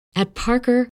At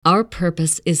Parker, our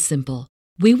purpose is simple.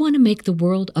 We want to make the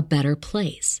world a better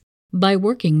place by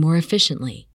working more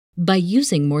efficiently, by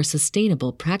using more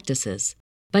sustainable practices,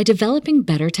 by developing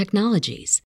better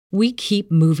technologies. We keep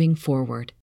moving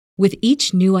forward. With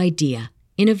each new idea,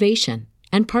 innovation,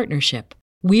 and partnership,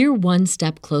 we're one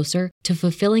step closer to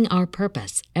fulfilling our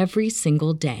purpose every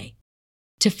single day.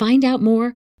 To find out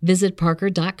more, visit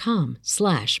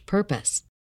parker.com/purpose.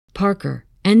 Parker,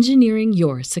 engineering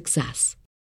your success.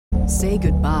 Say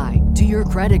goodbye to your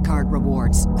credit card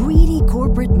rewards. Greedy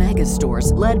corporate mega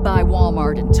stores, led by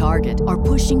Walmart and Target, are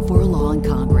pushing for a law in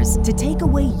Congress to take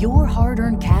away your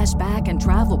hard-earned cash back and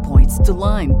travel points to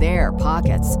line their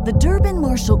pockets. The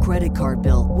Durbin-Marshall credit card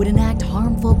bill would enact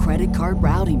harmful credit card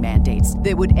routing mandates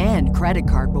that would end credit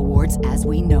card rewards as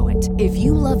we know it. If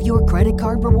you love your credit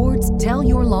card rewards, tell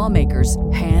your lawmakers,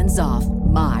 hands off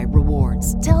my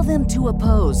rewards. Tell them to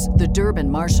oppose the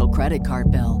Durbin-Marshall credit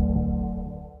card bill.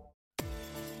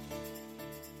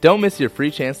 Don't miss your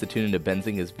free chance to tune into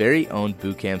Benzinga's very own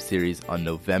bootcamp series on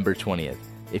November 20th.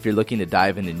 If you're looking to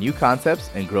dive into new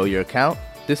concepts and grow your account,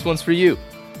 this one's for you.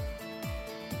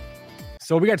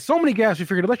 So we got so many guests, we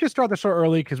figured let's just start the show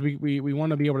early because we want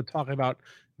to be able to talk about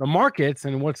the markets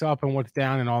and what's up and what's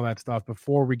down and all that stuff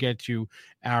before we get to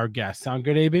our guests. Sound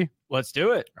good, AB? Let's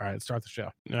do it. All right, let's start the show.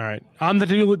 All right. On the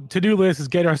to-do list is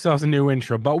get ourselves a new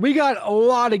intro, but we got a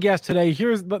lot of guests today.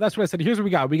 That's what I said. Here's what we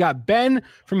got. We got Ben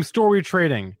from Story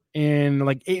Trading in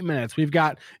like 8 minutes. We've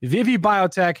got Vivi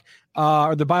Biotech,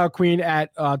 or the Bio Queen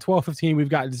at 12:15. We've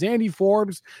got Zandy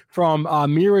Forbes from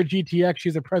Mira GTX.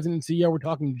 She's the president and CEO. We're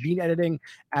talking gene editing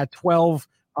at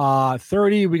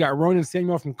 12:30. We got Ronan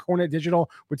Samuel from Cornet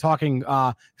Digital. We're talking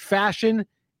fashion,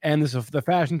 and this is the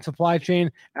fashion supply chain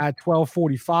at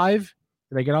 12:45.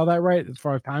 Did I get all that right as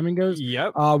far as timing goes?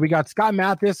 Yep. We got Scott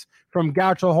Mathis from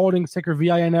Gaucho Holdings, ticker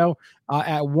VINO,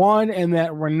 at 1, and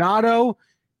that Renato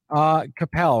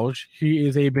Capelge. He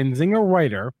is a Benzinga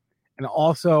writer and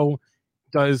also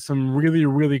does some really,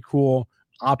 really cool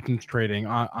options trading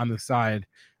on the side.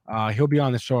 He'll be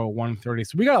on the show at 1:30.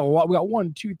 So we got a lot. We got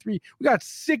 1, 2, 3. We got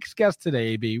 6 guests today,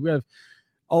 AB. We have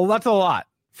that's a lot,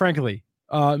 frankly.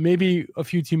 Maybe a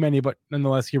few too many, but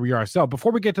nonetheless, here we are. So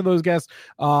before we get to those guests,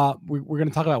 we're going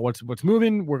to talk about what's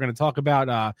moving. We're going to talk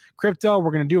about crypto.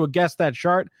 We're going to do a Guess That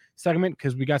Chart segment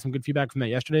because we got some good feedback from that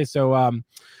yesterday. So,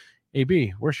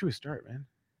 AB, where should we start, man?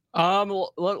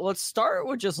 Well, let's start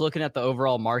with just looking at the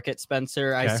overall market,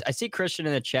 Spencer. Okay. I see Christian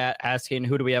in the chat asking,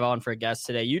 who do we have on for a guest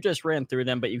today? You just ran through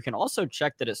them, but you can also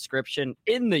check the description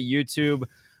in the YouTube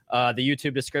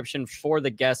description for the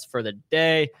guest for the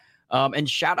day. And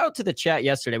shout out to the chat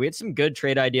yesterday. We had some good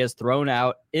trade ideas thrown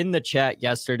out in the chat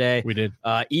yesterday. We did.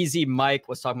 Easy Mike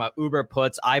was talking about Uber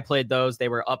puts. I played those. They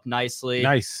were up nicely.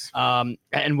 Nice.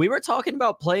 And we were talking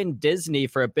about playing Disney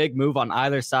for a big move on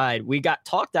either side. We got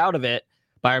talked out of it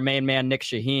by our main man, Nick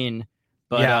Shaheen.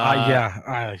 But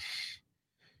I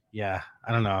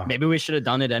don't know. Maybe we should have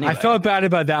done it anyway. I felt bad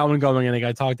about that one going in. I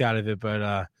got talked out of it,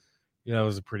 but it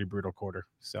was a pretty brutal quarter.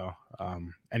 So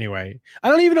anyway, I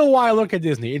don't even know why I look at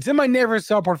Disney. It's in my never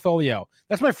sell portfolio.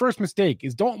 That's my first mistake,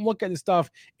 is don't look at the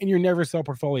stuff in your never sell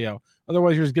portfolio.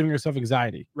 Otherwise, you're just giving yourself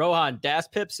anxiety. Rohan, Das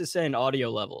Pips is saying audio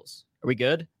levels. Are we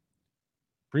good?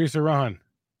 Producer Rohan,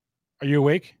 are you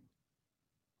awake?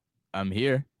 I'm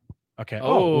here. Okay.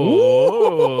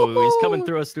 Oh, he's coming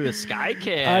through us through the sky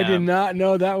cam. I did not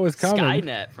know that was coming.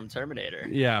 Skynet from Terminator.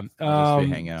 Yeah. I'll just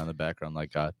be hanging out in the background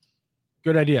like God.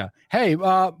 Good idea. Hey,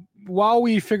 while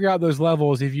we figure out those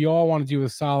levels, if you all want to do a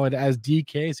solid, as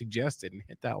DK suggested, and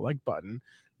hit that like button,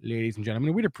 ladies and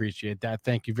gentlemen, we'd appreciate that.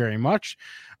 Thank you very much.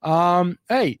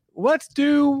 Hey, let's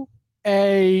do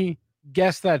a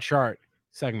Guess That Chart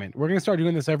segment. We're going to start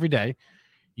doing this every day.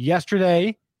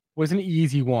 Yesterday was an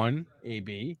easy one,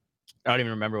 AB. I don't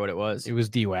even remember what it was. It was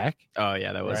DWAC. Oh,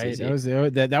 yeah, that was right? easy.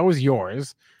 That was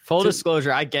yours. Full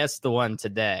disclosure, I guessed the one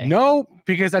today. No,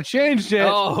 because I changed it.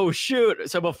 Oh, shoot.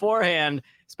 So beforehand,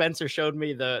 Spencer showed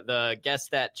me the Guess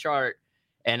That Chart,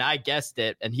 and I guessed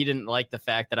it, and he didn't like the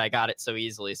fact that I got it so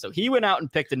easily. So he went out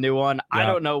and picked a new one. Yeah. I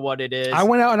don't know what it is. I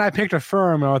went out and I picked a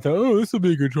firm, and I thought, this will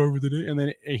be a good chart for today. And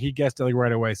then he guessed it like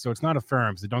right away. So it's not a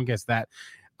firm, so don't guess that.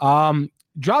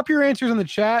 Drop your answers in the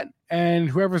chat, and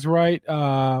whoever's right,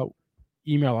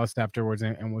 email us afterwards,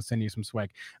 and we'll send you some swag.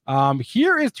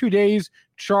 Here is today's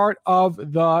chart of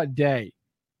the day.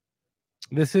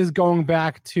 This is going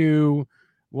back to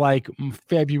like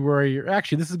February, or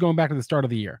actually, this is going back to the start of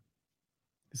the year.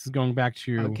 This is going back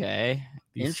to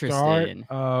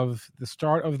the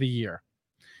start of the year.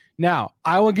 Now,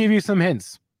 I will give you some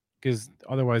hints because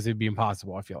otherwise it'd be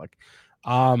impossible, I feel like.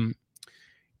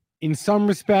 In some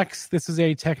respects, this is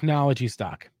a technology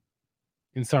stock.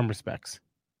 in some respects.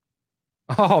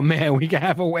 Oh man, we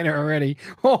have a winner already.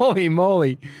 Holy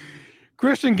moly.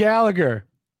 Christian Gallagher.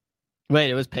 Wait,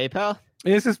 it was PayPal?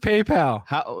 This is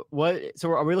PayPal. What?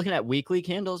 So are we looking at weekly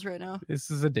candles right now? This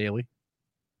is a daily.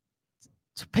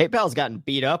 So PayPal's gotten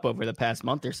beat up over the past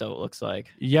month or so, it looks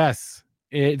like. Yes.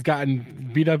 It's gotten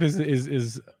beat up is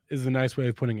a nice way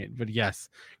of putting it. But yes.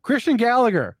 Christian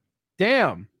Gallagher.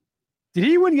 Damn. Did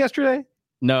he win yesterday?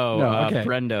 No, okay.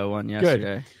 Brendo won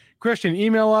yesterday. Good. Christian,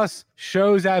 email us,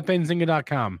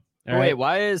 shows@benzinga.com. Wait,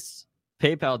 why is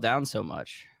PayPal down so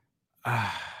much?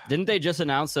 Didn't they just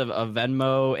announce a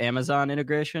Venmo Amazon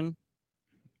integration?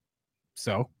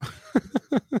 So?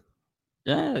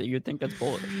 Yeah, you'd think that's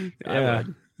bullish. Yeah.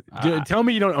 Tell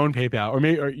me you don't own PayPal,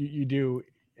 or you do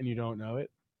and you don't know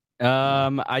it.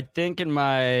 I think in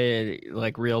my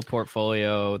real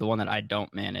portfolio, the one that I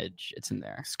don't manage, it's in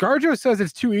there. Scarjo says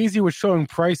it's too easy with showing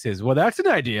prices. Well, that's an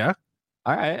idea.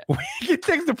 All right. We can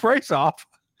take the price off.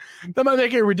 That might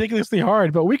make it ridiculously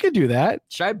hard, but we could do that.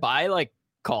 Should I buy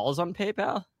calls on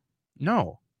PayPal?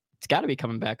 No. It's got to be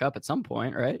coming back up at some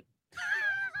point, right?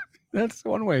 That's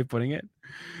one way of putting it.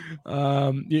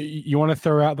 You want to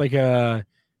throw out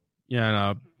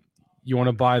you want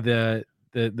to buy the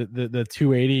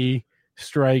 280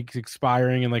 strike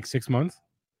expiring in 6 months?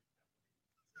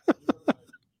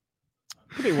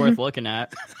 Could be worth looking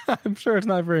at. I'm sure it's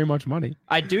not very much money.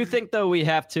 I do think though we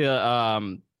have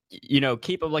to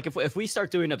keep if we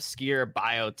start doing obscure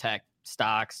biotech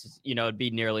stocks, it'd be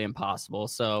nearly impossible.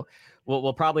 So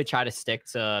we'll probably try to stick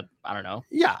to, I don't know,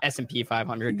 S&P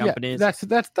 500 companies. Yeah,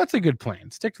 that's a good plan.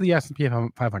 Stick to the S&P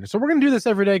 500. So we're going to do this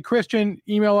every day. Christian,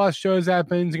 email us,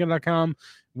 shows@benzinga.com.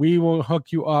 We will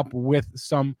hook you up with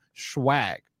some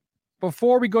swag.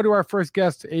 Before we go to our first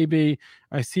guest, AB,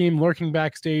 I see him lurking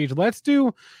backstage. Let's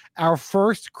do our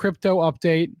first crypto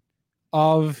update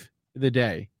of the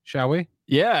day, shall we?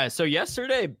 Yeah, so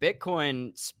yesterday,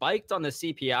 Bitcoin spiked on the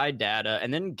CPI data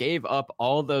and then gave up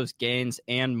all those gains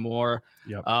and more.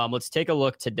 Yep. Let's take a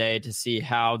look today to see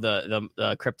how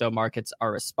the crypto markets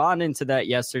are responding to that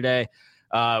yesterday.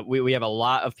 We have a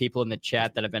lot of people in the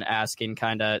chat that have been asking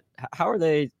kind of how are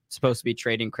they supposed to be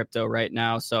trading crypto right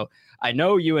now. So I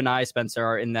know you and I, Spencer,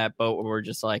 are in that boat where we're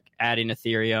just adding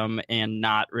Ethereum and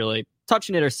not really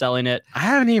touching it or selling it. I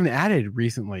haven't even added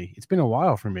recently. It's been a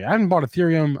while for me. I haven't bought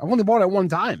Ethereum. I've only bought it one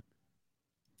time.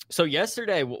 So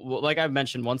yesterday, like I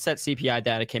mentioned, once that CPI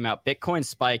data came out, Bitcoin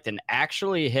spiked and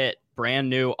actually hit brand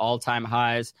new all-time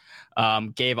highs,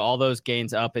 gave all those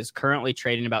gains up, is currently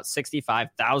trading about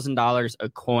 $65,000 a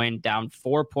coin, down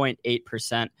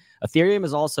 4.8%. Ethereum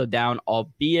is also down,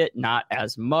 albeit not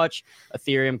as much.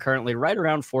 Ethereum currently right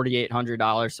around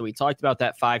 $4,800. So we talked about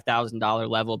that $5,000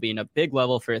 level being a big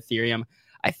level for Ethereum.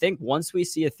 I think once we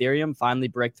see Ethereum finally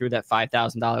break through that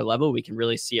 $5,000 level, we can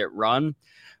really see it run.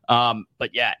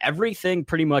 But yeah, everything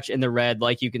pretty much in the red,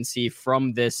 like you can see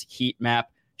from this heat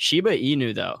map. Shiba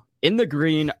Inu, though, in the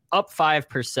green, up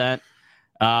 5%.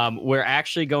 We're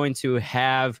actually going to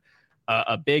have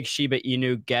a big Shiba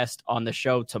Inu guest on the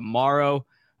show tomorrow.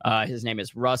 His name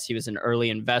is Russ. He was an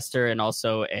early investor and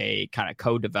also a kind of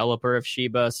co-developer of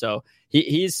Shiba. So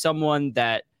he's someone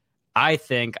that I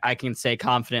think I can say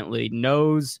confidently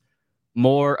knows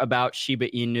more about Shiba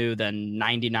Inu than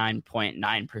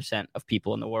 99.9% of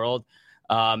people in the world.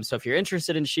 So if you're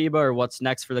interested in Shiba or what's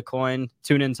next for the coin,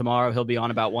 tune in tomorrow. He'll be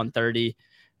on about 1:30.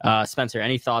 Spencer,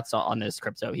 any thoughts on this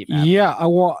crypto heat map? Yeah,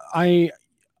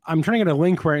 I'm trying to get a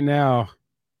link right now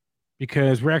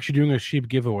because we're actually doing a SHIB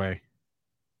giveaway.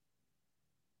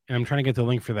 And I'm trying to get the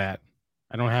link for that.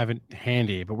 I don't have it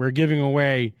handy, but we're giving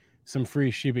away some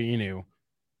free Shiba Inu.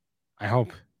 I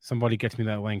hope somebody gets me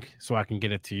that link so I can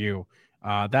get it to you.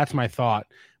 That's my thought.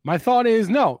 My thought is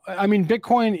no. I mean,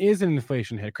 Bitcoin is an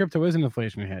inflation hedge. Crypto is an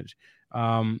inflation hedge.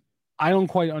 I don't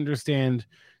quite understand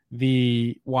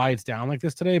why it's down like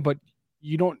this today, but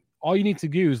all you need to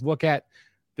do is look at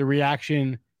the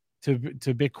reaction to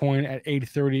Bitcoin at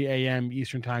 8:30 a.m.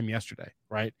 Eastern time yesterday,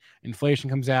 right? Inflation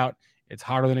comes out. It's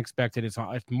hotter than expected. It's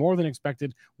more than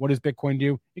expected. What does Bitcoin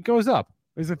do? It goes up.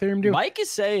 What does Ethereum do? Mike is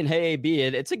saying, hey, AB,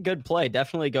 it's a good play.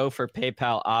 Definitely go for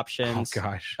PayPal options. Oh,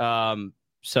 gosh.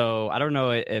 So I don't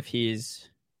know if he's,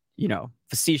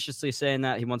 facetiously saying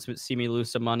that he wants to see me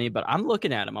lose some money, but I'm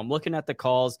looking at him. I'm looking at the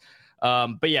calls.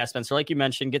 But yeah, Spencer, like you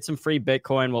mentioned, get some free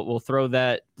Bitcoin. We'll throw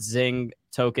that Zing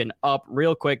token up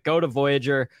real quick. Go to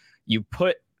Voyager. You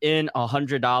put in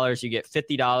 $100, you get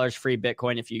 $50 free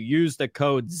Bitcoin if you use the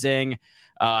code Zing.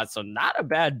 So not a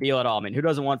bad deal at all. I mean, who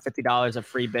doesn't want $50 of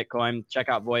free Bitcoin? Check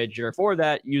out Voyager for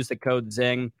that. Use the code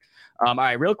Zing. All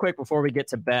right, real quick before we get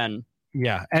to Ben.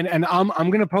 Yeah, and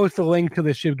I'm gonna post a link to the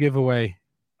SHIB giveaway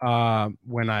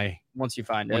once you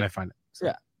find it. When I find it. So.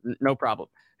 Yeah, no problem.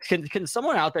 Can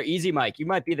someone out there, Easy Mike, you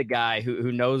might be the guy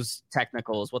who knows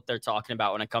technicals, what they're talking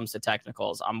about when it comes to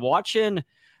technicals. I'm watching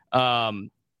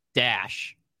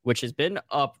Dash, which has been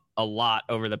up a lot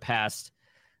over the past,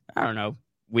 I don't know,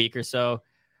 week or so.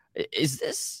 Is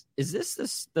this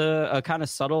the kind of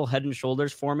subtle head and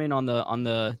shoulders forming on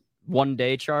the 1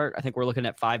 day chart? I think we're looking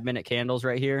at 5-minute candles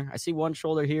right here. I see one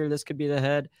shoulder here. This could be the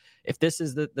head. If this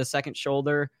is the second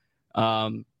shoulder,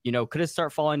 could it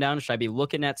start falling down? Should I be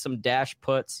looking at some Dash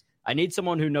puts? I need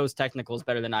someone who knows technicals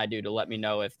better than I do to let me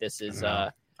know if this is.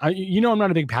 I'm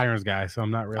not a big patterns guy, so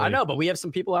I'm not really. I know, but we have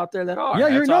some people out there that are. Yeah,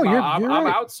 I'm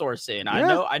right. outsourcing.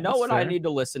 Yeah, I know when fair. I need to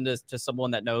listen to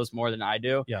someone that knows more than I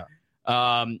do. Yeah.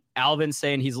 Alvin's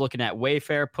saying he's looking at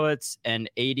Wayfair puts and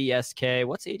ADSK.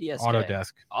 What's ADSK?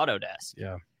 Autodesk.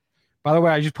 Yeah. By the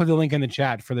way, I just put the link in the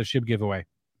chat for the SHIB giveaway.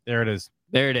 There it is.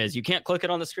 There it is. You can't click it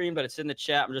on the screen, but it's in the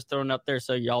chat. I'm just throwing it up there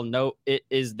so y'all know it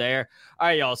is there. All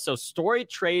right, y'all. So story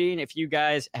trading, if you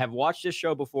guys have watched this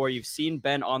show before, you've seen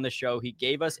Ben on the show. He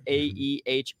gave us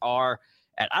AEHR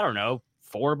at, I don't know,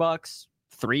 $4,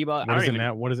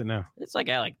 $3. What is it now? It's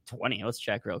at 20. Let's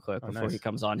check real quick before nice. he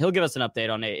comes on. He'll give us an update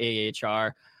on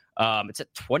AEHR. It's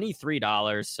at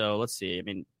 $23. So let's see. I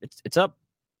mean, it's up,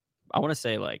 I want to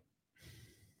say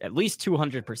at least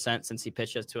 200% since he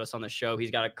pitched it to us on the show.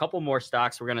 He's got a couple more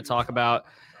stocks we're going to talk about.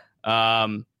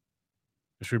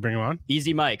 Should we bring him on?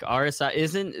 Easy Mike, RSI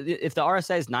if the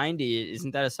RSI is 90,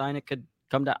 isn't that a sign it could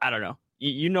come down? I don't know.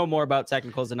 You know more about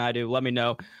technicals than I do. Let me know.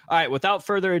 All right, without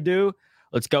further ado,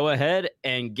 let's go ahead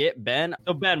and get Ben.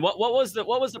 So Ben, what was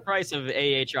the price of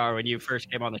AHR when you first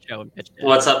came on the show and pitched it?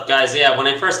 What's up, guys? Yeah, when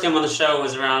I first came on the show, it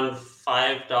was around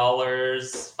 $5,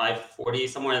 $5.40,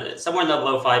 somewhere in the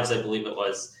low fives, I believe it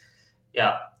was.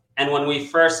 Yeah. And when we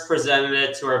first presented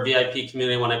it to our VIP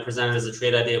community, when I presented it as a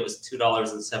trade idea, it was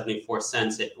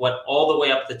 $2.74. It went all the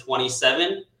way up to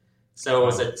 27. So it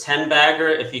was a 10 bagger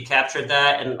if you captured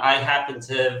that. And I happened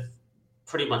to have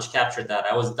pretty much captured that.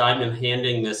 I was diamond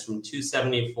handing this from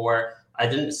 274. I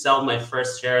didn't sell my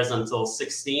first shares until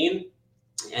 16.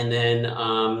 And then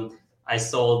I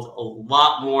sold a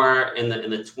lot more in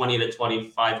the 20 to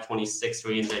 25, 26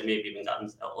 range. I maybe even gotten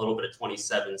a little bit of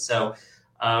 27. So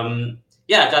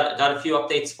got a few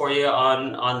updates for you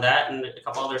on that and a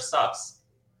couple other stocks.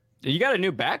 You got a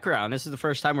new background. This is the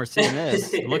first time we're seeing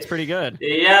this. It looks pretty good.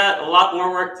 Yeah, a lot more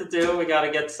work to do. We got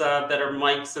to get better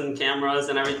mics and cameras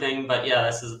and everything. But yeah,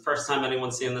 this is the first time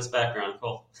anyone's seeing this background.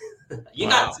 Cool. You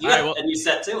got a new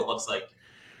set too, it looks like.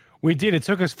 We did. It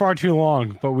took us far too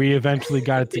long, but we eventually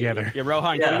got it together. Yeah,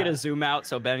 Rohan, can we get a zoom out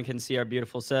so Ben can see our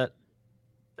beautiful set?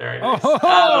 Very nice.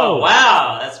 Oh,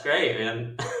 wow. That's great,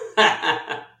 man.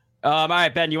 All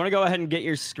right, Ben, you want to go ahead and get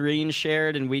your screen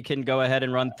shared and we can go ahead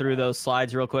and run through those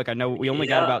slides real quick? I know we only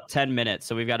got about 10 minutes,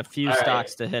 so we've got a few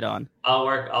stocks to hit on.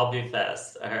 I'll be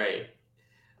fast. All right.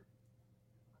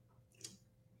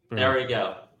 There we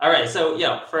go. All right. So,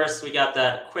 first we got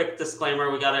that quick disclaimer.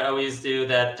 We got to always do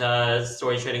that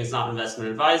story trading is not an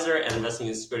investment advisor and investing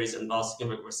in securities involves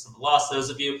significant risk of loss. Those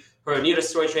of you who are new to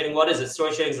story trading, what is it?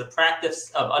 Story trading is the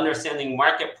practice of understanding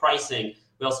market pricing.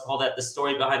 We also call that the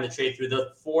story behind the trade through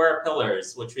the 4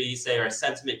 pillars, which we say are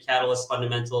sentiment, catalyst,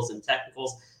 fundamentals, and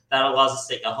technicals. That allows us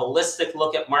to take a holistic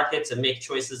look at markets and make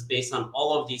choices based on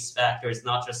all of these factors,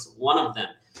 not just one of them.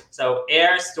 So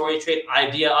AIR Story Trade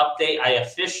Idea Update, I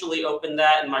officially opened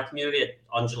that in my community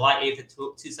on July 8th at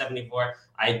 274.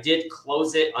 I did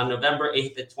close it on November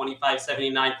 8th at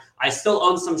 2579. I still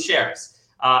own some shares.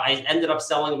 I ended up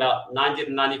selling about 90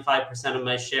 to 95% of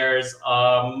my shares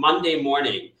Monday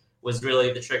morning. Was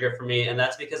really the trigger for me. And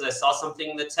that's because I saw something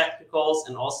in the technicals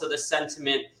and also the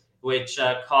sentiment, which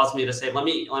caused me to say, let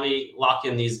me lock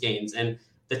in these gains. And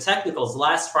the technicals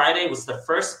last Friday was the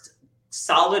first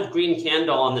solid green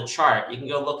candle on the chart. You can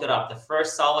go look it up. The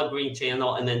first solid green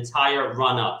candle and the entire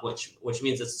run up, which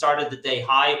means it started the day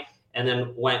high and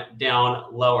then went down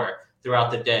lower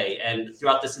throughout the day. And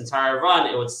throughout this entire run,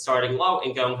 it was starting low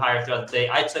and going higher throughout the day.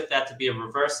 I took that to be a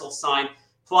reversal sign.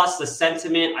 Plus the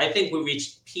sentiment, I think we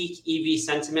reached peak EV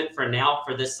sentiment for now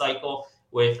for this cycle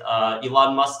with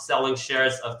Elon Musk selling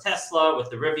shares of Tesla, with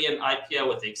the Rivian IPO,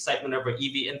 with the excitement over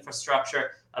EV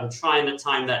infrastructure. I'm trying to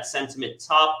time that sentiment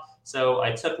top. So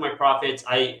I took my profits.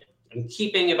 I am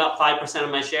keeping about 5% of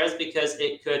my shares because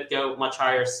it could go much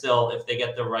higher still if they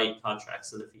get the right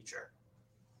contracts in the future.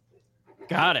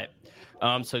 Got it.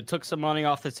 So took some money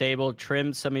off the table,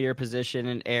 trimmed some of your position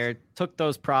in air, took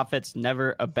those profits.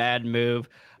 Never a bad move.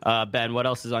 Ben, what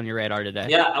else is on your radar today?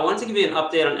 Yeah, I wanted to give you an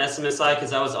update on SMSI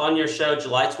because I was on your show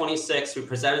July 26th. We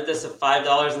presented this at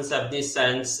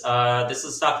 $5.70. This is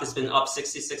a stock that's been up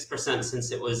 66%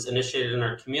 since it was initiated in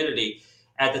our community.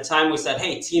 At the time, we said,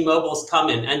 hey, T-Mobile's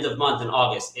coming end of month in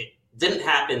August. It didn't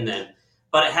happen then,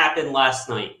 but it happened last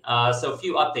night. So a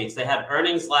few updates. They had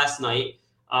earnings last night.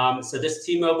 So this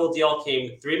T-Mobile deal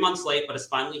came 3 months late, but it's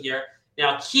finally here.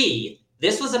 Now,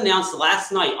 this was announced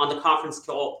last night on the conference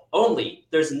call only.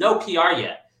 There's no PR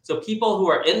yet. So people who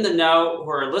are in the know, who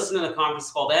are listening to the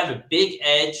conference call, they have a big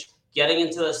edge getting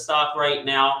into the stock right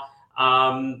now.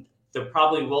 There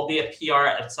probably will be a PR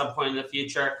at some point in the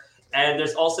future. And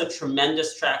there's also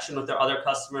tremendous traction with their other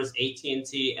customers,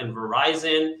 AT&T and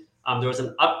Verizon. There was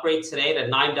an upgrade today to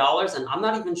 $9, and I'm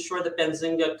not even sure that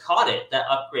Benzinga caught it, that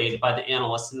upgrade by the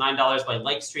analysts to $9 by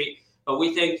Lake Street. But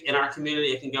we think in our community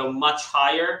it can go much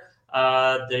higher.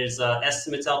 There's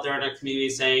estimates out there in our community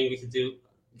saying we could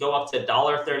go up to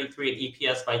 $1.33 at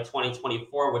EPS by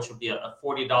 2024, which would be a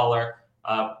 $40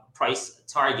 price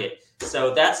target.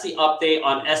 So that's the update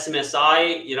on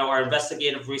SMSI. You know, our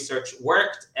investigative research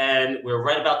worked, and we're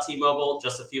right about T-Mobile,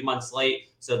 just a few months late.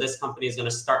 So this company is going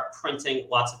to start printing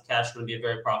lots of cash. Going to be a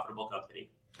very profitable company.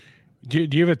 Do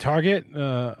you have a target or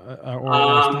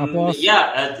a stop loss?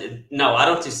 Yeah, no, I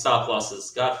don't do stop losses.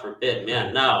 God forbid,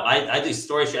 man. No, I do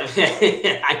story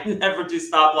trading. I never do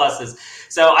stop losses.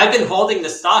 So I've been holding the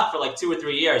stock for like 2 or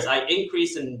 3 years. I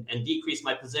increase and decrease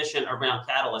my position around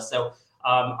Catalyst. So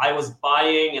I was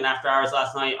buying, and after hours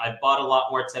last night, I bought a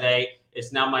lot more today.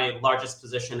 It's now my largest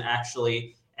position,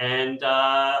 actually. And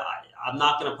I'm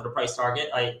not going to put a price target.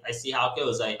 I see how it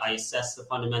goes. I assess the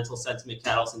fundamental sentiment,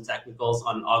 catalysts, and technicals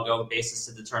on an ongoing basis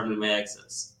to determine my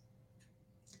exits.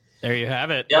 There you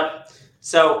have it. Yep.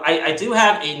 So I do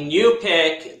have a new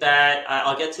pick that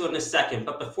I'll get to in a second.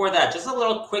 But before that, just a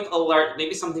little quick alert,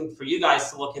 maybe something for you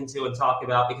guys to look into and talk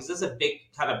about, because this is a big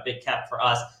cap for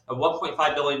us, a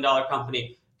 $1.5 billion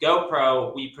company,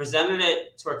 GoPro. We presented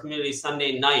it to our community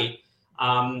Sunday night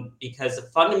because the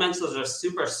fundamentals are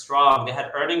super strong. They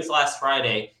had earnings last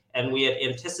Friday, and we had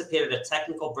anticipated a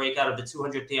technical breakout of the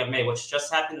 200 DMA, which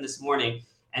just happened this morning.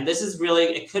 And this is really,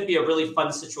 it could be a really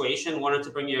fun situation. Wanted to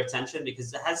bring your attention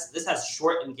because this has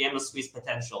short and gamma squeeze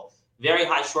potential. Very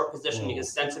high short position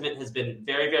because sentiment has been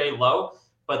very, very low.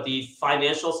 But the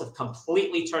financials have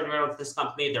completely turned around with this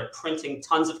company. They're printing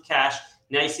tons of cash.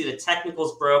 Now you see the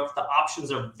technicals broke. The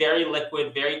options are very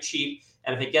liquid, very cheap.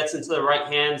 And if it gets into the right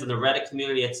hands in the Reddit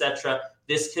community, etc.,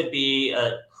 this could be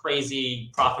a crazy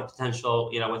profit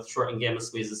potential, with short and gamma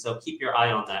squeezes. So keep your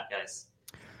eye on that, guys.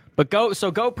 But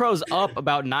GoPro's up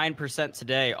about 9%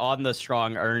 today on the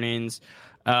strong earnings.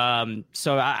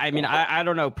 So I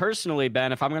don't know personally,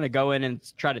 Ben, if I'm going to go in and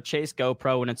try to chase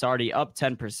GoPro when it's already up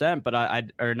 10%,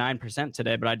 or 9%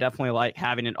 today, but I definitely like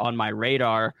having it on my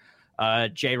radar.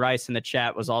 Jay Rice in the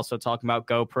chat was also talking about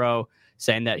GoPro,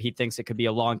 saying that he thinks it could be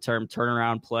a long-term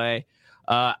turnaround play.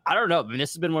 I don't know. I mean,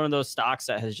 this has been one of those stocks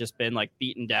that has just been like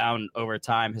beaten down over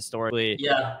time historically.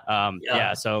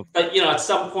 Yeah. So, but at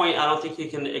some point, I don't think you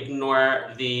can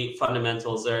ignore the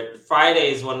fundamentals.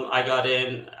 Fridays when I got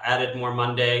in, added more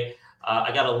Monday.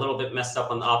 I got a little bit messed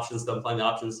up on the options, though. I'm playing the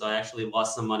options, so I actually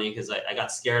lost some money because I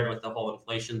got scared with the whole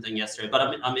inflation thing yesterday. But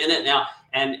I'm in it now,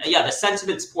 and the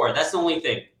sentiment's poor. That's the only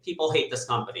thing. People hate this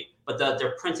company, but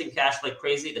they're printing cash like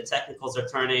crazy. The technicals are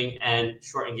turning, and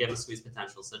short and gamma squeeze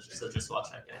potential. So just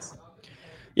watch that, guys.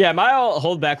 Yeah, my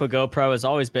holdback with GoPro has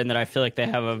always been that I feel like they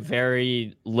have a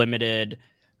very limited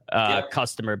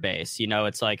customer base.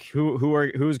 It's like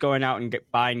who's going out and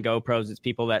buying GoPros? It's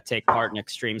people that take part in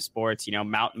extreme sports,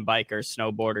 mountain bikers,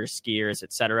 snowboarders, skiers,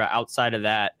 etc. Outside of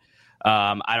that,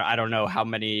 I don't know how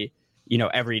many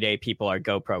everyday people are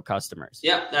GoPro customers.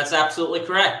 Yeah, that's absolutely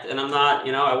correct. And I'm not,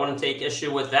 I wouldn't take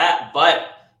issue with that,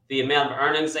 but the amount of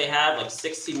earnings they had, like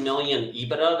 60 million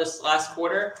EBITDA this last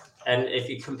quarter. And if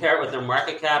you compare it with their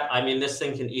market cap, I mean, this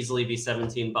thing can easily be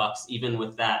 $17, even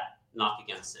with that knock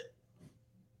against it.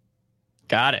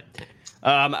 Got it.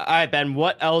 All right, Ben,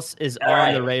 what else is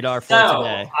on the radar for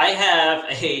today? I have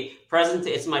a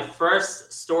it's my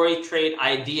first story trade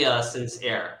idea since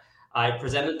air. I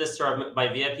presented this to my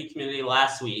VIP community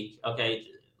last week. Okay,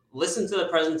 listen to the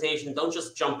presentation. Don't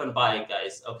just jump and buy it,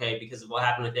 guys. Okay, because of what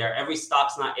happened with air. Every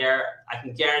stock's not air. I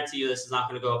can guarantee you this is not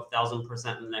going to go up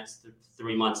 1,000% in the next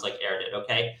 3 months like air did.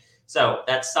 Okay, so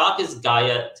that stock is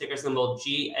Gaia, ticker symbol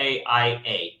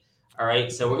GAIA. All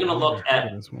right, so we're going to look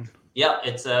at this one. Yeah,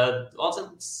 it's a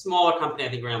smaller company. I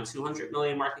think around 200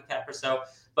 million market cap or so.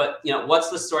 But what's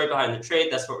the story behind the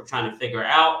trade? That's what we're trying to figure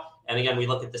out. And again, we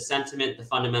look at the sentiment, the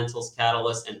fundamentals,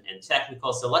 catalysts, and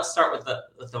technical. So let's start with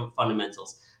the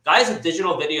fundamentals. Guy is a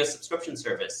digital video subscription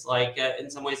service, like in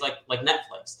some ways like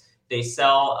Netflix. They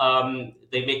sell,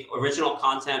 they make original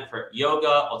content for yoga,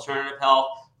 alternative health,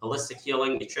 holistic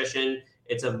healing, nutrition.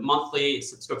 It's a monthly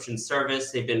subscription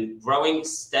service. They've been growing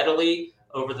steadily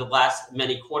over the last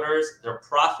many quarters. They're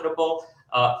profitable.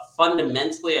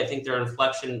 Fundamentally, I think their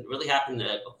inflection really happened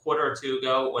a quarter or two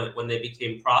ago when they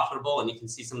became profitable, and you can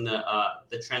see some of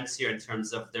the trends here in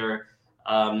terms of their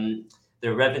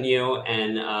revenue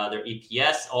and their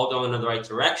EPS all going in the right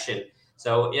direction.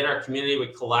 So in our community, we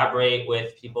collaborate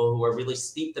with people who are really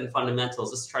steeped in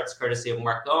fundamentals. This chart's courtesy of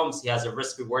Mark Gomes. He has a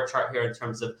risk reward chart here in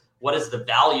terms of what is the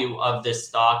value of this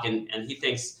stock, and he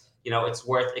thinks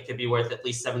it could be worth at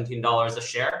least $17 a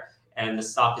share. And the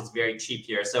stock is very cheap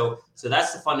here. So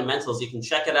that's the fundamentals. You can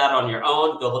check it out on your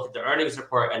own. Go look at the earnings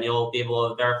report, and you'll be able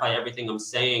to verify everything I'm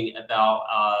saying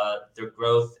about their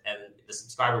growth and the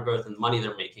subscriber growth and the money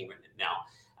they're making right now.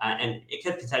 And it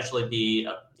could potentially be,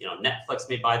 Netflix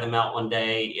may buy them out one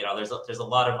day. There's a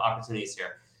lot of opportunities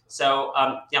here. So,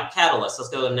 catalysts. Let's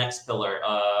go to the next pillar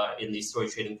in these story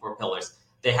trading 4 pillars.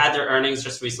 They had their earnings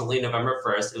just recently, November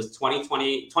 1st. It was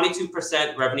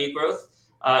 22% revenue growth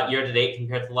year to date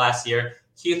compared to last year.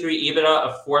 Q3 EBITDA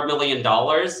of $4 million,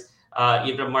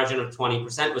 EBITDA margin of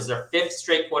 20%, was their 5th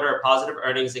straight quarter of positive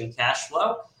earnings and cash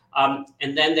flow.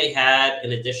 And then they had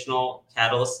an additional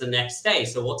catalyst the next day.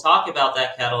 So we'll talk about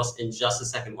that catalyst in just a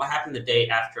second. What happened the day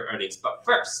after earnings? But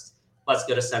first, let's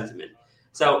go to sentiment.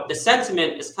 So the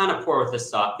sentiment is kind of poor with this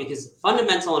stock because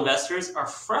fundamental investors are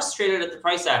frustrated at the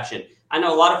price action. I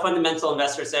know a lot of fundamental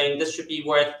investors saying this should be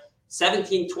worth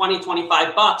 $17, $20,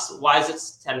 $25. Why is it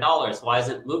 $10? Why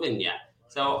isn't it moving yet?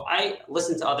 So I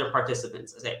listen to other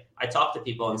participants. I talk to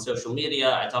people on social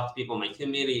media. I talk to people in my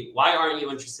community. Why aren't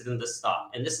you interested in this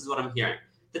stock? And this is what I'm hearing.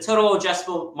 The total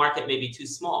addressable market may be too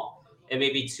small. It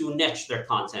may be too niche, their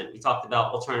content. We talked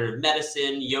about alternative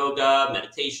medicine, yoga,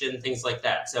 meditation, things like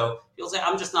that. So people say,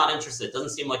 I'm just not interested. It doesn't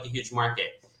seem like a huge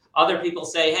market. Other people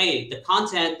say, hey, the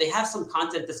content, they have some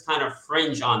content that's kind of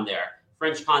fringe on there.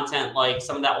 Fringe content, like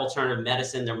some of that alternative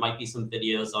medicine. There might be some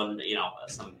videos on,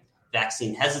 some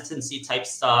vaccine hesitancy type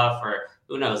stuff, or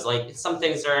who knows, like some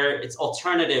things it's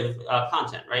alternative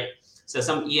content, right? So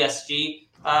some ESG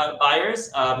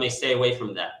buyers may stay away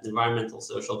from that, environmental,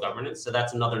 social governance. So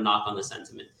that's another knock on the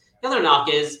sentiment. The other knock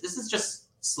is this is just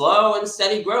slow and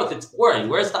steady growth. It's boring.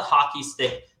 Where's the hockey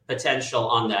stick potential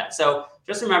on that? So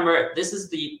just remember, this is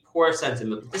the poor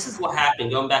sentiment. This is what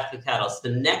happened, going back to the catalyst. The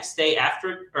next day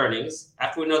after earnings,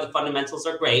 after we know the fundamentals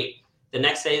are great, the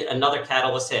next day another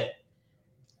catalyst hit.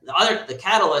 The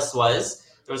catalyst was,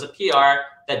 there was a PR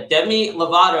that Demi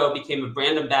Lovato became a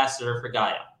brand ambassador for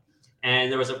Gaia.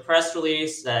 And there was a press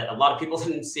release that a lot of people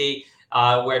didn't see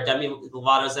where Demi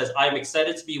Lovato says, I'm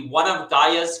excited to be one of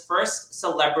Gaia's first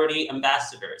celebrity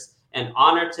ambassadors and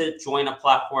honored to join a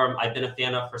platform I've been a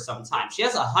fan of for some time. She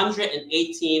has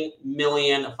 118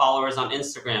 million followers on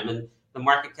Instagram, and the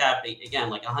market cap, again,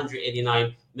 like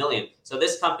 189 million. So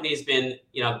this company has been,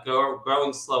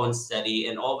 growing slow and steady,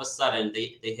 and all of a sudden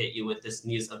they hit you with this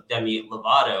news of Demi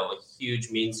Lovato, a huge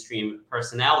mainstream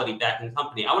personality back in the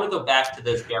company. I want to go back to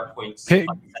those share points. Wait,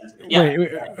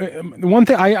 one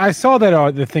thing I saw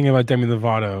that the thing about Demi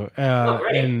Lovato,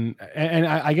 and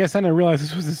I guess I didn't realize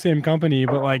this was the same company,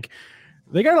 but like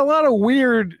they got a lot of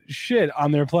weird shit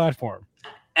on their platform.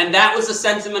 And that was the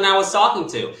sentiment I was talking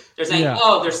to. They're saying,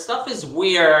 their stuff is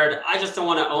weird. I just don't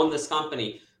want to own this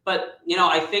company. But,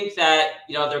 I think that,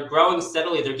 they're growing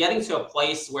steadily. They're getting to a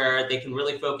place where they can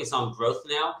really focus on growth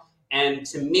now. And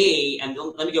to me, and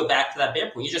let me go back to that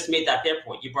bear point. You just made that bear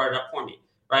point. You brought it up for me,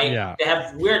 right? Yeah. They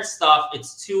have weird stuff.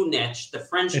 It's too niche. The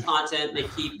fringe content, they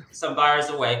keep some buyers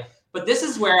away. But this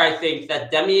is where I think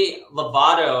that Demi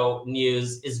Lovato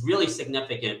news is really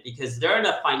significant because they're in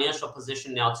a financial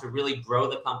position now to really grow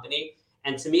the company.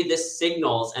 And to me, this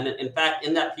signals, and in fact,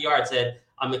 in that PR, it said,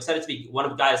 I'm excited to be one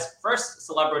of Gaia's first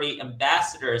celebrity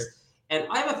ambassadors. And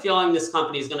I have a feeling this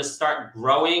company is going to start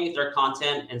growing their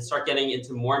content and start getting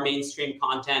into more mainstream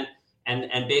content.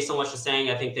 And based on what you're saying,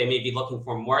 I think they may be looking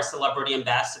for more celebrity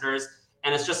ambassadors.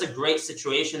 And it's just a great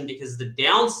situation because the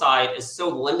downside is so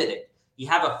limited. You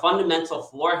have a fundamental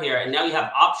floor here, and now you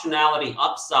have optionality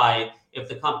upside if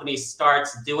the company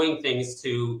starts doing things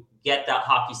to get that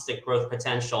hockey stick growth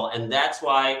potential. And that's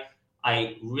why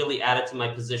I really added to my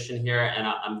position here, and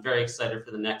I'm very excited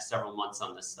for the next several months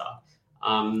on this stuff.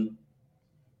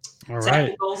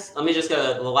 Technicals, let me just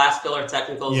go to the last pillar,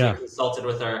 technicals. We consulted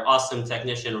with our awesome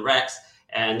technician, Rex,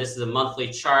 and this is a monthly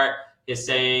chart. is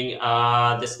saying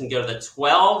this can go to the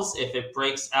 12s if it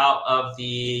breaks out of the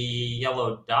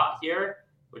yellow dot here.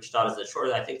 Which dot is it short?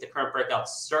 I think the current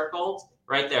breakout's circled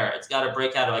right there. It's got to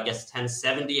break out of, I guess,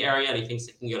 1070 area, and he thinks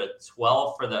it can go to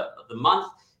 12 for the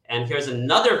month. And here's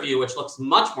another view, which looks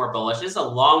much more bullish. This is a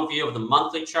long view of the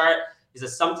monthly chart. He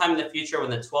says sometime in the future, when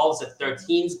the 12s and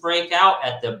 13s break out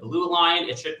at the blue line,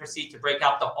 it should proceed to break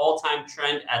out the all-time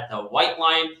trend at the white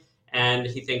line. And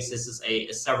he thinks this is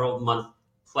a several-month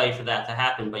play for that to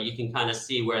happen. But you can kind of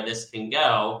see where this can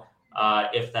go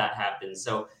if that happens.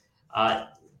 So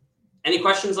any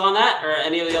questions on that or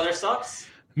any of the other stocks?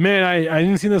 Man, I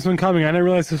didn't see this one coming. I didn't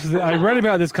realize this was. I read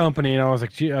about this company and I was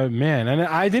like, gee, man, and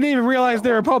I didn't even realize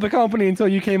they're a public company until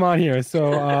you came on here.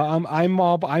 So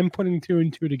I'm putting two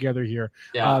and two together here.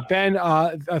 Yeah. Ben,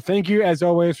 thank you as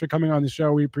always for coming on the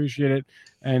show. We appreciate it,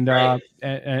 and have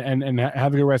a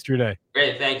good rest of your day.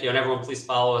 Great, thank you, and everyone, please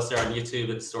follow us there on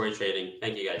YouTube at Story Trading.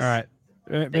 Thank you, guys. All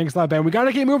right, thanks a lot, Ben. We got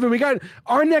to keep moving. We got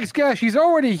our next guest. She's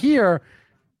already here.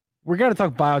 We're gonna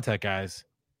talk biotech, guys.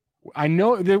 I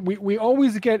know that we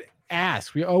always get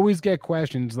asked. We always get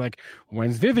questions like,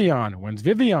 when's Vivian? When's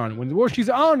Vivian? Well, she's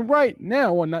on right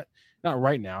now. Well, not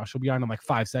right now. She'll be on in like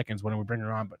 5 seconds when we bring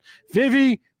her on. But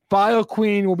Vivi, Bio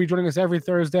Queen, will be joining us every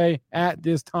Thursday at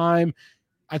this time.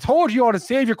 I told you all to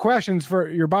save your questions for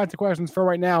your biotech questions for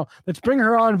right now. Let's bring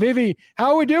her on. Vivi,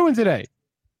 how are we doing today?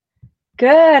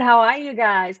 Good. How are you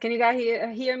guys? Can you guys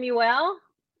hear me well?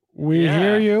 We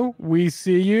hear you. We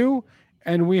see you.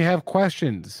 And we have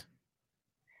questions.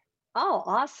 Oh,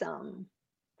 awesome.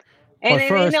 And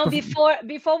first,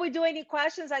 before we do any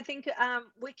questions, I think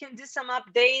we can do some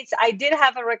updates. I did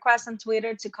have a request on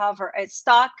Twitter to cover a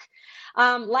stock.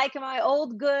 Like my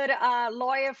old good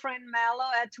lawyer friend Mello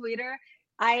at Twitter,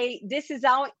 this is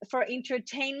out for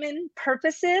entertainment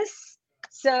purposes.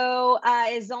 So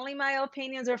it's only my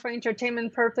opinions are for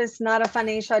entertainment purpose, not a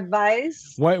financial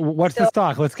advice. What's the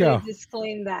stock? Let's go.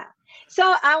 Disclaim that.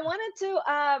 So I wanted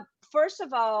to first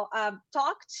of all,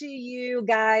 talk to you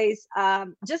guys,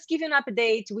 just give you an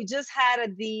update. We just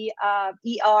had the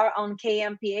ER on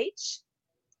KMPH.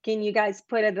 Can you guys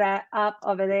put that up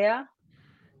over there?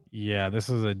 Yeah, this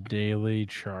is a daily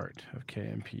chart of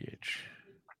KMPH.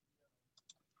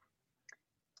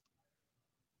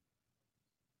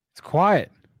 It's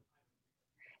quiet.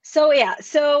 So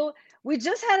we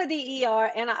just had the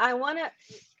ER, and I want to.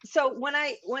 So when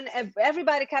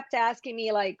everybody kept asking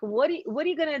me like, what are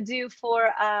you gonna do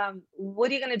for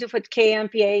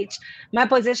KMPH? My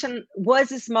position was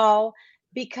small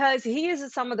because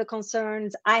here's some of the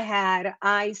concerns I had.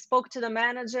 I spoke to the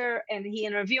manager and he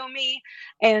interviewed me,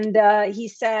 and he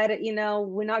said,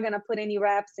 we're not gonna put any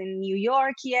reps in New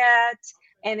York yet.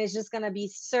 And it's just going to be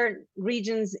certain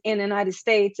regions in the United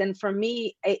States. And for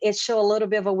me, it showed a little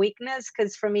bit of a weakness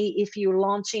because for me, if you're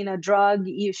launching a drug,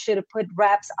 you should have put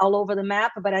reps all over the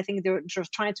map. But I think they're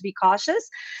just trying to be cautious.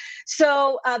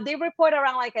 So they report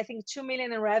around I think 2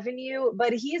 million in revenue.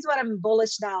 But here's what I'm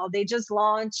bullish now. They just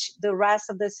launched the rest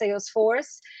of the sales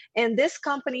force. And this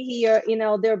company here,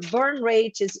 their burn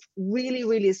rate is really,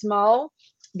 really small,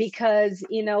 because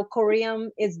Corium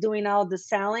is doing all the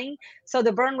selling, so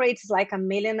the burn rate is like $1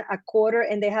 million a quarter,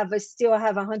 and they still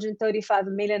have 135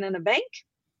 million in the bank.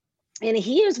 And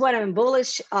here's what I'm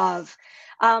bullish of.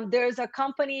 There's a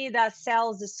company that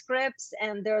sells the scripts,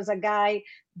 and there's a guy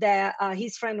that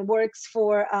his friend works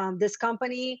for this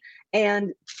company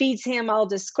and feeds him all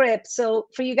the scripts. So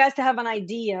for you guys to have an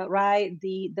idea, right,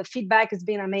 the feedback has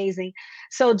been amazing.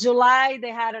 So July, they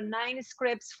had 9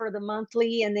 scripts for the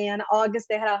monthly, and then August,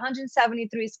 they had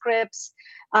 173 scripts.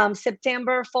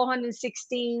 September,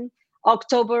 416.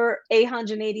 October,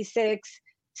 886.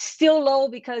 Still low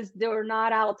because they're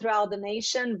not out throughout the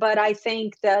nation, but I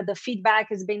think the feedback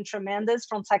has been tremendous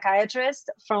from psychiatrists,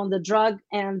 from the drug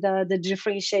and the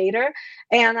differentiator.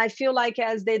 And I feel like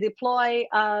as they deploy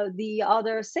the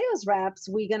other sales reps,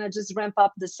 we're going to just ramp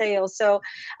up the sales. So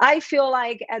I feel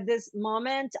like at this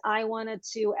moment, I wanted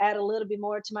to add a little bit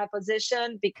more to my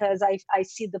position because I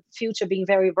see the future being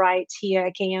very bright here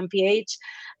at KMPH.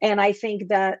 And I think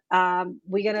that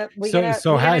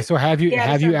So have you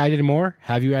added more?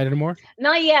 Have you added more?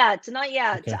 Not yet.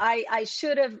 Okay. I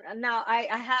should have. Now I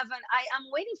haven't. I'm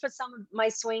waiting for some of my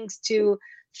swings to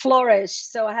flourish,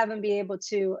 so I haven't been able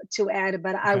to add,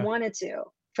 but okay. I wanted to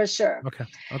for sure. Okay.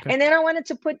 And then I wanted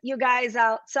to put you guys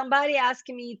out. Somebody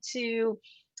asking me to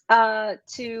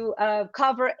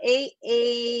cover ANNX.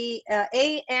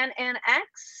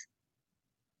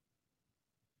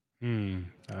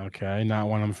 Okay, not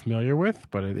one I'm familiar with,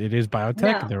 but it is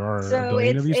biotech. No. There are so a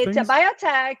billion of these things. It's a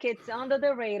biotech. It's under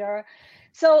the radar.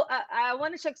 So I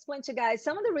wanted to explain to you guys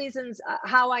some of the reasons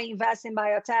how I invest in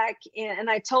biotech. And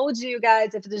I told you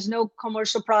guys, if there's no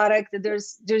commercial product,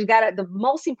 there's got the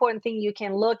most important thing you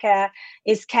can look at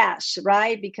is cash,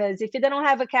 right? Because if they don't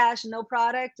have a cash, no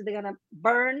product, they're gonna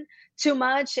burn too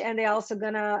much, and they're also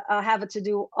gonna have to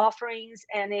do offerings.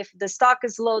 And if the stock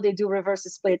is low, they do reverse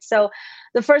split. So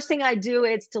the first thing I do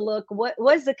is to look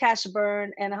what's the cash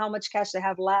burn and how much cash they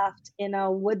have left,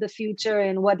 with the future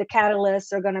and what the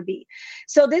catalysts are gonna be.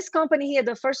 So this company here,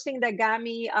 the first thing that got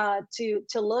me to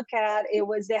look at it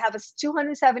was they have a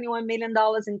 $271 million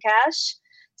in cash.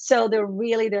 So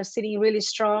they're sitting really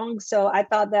strong. So I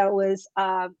thought that was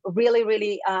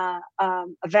really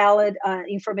valid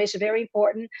information, very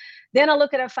important. Then I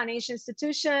look at a financial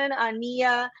institution,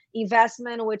 NIA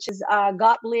Investment, which is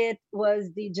Gottlieb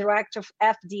was the director of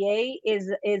FDA,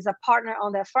 is a partner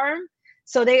on that firm.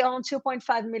 So they own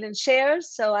 2.5 million shares.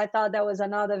 So I thought that was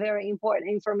another very important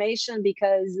information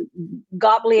because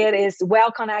Gottlieb is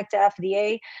well connected to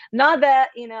FDA. Not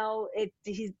that,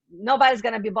 nobody's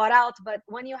going to be bought out, but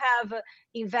when you have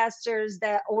investors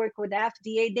that work with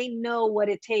FDA, they know what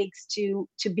it takes to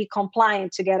be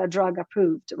compliant to get a drug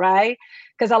approved, right?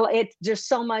 Because there's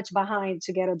so much behind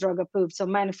to get a drug approved. So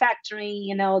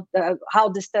manufacturing, how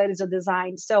the studies are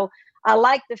designed. So I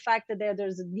like the fact that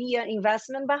there's a NIA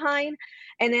investment behind.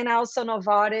 And then also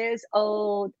Novartis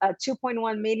owed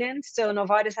 2.1 million. So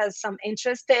Novartis has some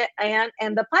interest there. And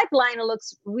the pipeline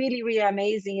looks really, really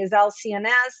amazing. Is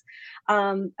LCNS,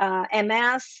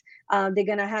 MS. They're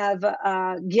going to have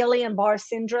Guillain-Barré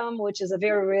syndrome, which is a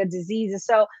very rare disease.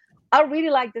 So I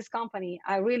really like this company.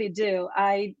 I really do.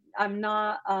 I'm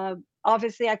not,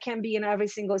 obviously I can't be in every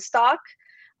single stock.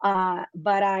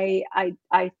 But I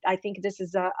think this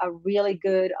is a really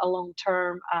good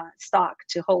long-term stock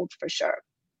to hold for sure.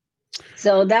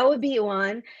 So that would be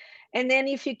one. And then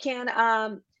if you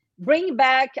can bring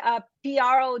back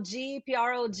PROG,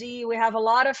 we have a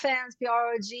lot of fans.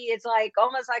 PROG, it's like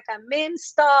almost like a meme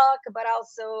stock, but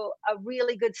also a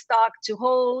really good stock to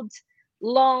hold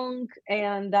long.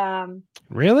 And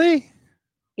really?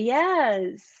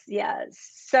 Yes.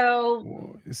 So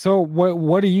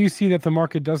what do you see that the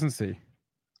market doesn't see?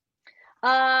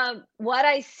 What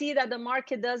I see that the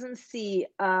market doesn't see,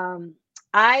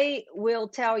 I will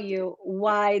tell you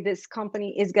why this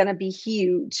company is going to be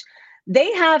huge.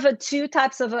 They have two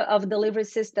types of delivery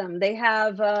system. They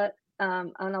have,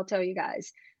 and I'll tell you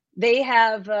guys, they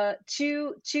have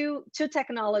two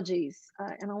technologies,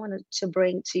 and I wanted to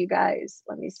bring to you guys.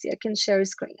 Let me see. I can share a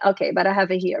screen. Okay, but I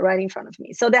have it here right in front of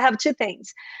me. So they have two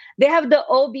things. They have the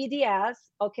OBDS,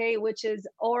 okay, which is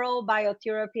oral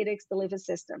biotherapeutics delivery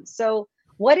system. So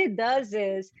what it does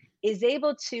is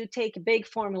able to take big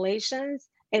formulations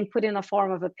and put in a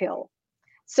form of a pill.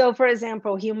 So, for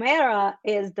example, Humira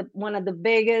is one of the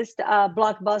biggest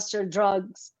blockbuster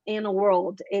drugs in the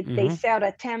world. They sell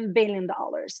at $10 billion.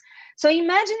 So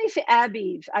imagine if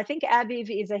AbbVie, I think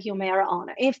AbbVie is a Humira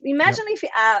owner. Imagine if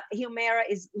Humira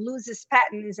loses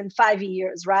patents in 5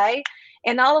 years, right?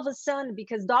 And all of a sudden,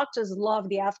 because doctors love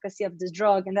the efficacy of this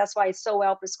drug, and that's why it's so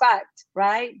well prescribed,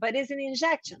 right? But it's an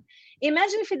injection.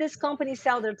 Imagine if this company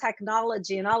sell their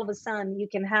technology, and all of a sudden you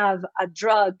can have a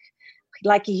drug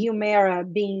like Humira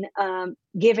being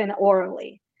given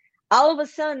orally. All of a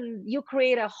sudden, you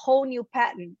create a whole new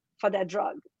patent for that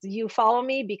drug. You follow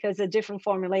me? Because a different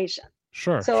formulation.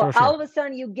 Sure. So all of a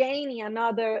sudden, you gain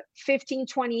another 15,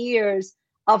 20 years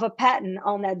of a patent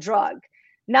on that drug.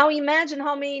 Now imagine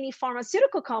how many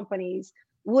pharmaceutical companies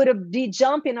would be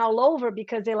jumping all over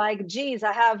because they're like, geez,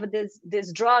 I have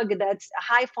this drug that's a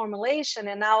high formulation,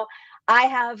 and now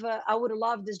I would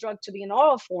love this drug to be in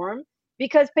oral form,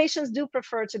 because patients do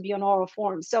prefer to be on oral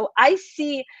form. So I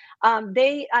see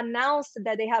they announced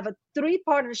that they have 3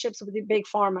 partnerships with the big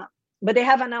pharma, but they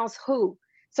have announced who.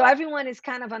 So everyone is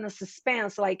kind of on a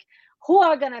suspense, like who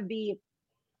are going to be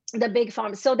the big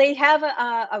pharma. So they have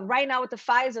right now with the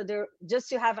Pfizer, they're, just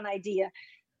to have an idea,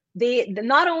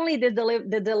 not only the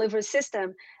delivery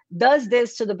system does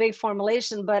this to the big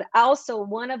formulation, but also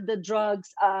one of the drugs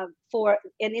and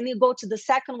then you go to the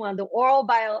second one, the oral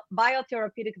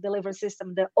biotherapeutic delivery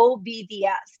system, the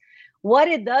OBDS. What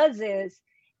it does is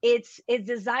it's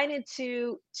designed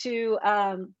to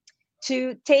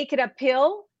take it a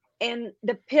pill, and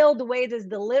the pill, the way this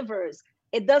delivers,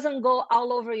 it doesn't go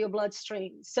all over your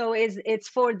bloodstream. So it's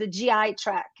for the GI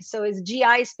tract. So it's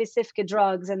GI specific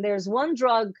drugs, and there's one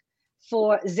drug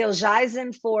for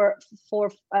Zilgizin for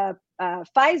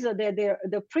Pfizer,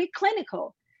 the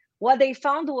preclinical. What they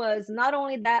found was not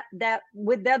only that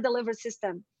with that delivery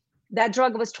system, that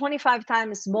drug was 25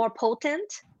 times more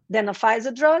potent than a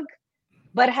Pfizer drug,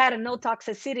 but had no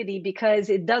toxicity because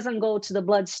it doesn't go to the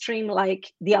bloodstream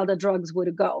like the other drugs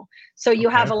would go. So you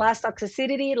have a less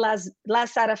toxicity,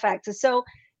 less side effects. So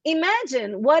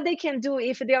imagine what they can do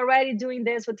if they're already doing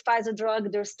this with Pfizer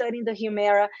drug. They're studying the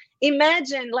Humira.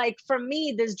 Imagine, like, for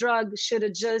me, this drug should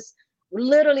have just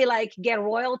literally like get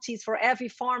royalties for every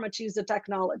pharma to use the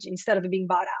technology instead of being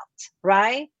bought out,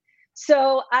 right?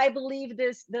 So I believe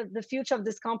the future of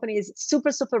this company is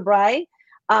super, super bright.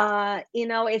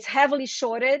 It's heavily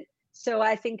shorted. So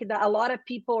I think that a lot of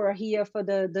people are here for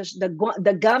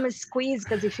the gum squeeze,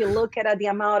 because if you look at the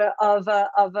amount of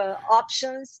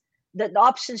options, the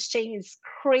options chain is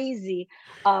crazy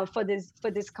for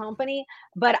this company.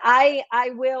 But I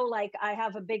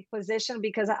have a big position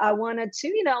because I wanted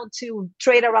to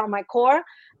trade around my core.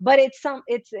 But it's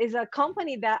a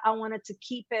company that I wanted to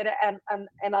keep it and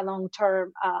a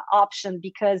long-term option,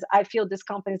 because I feel this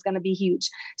company is going to be huge.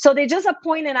 So they just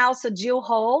appointed also Jill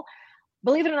Ho.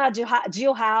 Believe it or not,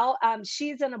 Jill Howe,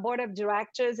 she's on the board of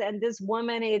directors, and this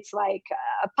woman, it's like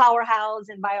a powerhouse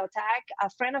in biotech. A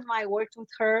friend of mine worked with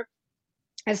her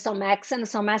and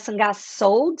Somaxon got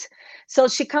sold. So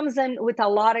she comes in with a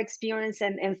lot of experience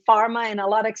in pharma and a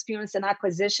lot of experience in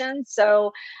acquisition.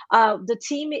 So the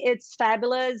team, it's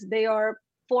fabulous. They are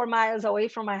 4 miles away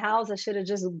from my house. I should have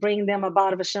just bring them a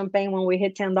bottle of champagne when we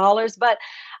hit $10. But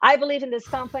I believe in this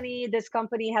company. This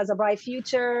company has a bright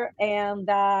future. And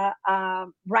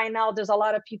right now there's a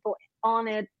lot of people on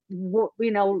it,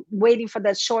 waiting for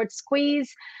that short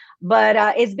squeeze. But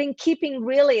it's been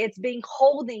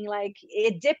holding, like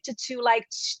it dipped to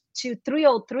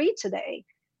 303 today,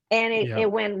 and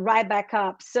it went right back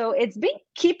up. So it's been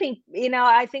keeping,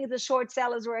 I think the short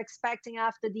sellers were expecting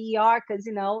after the ER, because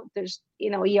there's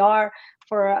ER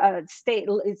for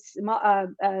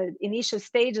initial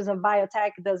stages of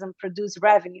biotech doesn't produce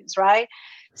revenues, right?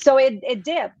 So it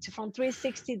dipped from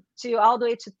 360 to all the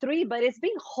way to 3, but it's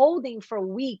been holding for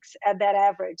weeks at that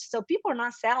average. So people are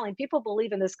not selling. People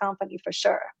believe in this company for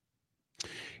sure.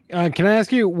 Can I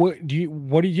ask you, do you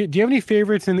have any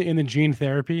favorites in the gene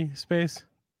therapy space?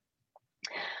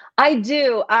 I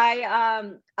do.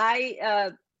 I'm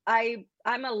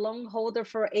a long holder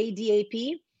for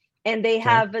ADAP, and they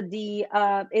have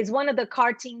it's one of the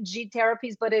CAR T gene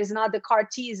therapies, but it's not the CAR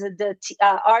T, it's the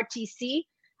RTC.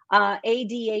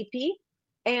 ADAP.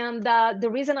 And the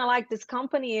reason I like this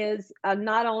company is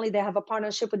not only they have a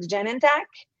partnership with Genentech.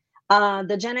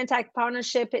 The Genentech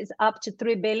partnership is up to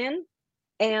 $3 billion.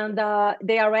 And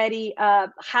they already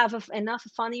have enough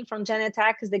funding from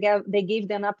Genentech, because they gave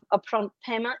them upfront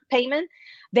payment.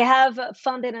 They have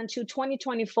funded until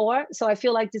 2024. So I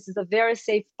feel like this is a very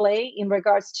safe play in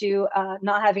regards to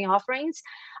not having offerings.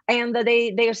 And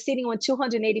they are sitting on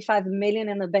 $285 million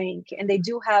in the bank, and they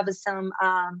do have some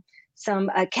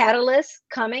catalysts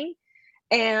coming.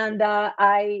 And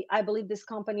I believe this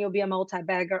company will be a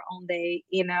multi-bagger on day,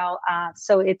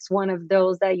 so it's one of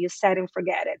those that you set and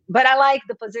forget it. But I like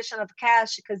the position of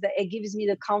cash, because it gives me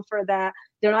the comfort that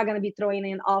they're not going to be throwing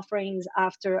in offerings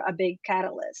after a big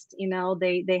catalyst.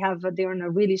 They're in a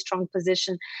really strong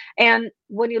position. And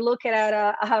when you look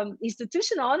at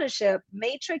institutional ownership,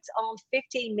 Matrix owns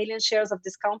 15 million shares of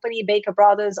this company. Baker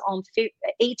Brothers own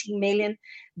 18 million.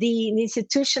 The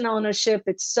institutional ownership,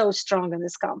 it's so strong in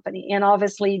this company. And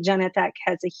obviously Genentech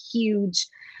has a huge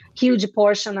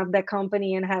portion of the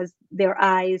company and has their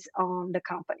eyes on the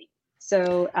company.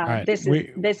 So this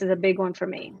is a big one for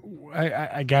me.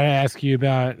 I gotta ask you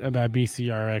about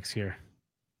BCRX here.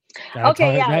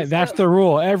 That's the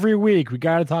rule. Every week we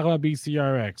gotta talk about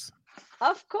BCRX.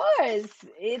 Of course,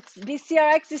 it's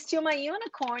BCRX is still my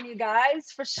unicorn, you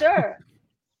guys, for sure.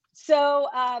 So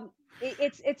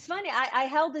it's funny. I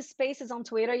held the spaces on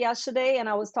Twitter yesterday, and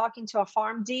I was talking to a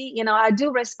PharmD. I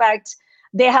do respect.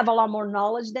 They have a lot more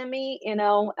knowledge than me,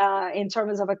 in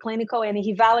terms of a clinical, and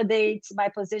he validates my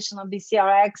position on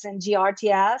BCRX and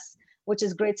GRTS, which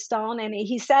is Gritstone. And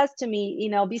he says to me,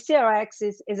 BCRX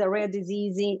is a rare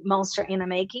disease monster in the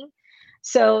making.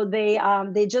 So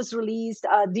they just released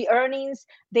the earnings.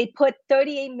 They put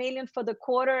 38 million for the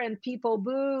quarter, and people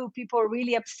are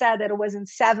really upset that it wasn't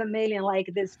 7 million, like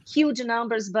this huge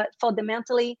numbers. But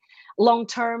fundamentally, long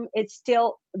term, it's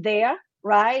still there,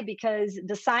 right? Because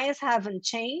the science haven't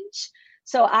changed.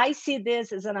 So I see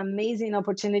this as an amazing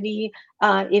opportunity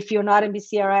if you're not in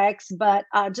BCRX. But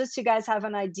just so you guys have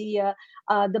an idea,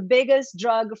 the biggest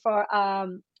drug for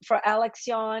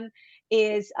Alexion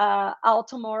is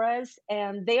Altomoras,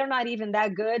 and they are not even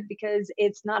that good, because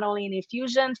it's not only an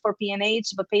infusion for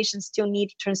PNH, but patients still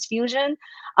need transfusion,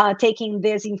 taking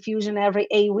this infusion every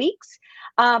 8 weeks.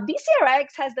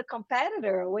 BCRX has the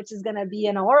competitor, which is going to be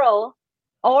an oral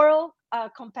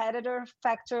competitor,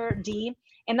 factor D.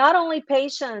 And not only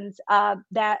patients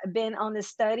that have been on the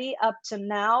study up to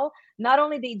now, not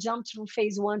only they jumped from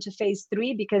phase 1 to phase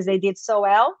 3 because they did so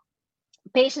well,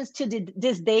 patients to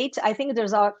this date, I think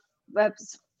there's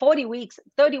 40 weeks,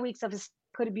 30 weeks of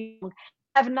could be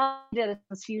have not needed a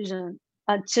transfusion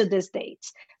to this date.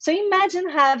 So imagine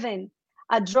having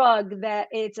a drug that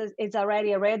it's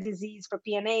already a rare disease for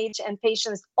PNH, and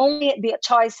patients only the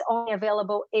choice only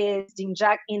available is the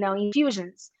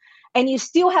infusions, and you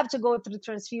still have to go through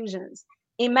transfusions.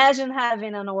 Imagine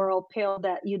having an oral pill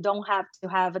that you don't have to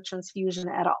have a transfusion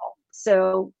at all.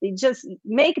 So it just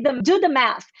make them do the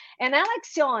math. And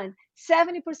Alexion,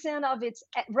 70% of its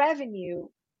revenue,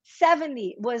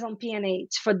 70 was on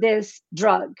PNH for this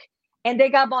drug, and they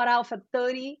got bought out for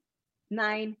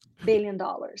 $39 billion.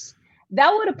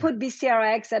 That would have put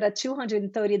BCRX at a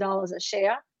 $230 a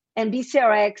share, and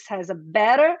BCRX has a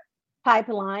better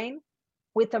pipeline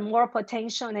with a more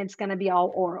potential, and it's going to be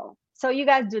all oral. So you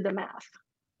guys do the math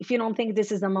if you don't think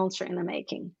this is a monster in the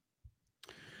making.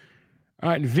 All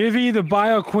right, Vivi, the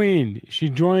Bio Queen. She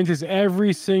joins us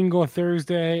every single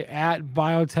Thursday at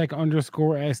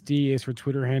biotech_SD is her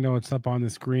Twitter handle. It's up on the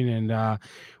screen, and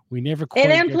we never quite.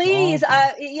 And then please,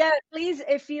 please,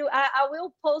 if you, I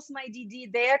will post my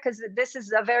DD there because this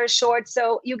is a very short.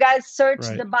 So you guys search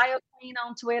the Bio Queen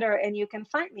on Twitter, and you can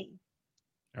find me.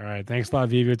 All right. Thanks a lot,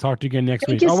 Vivi. We'll talk to you again next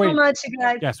week. Thank you so much, you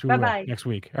guys. Yes, we will next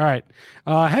week. All right.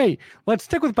 Hey, let's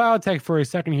stick with biotech for a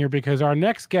second here because our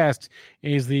next guest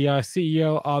is the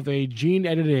CEO of a gene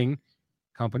editing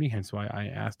company. Hence why I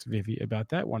asked Vivi about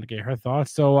that. Want to get her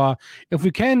thoughts. So if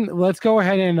we can, let's go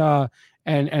ahead and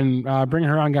bring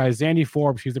her on, guys. Zandy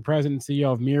Forbes. She's the president and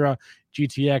CEO of Mira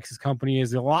GTX. His company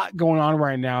has a lot going on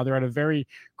right now. They're at a very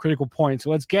critical point. So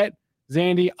let's get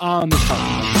Zandy on the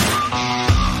phone.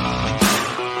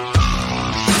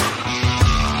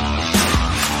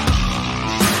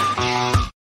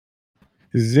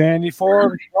 Zandy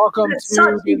Forbes, welcome to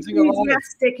Benzinga.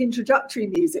 Enthusiastic introductory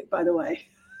music, by the way.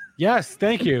 Yes,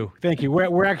 thank you.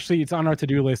 We're actually, it's on our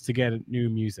to-do list to get new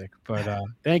music, but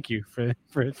thank you for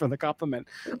the compliment.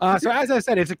 So as I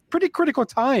said, it's a pretty critical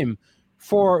time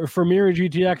for Mira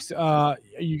GTX.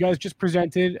 You guys just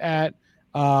presented at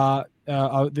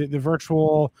the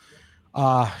virtual,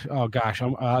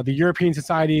 the European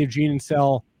Society of Gene and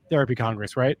Cell Therapy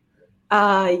Congress, right?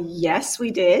 Yes,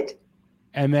 we did.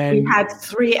 And then we had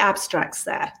 3 abstracts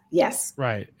there. Yes.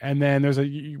 Right. And then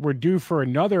we're due for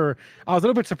another. I was a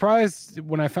little bit surprised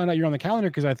when I found out you're on the calendar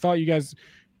because I thought you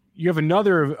have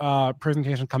another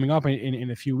presentation coming up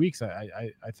in a few weeks.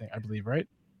 I believe, right?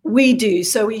 We do.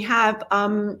 So we have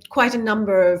quite a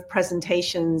number of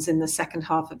presentations in the second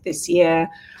half of this year,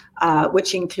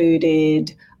 which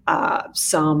included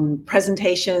some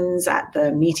presentations at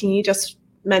the meeting you just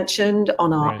mentioned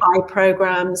on our eye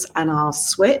programs and our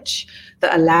switch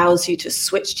that allows you to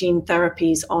switch gene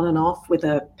therapies on and off with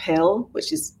a pill,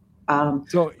 which is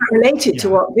related to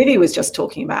what Vivi was just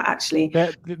talking about, actually.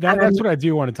 That's what I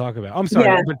do want to talk about. I'm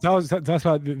sorry, but tell us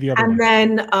about the other one. And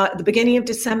then at the beginning of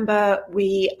December,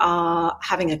 we are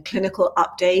having a clinical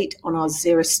update on our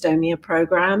xerostomia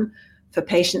program for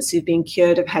patients who've been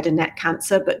cured of head and neck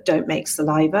cancer but don't make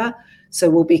saliva. So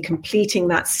we'll be completing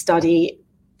that study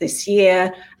this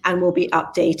year, and we'll be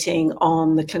updating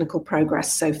on the clinical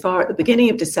progress so far at the beginning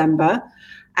of December.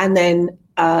 And then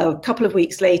a couple of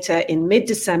weeks later, in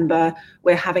mid-December,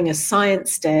 we're having a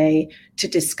science day to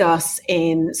discuss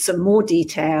in some more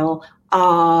detail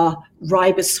our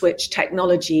riboswitch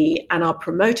technology and our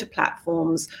promoter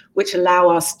platforms, which allow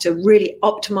us to really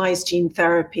optimize gene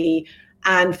therapy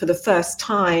and for the first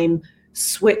time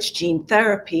switch gene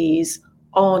therapies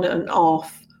on and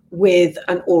off with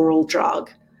an oral drug.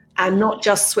 And not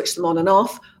just switch them on and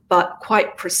off, but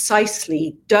quite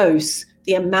precisely dose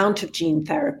the amount of gene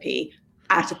therapy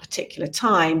at a particular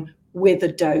time with a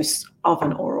dose of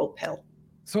an oral pill.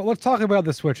 So let's talk about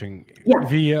the switching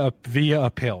via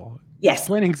a pill. Yes.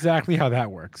 Explain exactly how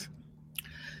that works.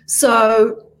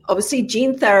 So obviously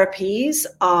gene therapies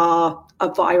are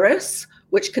a virus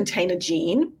which contain a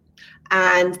gene.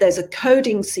 And there's a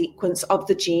coding sequence of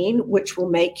the gene which will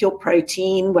make your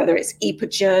protein, whether it's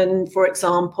epogen, for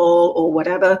example, or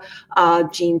whatever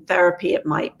gene therapy it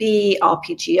might be,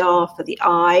 RPGR for the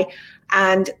eye.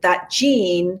 And that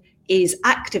gene is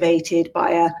activated by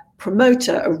a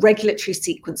promoter, a regulatory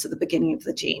sequence at the beginning of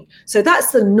the gene. So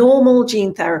that's the normal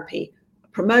gene therapy. A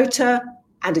promoter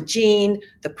and a gene,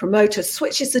 the promoter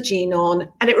switches the gene on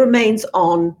and it remains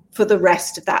on for the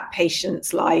rest of that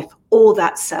patient's life or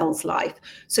that cell's life.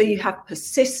 So you have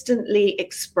persistently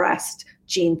expressed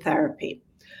gene therapy.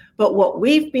 But what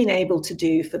we've been able to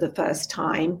do for the first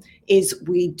time is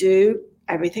we do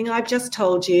everything I've just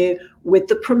told you with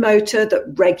the promoter that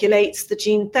regulates the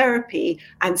gene therapy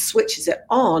and switches it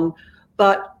on.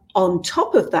 But on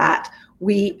top of that,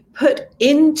 we put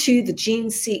into the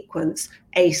gene sequence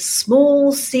a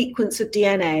small sequence of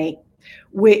DNA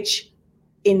which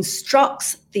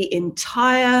instructs the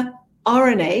entire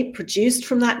RNA produced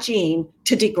from that gene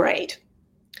to degrade.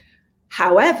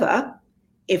 However,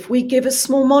 if we give a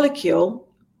small molecule,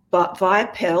 but via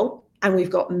pill, and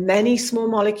we've got many small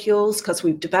molecules because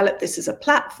we've developed this as a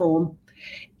platform,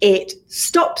 it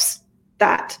stops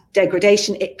that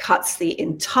degradation. It cuts the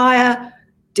entire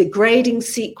degrading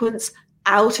sequence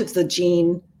out of the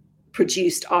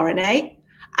gene-produced RNA,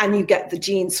 and you get the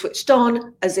gene switched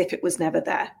on as if it was never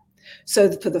there. So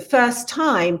for the first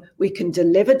time, we can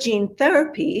deliver gene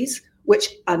therapies which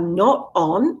are not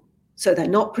on, so they're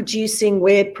not producing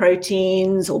weird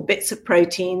proteins or bits of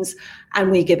proteins,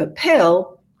 and we give a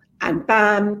pill, and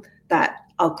bam, that,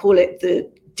 I'll call it the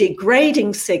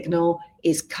degrading signal,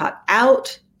 is cut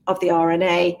out of the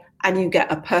RNA, and you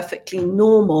get a perfectly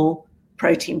normal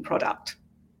protein product.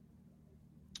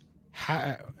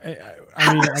 I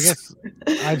guess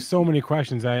I have so many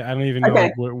questions. I don't even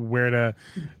know where to.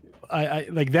 I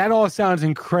like that. All sounds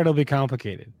incredibly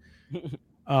complicated.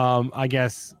 I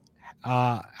guess.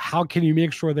 How can you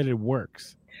make sure that it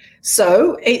works?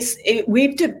 So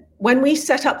when we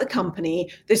set up the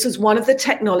company, this was one of the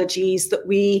technologies that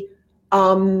we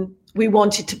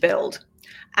wanted to build.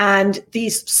 And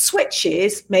these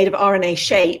switches made of RNA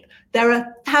shape, there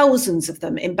are thousands of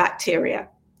them in bacteria.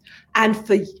 And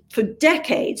for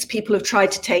decades, people have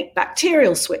tried to take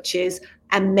bacterial switches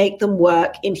and make them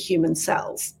work in human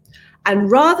cells. And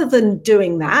rather than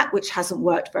doing that, which hasn't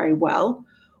worked very well,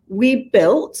 we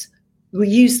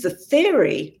used the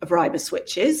theory of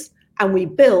riboswitches, and we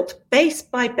built base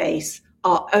by base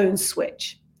our own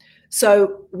switch.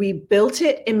 So we built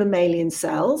it in mammalian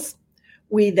cells.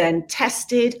 We then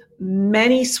tested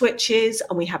many switches,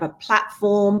 and we have a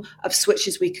platform of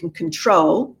switches we can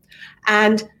control.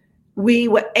 And we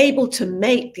were able to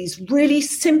make these really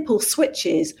simple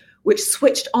switches which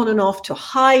switched on and off to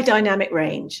high dynamic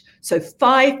range, so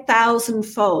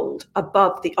 5,000-fold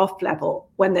above the off level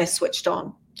when they're switched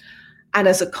on. And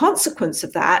as a consequence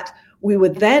of that, we were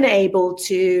then able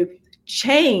to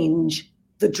change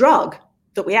the drug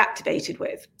that we activated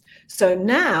with. So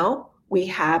now we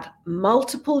have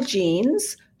multiple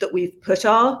genes that we've put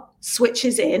our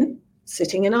switches in,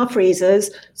 sitting in our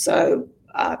freezers. So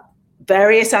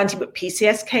various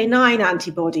PCSK9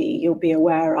 antibody you'll be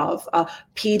aware of,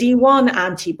 PD-1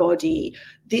 antibody,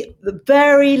 the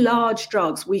very large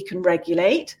drugs we can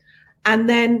regulate, and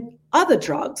then other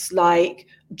drugs like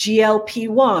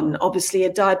GLP-1, obviously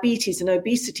a diabetes and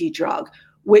obesity drug,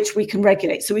 which we can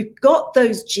regulate. So we've got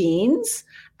those genes,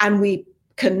 and we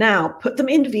can now put them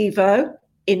in vivo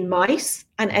in mice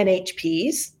and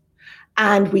NHPs,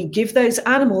 and we give those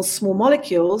animals small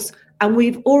molecules, and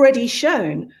we've already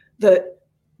shown that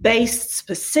based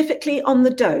specifically on the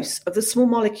dose of the small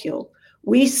molecule,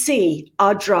 we see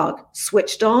our drug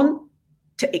switched on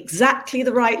to exactly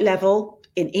the right level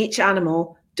in each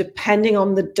animal, depending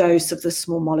on the dose of the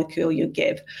small molecule you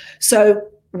give. So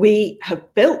we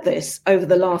have built this over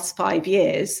the last 5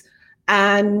 years,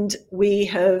 and we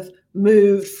have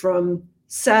moved from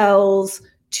cells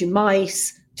to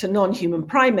mice to non-human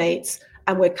primates,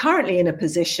 and we're currently in a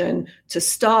position to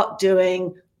start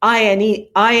doing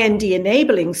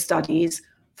IND-enabling studies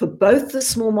for both the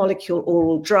small molecule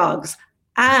oral drugs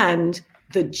and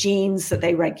the genes that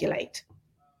they regulate.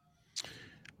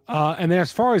 And then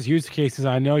as far as use cases,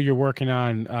 I know you're working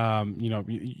on,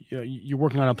 you're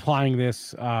working on applying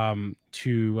this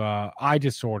to eye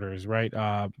disorders, right?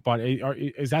 But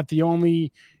is that the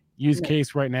only use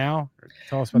case right now?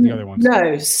 Tell us about the other ones.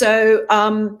 No.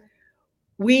 So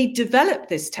we developed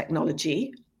this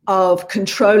technology of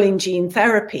controlling gene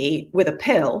therapy with a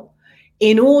pill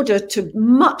in order to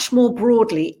much more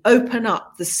broadly open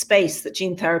up the space that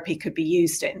gene therapy could be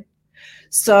used in.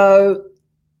 So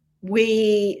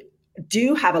we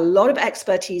do have a lot of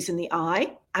expertise in the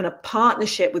eye and a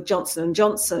partnership with Johnson &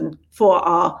 Johnson for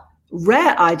our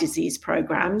rare eye disease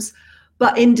programs.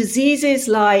 But in diseases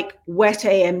like wet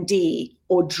AMD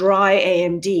or dry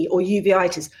AMD or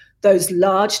uveitis, those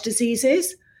large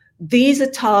diseases, these are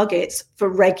targets for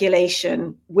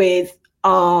regulation with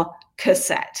our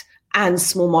cassette and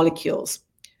small molecules.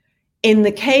 In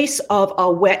the case of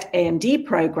our wet AMD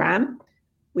program,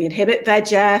 we inhibit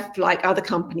VEGF like other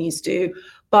companies do.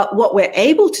 But what we're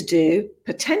able to do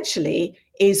potentially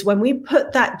is when we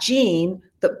put that gene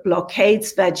that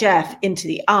blockades VEGF into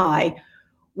the eye,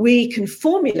 we can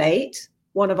formulate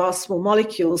one of our small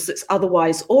molecules that's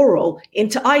otherwise oral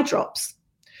into eye drops.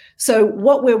 So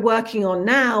what we're working on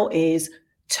now is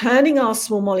turning our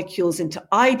small molecules into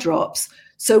eye drops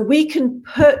so we can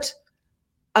put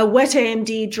a wet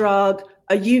AMD drug,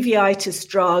 a uveitis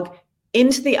drug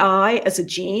into the eye as a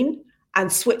gene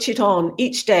and switch it on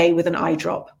each day with an eye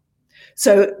drop.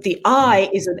 So the eye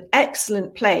is an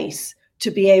excellent place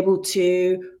to be able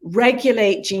to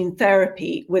regulate gene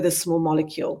therapy with a small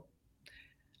molecule.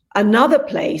 Another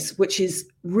place, which is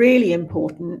really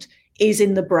important, is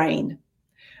in the brain,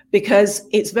 because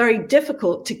it's very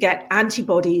difficult to get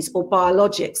antibodies or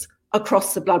biologics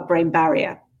across the blood-brain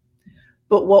barrier.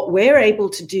 But what we're able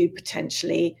to do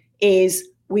potentially is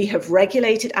we have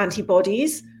regulated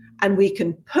antibodies and we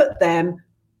can put them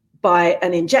by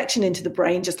an injection into the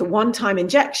brain, just a one-time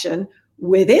injection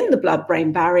within the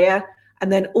blood-brain barrier.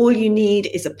 And then all you need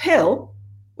is a pill,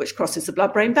 which crosses the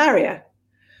blood-brain barrier.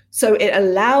 So it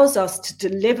allows us to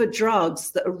deliver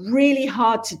drugs that are really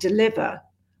hard to deliver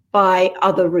by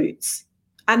other routes.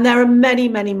 And there are many,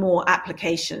 many more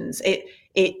applications.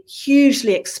 It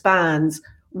hugely expands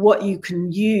what you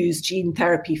can use gene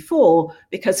therapy for,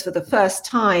 because for the first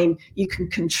time, you can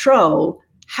control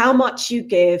how much you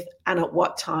give and at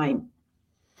what time.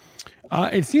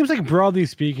 It seems like, broadly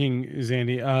speaking,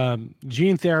 Zandy,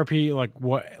 gene therapy, like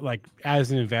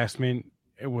as an investment,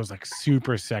 it was like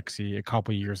super sexy a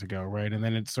couple years ago, right? And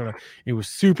then it was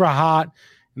super hot,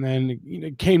 and then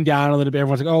it came down a little bit.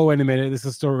 Everyone's like, "Oh, wait a minute, this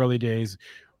is still early days."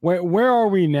 Where are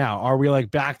we now? Are we like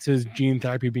back to gene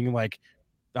therapy being like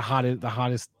the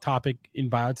hottest topic in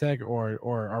biotech, or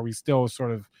are we still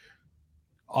sort of?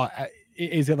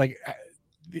 Is it like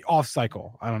the off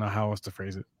cycle? I don't know how else to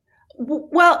phrase it.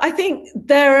 Well, I think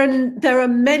there are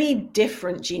many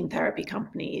different gene therapy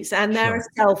companies, and there are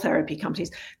cell therapy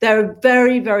companies. There are a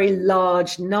very, very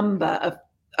large number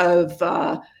of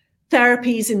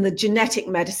therapies in the genetic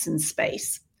medicine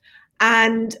space,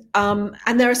 and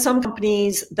there are some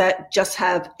companies that just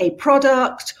have a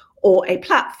product or a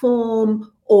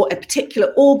platform or a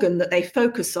particular organ that they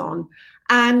focus on,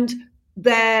 and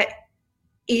there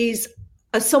is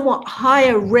a somewhat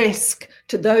higher risk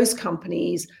to those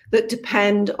companies that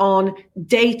depend on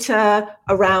data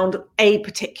around a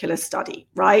particular study,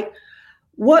 right?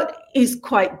 What is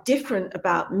quite different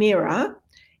about Mira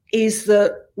is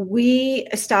that we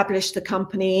established the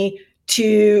company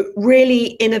to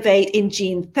really innovate in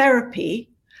gene therapy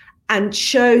and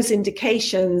chose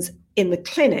indications in the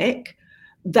clinic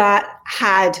that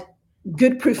had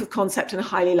good proof of concept and are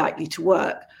highly likely to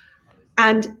work.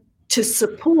 And to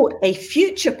support a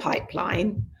future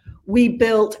pipeline, we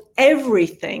built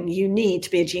everything you need to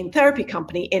be a gene therapy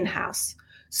company in-house.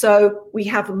 So we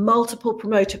have multiple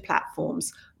promoter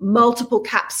platforms, multiple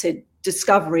capsid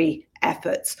discovery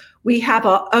efforts. We have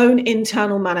our own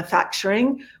internal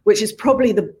manufacturing, which is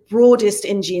probably the broadest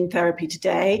in gene therapy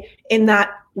today, in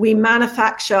that we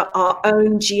manufacture our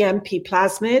own GMP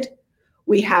plasmid.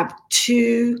 We have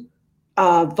 2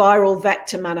 viral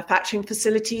vector manufacturing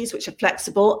facilities, which are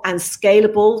flexible and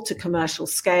scalable to commercial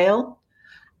scale.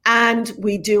 And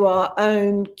we do our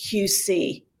own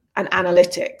QC and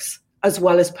analytics, as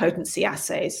well as potency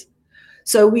assays.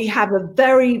 So we have a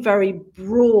very, very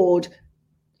broad,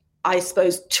 I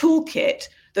suppose, toolkit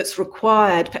that's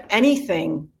required for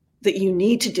anything that you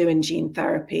need to do in gene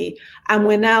therapy. And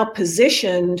we're now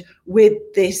positioned with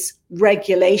this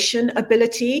regulation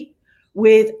ability,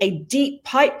 with a deep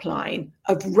pipeline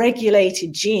of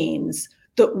regulated genes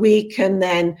that we can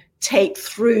then take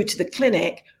through to the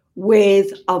clinic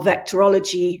with our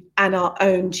vectorology and our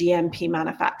own GMP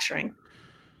manufacturing.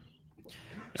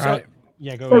 All right.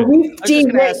 Yeah, go so ahead. we've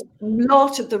de-risked a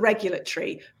lot of the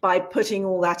regulatory by putting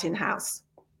all that in-house.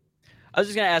 I was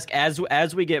just going to ask,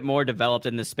 as we get more developed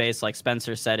in this space, like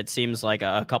Spencer said, it seems like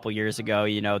a couple years ago,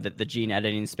 that the gene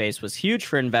editing space was huge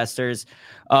for investors.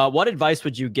 What advice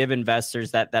would you give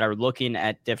investors that are looking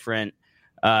at different,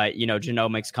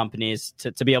 genomics companies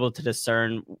to be able to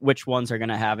discern which ones are going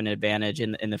to have an advantage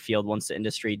in the field once the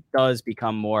industry does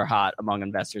become more hot among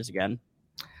investors again?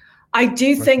 I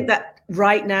do think that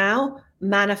right now,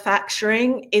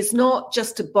 manufacturing is not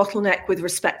just a bottleneck with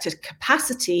respect to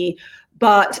capacity,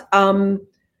 but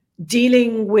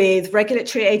dealing with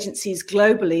regulatory agencies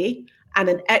globally and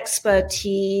an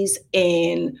expertise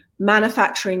in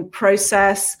manufacturing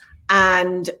process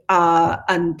and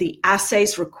the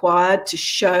assays required to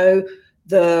show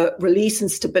the release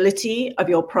and stability of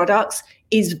your products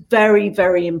is very,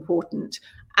 very important.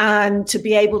 And to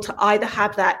be able to either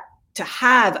have that, to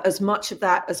have as much of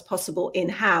that as possible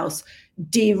in-house,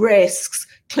 de-risks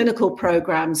clinical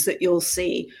programs that you'll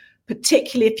see,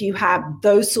 particularly if you have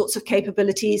those sorts of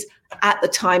capabilities at the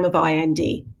time of IND.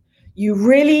 You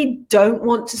really don't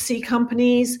want to see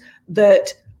companies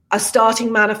that are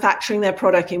starting manufacturing their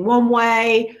product in one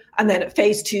way and then at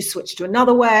phase 2 switch to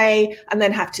another way and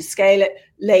then have to scale it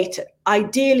later.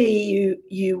 Ideally,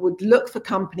 you would look for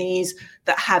companies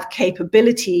that have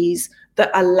capabilities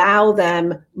that allow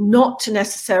them not to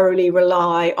necessarily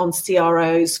rely on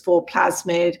CROs for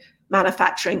plasmid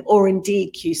manufacturing or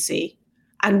indeed QC.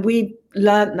 And we've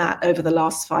learned that over the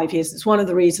last 5 years. It's one of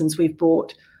the reasons we've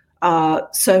brought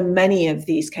so many of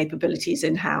these capabilities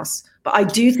in-house. But I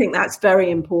do think that's very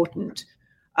important.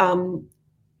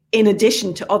 In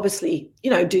addition to obviously,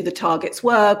 do the targets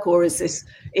work, or is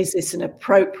this an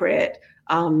appropriate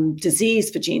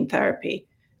disease for gene therapy?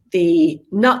 The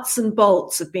nuts and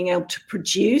bolts of being able to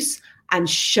produce and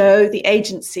show the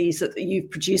agencies that you've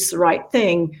produced the right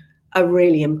thing are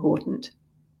really important.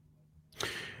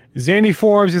 Zandy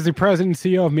Forbes is the president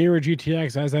and CEO of Mira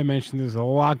GTX. As I mentioned, there's a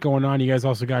lot going on. You guys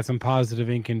also got some positive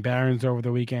ink in Barron's over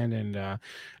the weekend, and a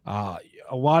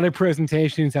lot of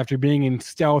presentations after being in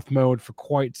stealth mode for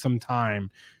quite some time.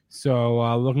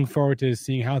 So looking forward to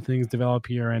seeing how things develop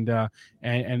here, and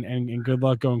good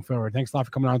luck going forward. Thanks a lot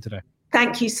for coming on today.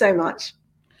 Thank you so much.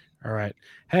 All right.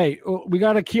 Hey, we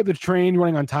got to keep the train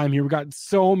running on time here. We got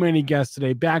so many guests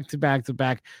today, back to back to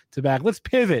back to back. Let's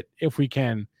pivot if we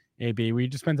can. AB, we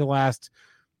just spent the last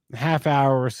half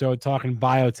hour or so talking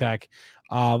biotech.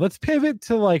 Let's pivot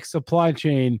to supply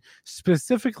chain,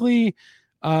 specifically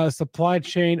supply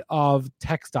chain of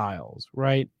textiles,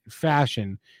 right?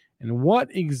 Fashion, and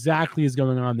what exactly is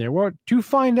going on there. Well, to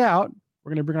find out, we're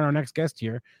going to bring on our next guest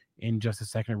here in just a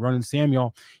second, Ronan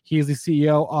Samuel. He is the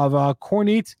CEO of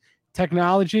Kornit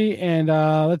Technology, and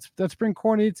let's bring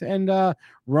Kornit and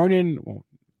Ronan. Well,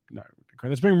 no,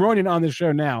 let's bring Ronan on the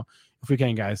show now. If we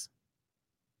can, guys.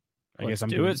 Let's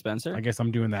do it, Spencer. I guess I'm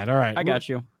doing that. All right. I got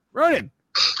you. Ronan,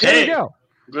 hey, here we go.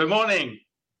 Good morning.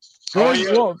 How are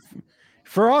you? Well,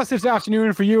 for us, it's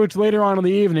afternoon. For you, it's later on in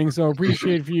the evening. So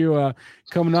appreciate for you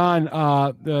coming on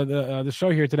the show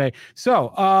here today.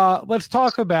 So let's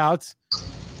talk about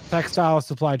textile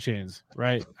supply chains,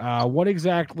 right? What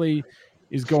exactly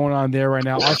is going on there right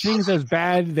now? Are things as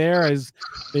bad there as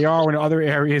they are in other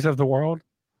areas of the world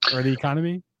or the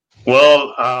economy?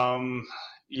 Well,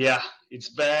 yeah, it's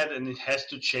bad and it has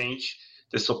to change.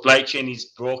 The supply chain is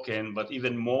broken, but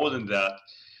even more than that,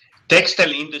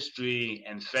 textile industry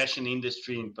and fashion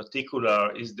industry in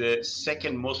particular is the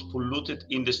second most polluted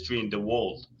industry in the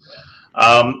world.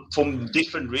 From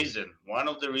different reasons. One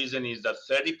of the reasons is that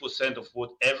 30% of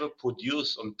whatever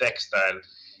produced on textile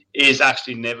is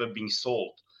actually never being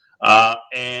sold.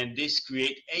 And this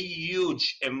creates a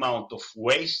huge amount of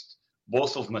waste,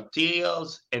 both of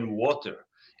materials and water.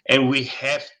 And we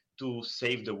have to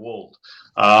save the world.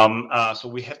 So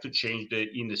we have to change the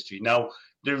industry. Now,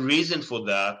 the reason for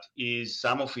that is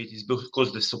some of it is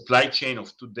because the supply chain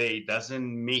of today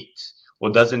doesn't meet or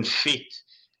doesn't fit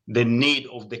the need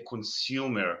of the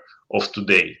consumer of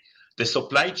today. The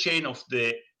supply chain of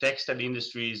the textile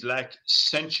industry is like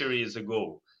centuries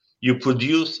ago. You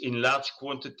produce in large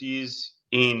quantities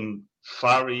in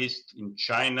Far East, in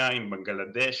China, in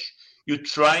Bangladesh. You're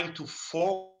trying to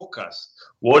forecast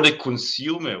what the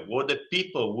consumer, what the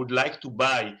people would like to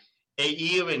buy a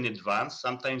year in advance,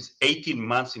 sometimes 18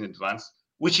 months in advance,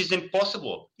 which is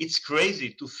impossible. It's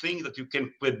crazy to think that you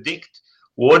can predict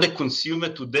what the consumer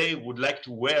today would like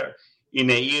to wear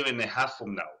in a year and a half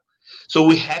from now. So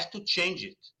we have to change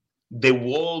it. The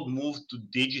world moved to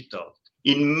digital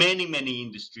in many, many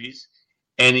industries,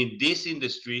 and in this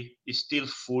industry is still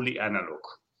fully analog.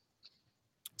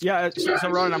 Yeah, so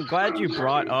Ronan, I'm glad you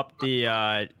brought up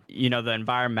the the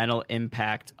environmental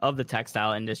impact of the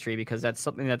textile industry, because that's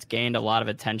something that's gained a lot of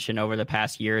attention over the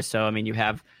past year or so. I mean, you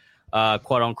have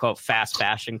quote unquote fast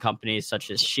fashion companies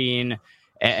such as Shein,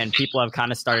 and people have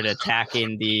kind of started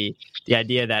attacking the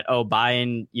idea that,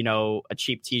 buying a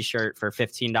cheap T-shirt for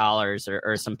 $15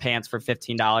 or some pants for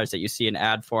 $15 that you see an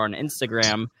ad for on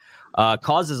Instagram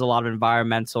causes a lot of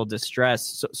environmental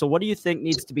distress. So what do you think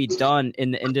needs to be done in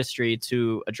the industry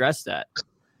to address that?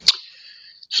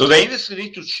 So the industry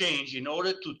needs to change in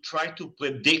order to try to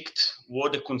predict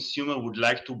what the consumer would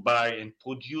like to buy and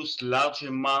produce large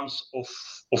amounts of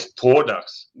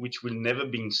products which will never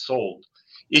be sold,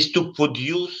 is to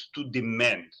produce to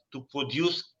demand, to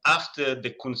produce after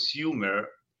the consumer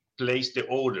placed the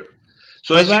order.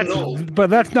 So as you know, but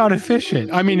that's not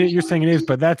efficient. I mean, you're saying it is,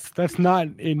 but that's not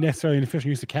necessarily an efficient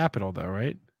use of capital, though,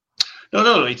 right?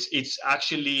 No. It's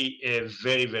actually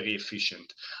very, very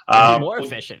efficient. More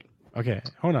efficient. Okay,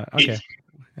 hold on. Okay,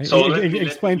 so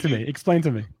explain to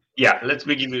me. Yeah, let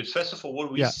me give you. First of all,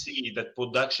 what we see that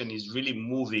production is really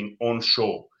moving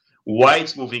onshore. Why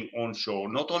it's moving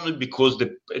onshore? Not only because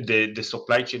the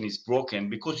supply chain is broken,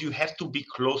 because you have to be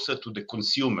closer to the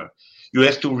consumer. You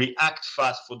have to react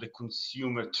fast for the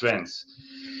consumer trends.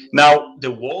 Now, the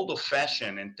world of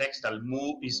fashion and textile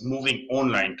is moving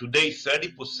online. Today,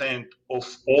 30%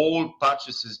 of all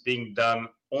purchases being done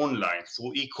online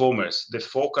through e-commerce. The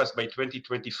forecast by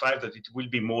 2025 that it will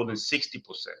be more than 60%.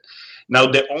 Now,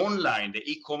 the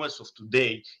e-commerce of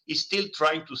today is still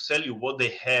trying to sell you what they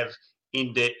have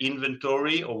in the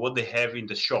inventory or what they have in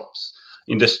the shops,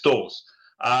 in the stores.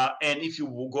 And if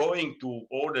you're going to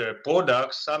order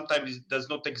products, sometimes it does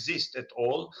not exist at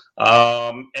all.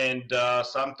 And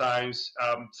sometimes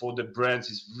for the brands,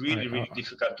 it's really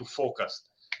difficult to forecast.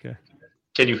 Okay.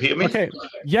 Can you hear me? Okay.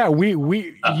 Yeah,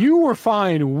 you were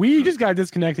fine. We just got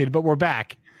disconnected, but we're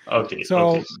back. Okay.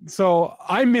 So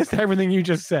I missed everything you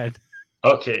just said.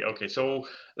 Okay. So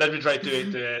let me try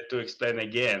to explain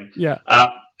again. Yeah.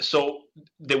 So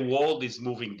the world is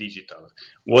moving digital.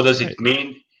 What does it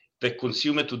mean? The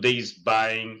consumer today is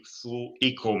buying through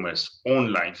e-commerce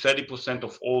online. 30%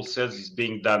 of all sales is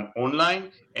being done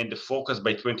online, and the focus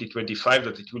by 2025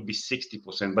 that it will be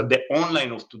 60%. But the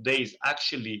online of today is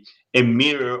actually a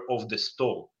mirror of the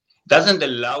store. Doesn't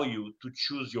allow you to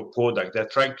choose your product. They're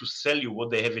trying to sell you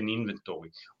what they have in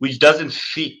inventory, which doesn't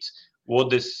fit what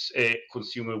this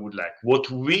consumer would like. What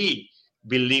we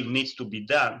believe needs to be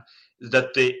done is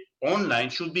that the online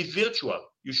should be virtual.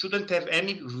 You shouldn't have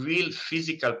any real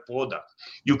physical product.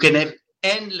 You can have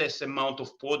endless amount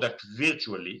of product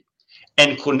virtually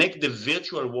and connect the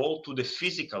virtual world to the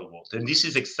physical world. And this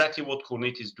is exactly what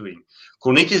Kornit is doing.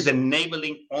 Kornit is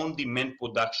enabling on-demand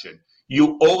production.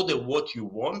 You order what you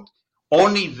want,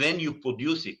 only then you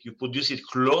produce it. You produce it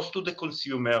close to the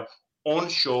consumer,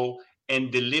 onshore,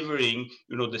 and delivering,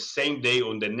 the same day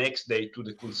or the next day to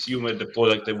the consumer the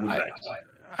product they would like.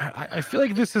 I feel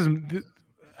like this is.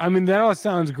 I mean, that all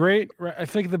sounds great. Right? I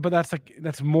think but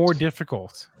that's more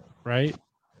difficult, right?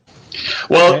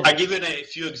 Well, I give you a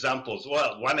few examples.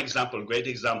 Well, one example, great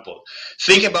example.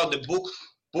 Think about the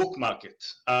book market.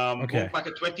 Book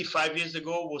market 25 years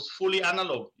ago was fully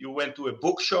analog. You went to a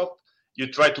bookshop, you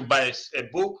tried to buy a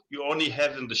book, you only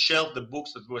have on the shelf the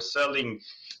books that were selling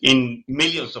in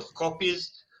millions of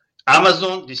copies.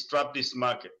 Amazon disrupted this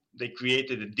market. They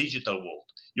created a digital world.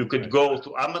 You could go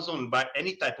to Amazon and buy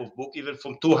any type of book, even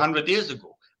from 200 years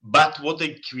ago. But what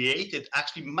they created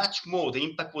actually much more. The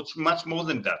impact was much more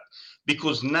than that.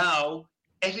 Because now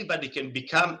everybody can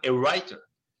become a writer.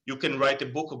 You can write a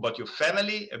book about your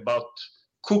family, about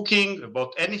cooking,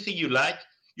 about anything you like.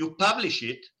 You publish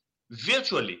it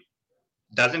virtually.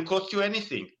 Doesn't cost you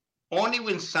anything. Only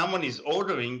when someone is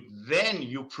ordering, then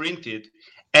you print it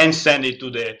and send it to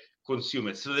the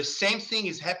consumer. So the same thing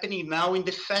is happening now in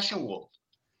the fashion world.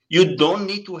 You don't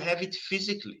need to have it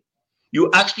physically. You're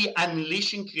actually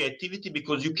unleashing creativity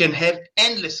because you can have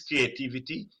endless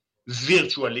creativity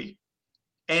virtually,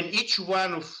 and each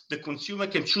one of the consumer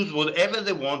can choose whatever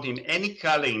they want in any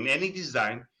color, in any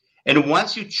design. And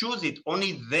once you choose it,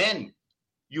 only then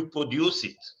you produce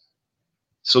it.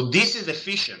 So this is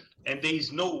efficient, and there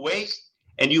is no waste,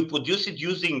 and you produce it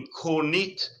using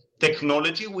Kornit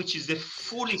technology, which is a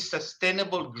fully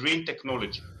sustainable green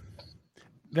technology.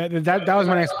 That was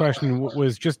my next question,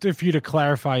 was just for you to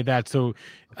clarify that. So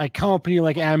a company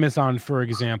like Amazon, for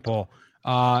example,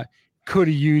 could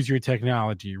use your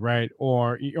technology, right?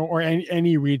 Or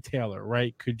any retailer,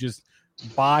 right? Could just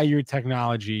buy your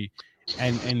technology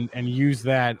and use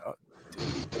that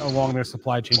along their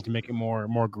supply chain to make it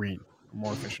more green,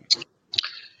 more efficient.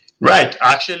 Right.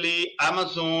 Actually,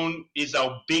 Amazon is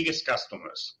our biggest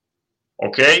customers.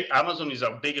 Okay, Amazon is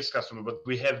our biggest customer, but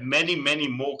we have many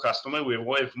more customers. We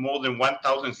have more than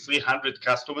 1,300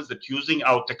 customers that are using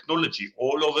our technology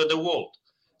all over the world.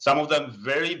 Some of them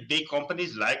very big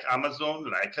companies like Amazon,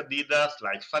 like Adidas,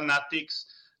 like Fanatics,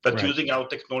 that are using our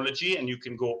technology. And you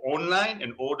can go online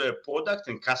and order a product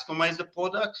and customize the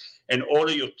product and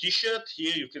order your T-shirt.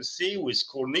 Here you can see with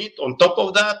Kornit on top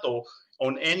of that, or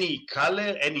on any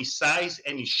color, any size,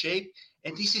 any shape.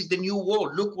 And this is the new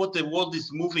world. Look what the world is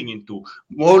moving into.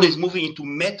 World is moving into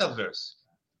metaverse.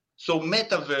 So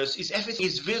metaverse is everything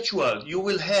is virtual. You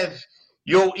will have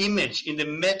your image in the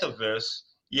metaverse.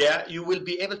 Yeah, you will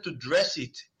be able to dress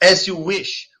it as you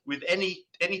wish with any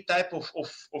type of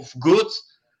goods.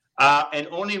 And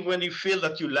only when you feel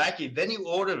that you like it, then you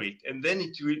order it. And then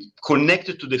it will connect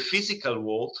it to the physical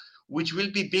world, which will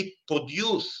be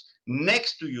produced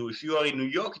next to you. If you are in New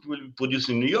York, it will be produced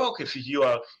in New York. If you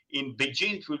are in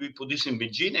Beijing, it will be produced in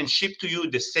Beijing and shipped to you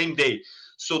the same day.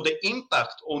 So the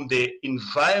impact on the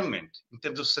environment in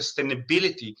terms of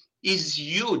sustainability is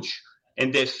huge.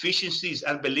 And the efficiency is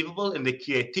unbelievable, and the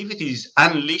creativity is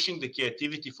unleashing the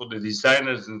creativity for the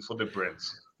designers and for the brands.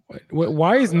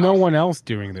 Why is no one else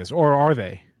doing this, or are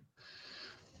they?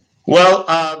 Well,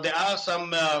 there are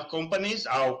some companies,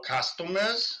 our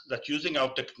customers, that using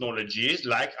our technologies,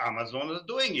 like Amazon, are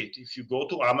doing it. If you go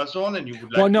to Amazon and you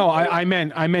would like, well, no, I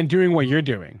meant doing what you're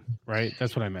doing, right?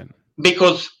 That's what I meant.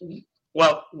 Because,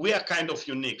 well, we are kind of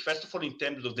unique. First of all, in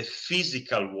terms of the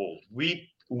physical world,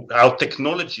 our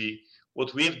technology,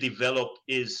 what we have developed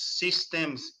is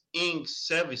systems, ink,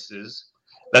 services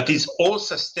that is all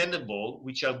sustainable,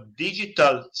 which are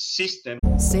digital systems.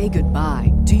 Say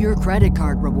goodbye to your credit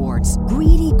card rewards.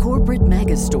 Greedy corporate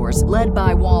mega stores, led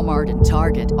by Walmart and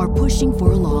Target, are pushing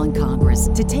for a law in Congress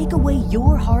to take away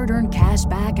your hard-earned cash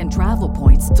back and travel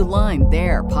points to line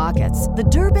their pockets. The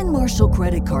Durbin-Marshall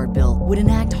credit card bill would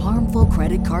enact harmful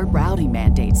credit card routing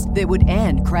mandates that would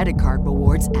end credit card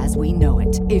rewards as we know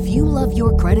it. If you love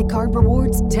your credit card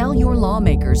rewards, tell your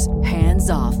lawmakers, hands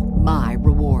off my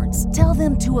rewards. Tell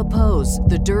them to oppose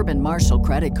the Durbin-Marshall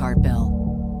credit card bill.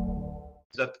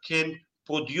 That can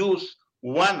produce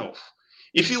one-off.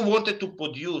 If you wanted to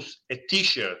produce a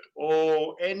T-shirt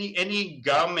or any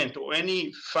garment or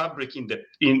any fabric in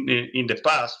the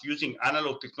past using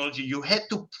analog technology, you had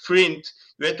to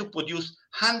produce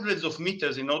hundreds of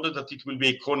meters in order that it will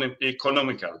be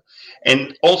economical.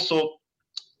 And also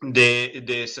the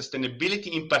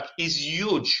sustainability impact is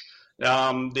huge.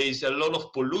 There is a lot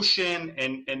of pollution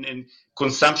and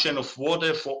consumption of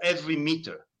water for every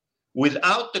meter.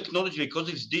 Without technology, because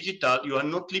it's digital, you are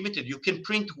not limited. You can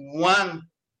print one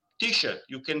T-shirt.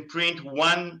 You can print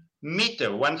 1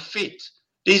 meter, 1 feet.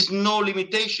 There's no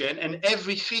limitation, and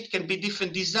every feet can be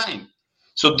different design.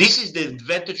 So this is the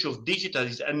advantage of digital,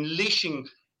 is unleashing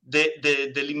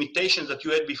the limitations that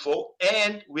you had before.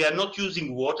 And we are not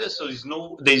using water, so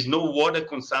there's no water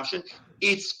consumption.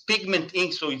 It's pigment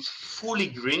ink, so it's fully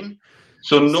green,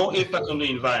 so no impact on the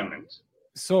environment.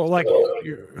 So, like,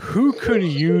 who could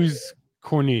use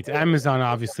Kornit? Amazon,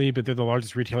 obviously, but they're the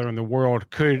largest retailer in the world.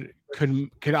 Could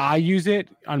I use it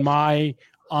on my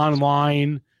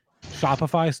online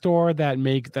Shopify store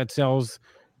that sells,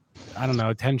 I don't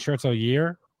know, 10 shirts a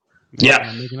year?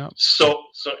 Yeah. So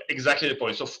exactly the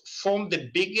point. So from the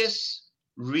biggest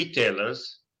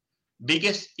retailers,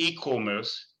 biggest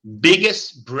e-commerce,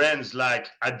 biggest brands like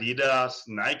Adidas,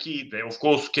 Nike, they of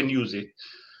course can use it,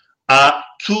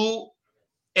 to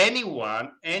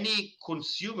anyone, any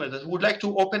consumer that would like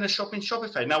to open a shop in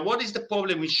Shopify. Now, what is the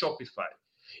problem with Shopify?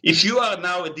 If you are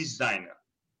now a designer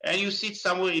and you sit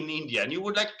somewhere in India and you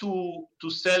would like to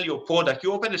sell your product,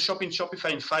 you open a shop in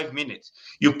Shopify in 5 minutes.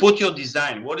 You put your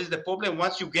design. What is the problem?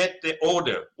 Once you get the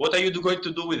order, what are you going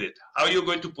to do with it? How are you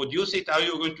going to produce it? How are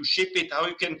you going to ship it? How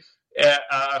you can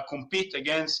compete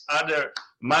against other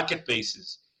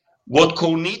marketplaces? What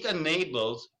Kornit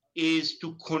enables is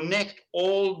to connect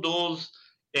all those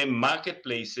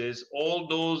marketplaces, all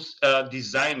those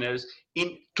designers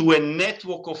into a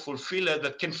network of fulfillers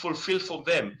that can fulfill for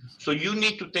them. So you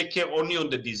need to take care only on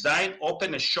the design,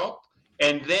 open a shop,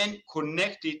 and then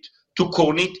connect it to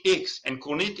Kornit X. And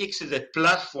Kornit X is a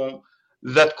platform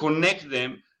that connects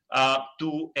them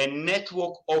to a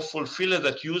network of fulfillers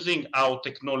that using our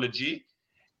technology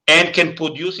and can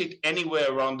produce it anywhere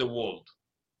around the world.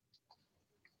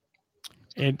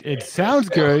 It sounds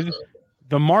good.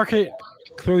 The market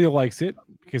clearly likes it,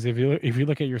 because if you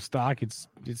look at your stock,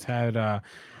 it's had a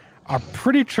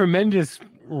pretty tremendous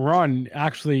run.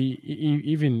 Actually,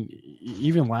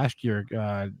 even last year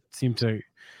seemed to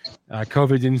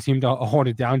COVID didn't seem to hold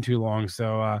it down too long.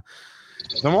 So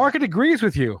the market agrees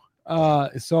with you.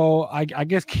 So I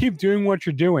guess keep doing what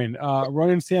you're doing.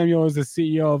 Ronen Samuel is the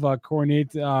CEO of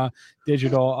Kornit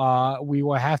Digital. We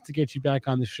will have to get you back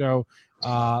on the show.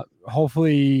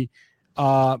 Hopefully,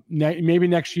 maybe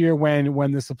next year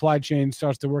when the supply chain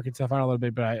starts to work itself out a little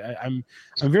bit. But I'm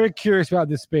very curious about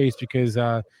this space, because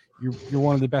you're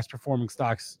one of the best performing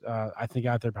stocks I think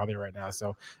out there probably right now.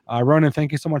 So Ronen,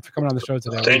 thank you so much for coming on the show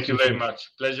today. Thank you very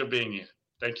much. Pleasure being here.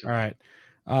 Thank you. All right.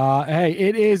 Hey,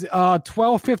 it is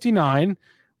 12:59.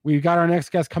 We've got our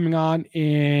next guest coming on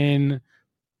in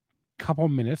a couple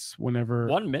minutes. 1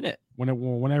 minute.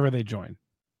 Whenever they join,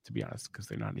 to be honest, because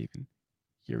they're not even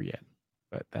here yet.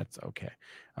 But that's okay.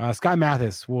 Scott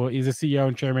Mathis he's the CEO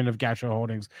and chairman of Gacho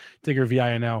Holdings, ticker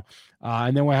VINL.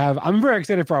 And then I'm very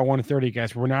excited for our 1:30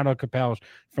 guest, Renato Capel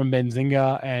from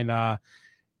Benzinga. And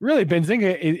really,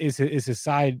 Benzinga is his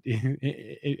side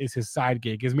is his side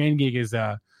gig. His main gig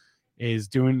is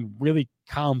doing really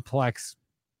complex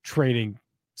trading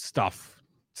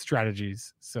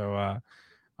strategies. So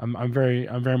I'm very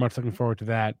much looking forward to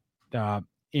that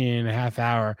in a half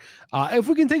hour. If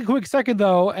we can take a quick second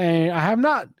though, and I have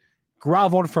not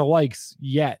groveled for likes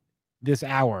yet this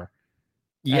hour.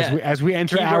 Yeah. As we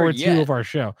enter Keyword hour yet. 2 of our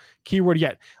show. Keyword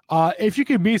yet. If you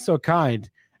could be so kind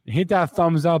and hit that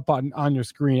thumbs up button on your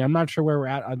screen. I'm not sure where we're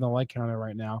at on the like counter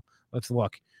right now. Let's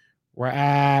look. We're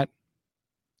at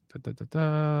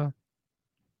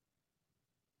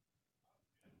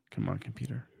come on,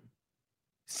 computer.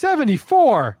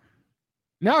 74.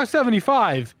 Now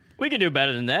 75. We can do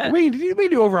better than that. We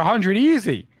do over 100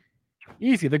 easy.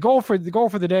 The goal for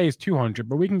the day is 200,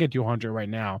 but we can get 200 right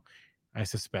now, I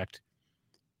suspect.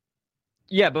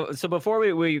 Yeah, but so before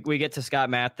we get to Scott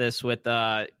Mathis with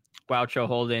Gaucho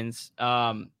Holdings,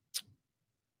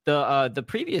 the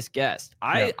previous guest,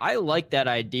 I like that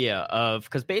idea of,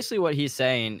 because basically what he's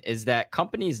saying is that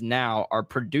companies now are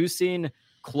producing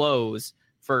clothes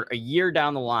for a year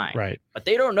down the line, right? But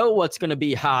they don't know what's going to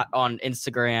be hot on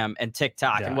Instagram and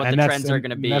TikTok and what the trends are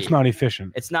going to be. That's not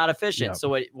efficient. It's not efficient. Yep.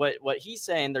 So what he's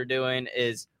saying they're doing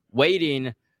is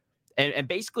waiting. And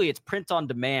basically, it's print on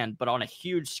demand, but on a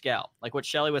huge scale. Like what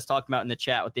Shelly was talking about in the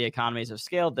chat with the economies of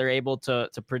scale, they're able to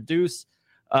produce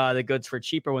the goods for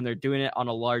cheaper when they're doing it on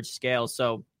a large scale.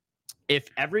 So if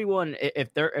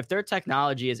their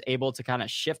technology is able to kind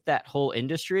of shift that whole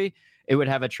industry, it would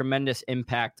have a tremendous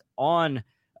impact on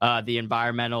the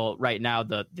environmental right now,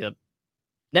 the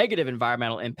negative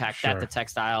environmental impact that the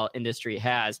textile industry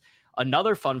has.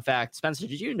 Another fun fact, Spencer,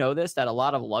 did you know this, that a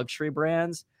lot of luxury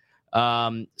brands,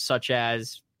 such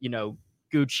as,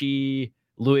 Gucci,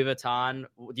 Louis Vuitton,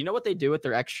 do you know what they do with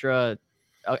their extra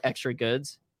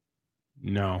goods?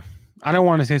 No, I don't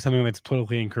want to say something that's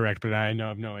politically incorrect, but I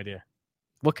have no idea.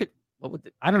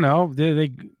 I don't know.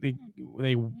 They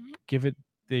give it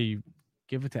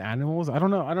to animals. I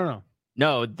don't know.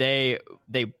 No, they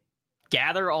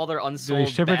gather all their unsold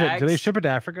bags. Do they ship it to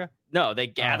Africa? No, they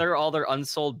gather all their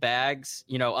unsold bags,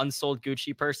 unsold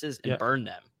Gucci purses, and burn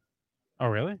them. Oh,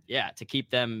 really? Yeah, to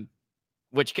keep them,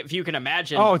 which if you can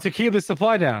imagine. Oh, to keep the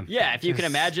supply down. Yeah, if you can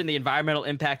imagine the environmental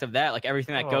impact of that, like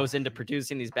everything that goes into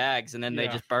producing these bags, and then they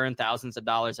just burn thousands of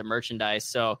dollars of merchandise.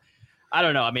 So I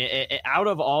don't know. I mean, out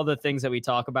of all the things that we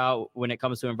talk about when it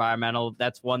comes to environmental,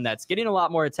 that's one that's getting a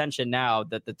lot more attention now,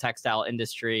 that the textile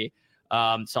industry.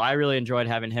 So I really enjoyed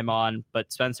having him on.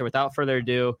 But Spencer, without further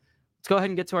ado, let's go ahead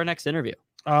and get to our next interview.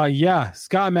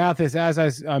 Scott Mathis,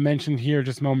 as I mentioned here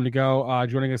just a moment ago,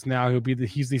 joining us now.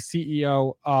 He's the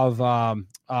CEO of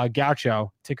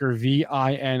Gaucho, ticker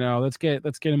VINO. Let's get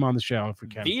him on the show if we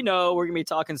can. Vino, we're gonna be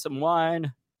talking some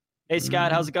wine. Hey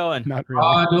Scott, how's it going? Not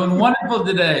really. Doing wonderful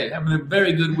today. Having a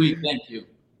very good week. Thank you.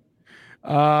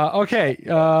 Okay.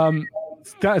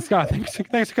 Scott,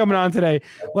 thanks for coming on today.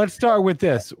 Let's start with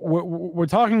this. We're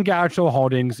talking Gaucho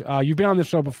Holdings. You've been on the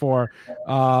show before.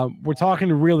 We're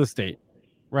talking real estate,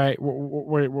 right?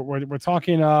 We're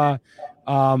talking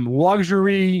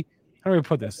luxury. How do we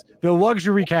put this? The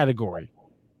luxury category.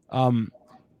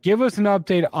 Give us an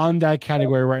update on that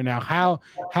category right now.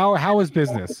 How is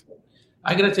business?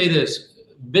 I got to tell you this: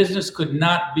 business could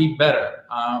not be better.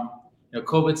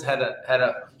 COVID's had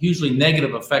a hugely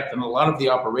negative effect on a lot of the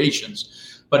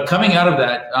operations, but coming out of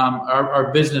that,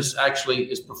 our business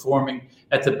actually is performing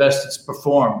at the best it's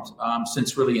performed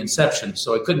since really inception.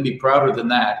 So I couldn't be prouder than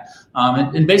that.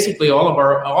 And basically all of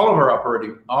our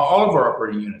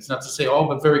operating units, not to say all,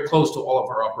 but very close to all of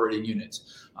our operating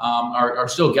units, are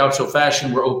still Gaucho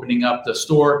Fashion. We're opening up the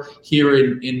store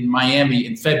here in Miami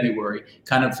in February,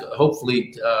 kind of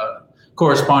hopefully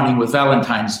corresponding with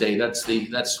Valentine's Day.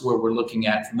 That's where we're looking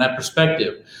at from that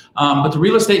perspective. But the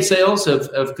real estate sales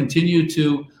have continued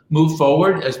to move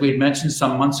forward, as we had mentioned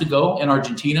some months ago in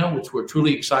Argentina, which we're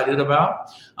truly excited about.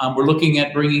 We're looking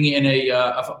at bringing in a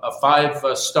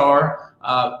 5-star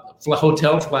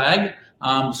hotel flag.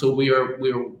 So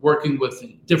we're working with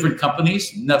different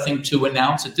companies. Nothing to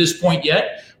announce at this point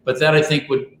yet, but that I think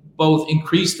would both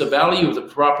increase the value of the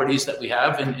properties that we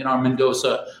have in our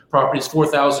Mendoza properties,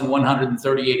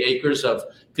 4,138 acres of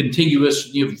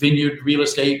contiguous vineyard real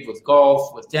estate with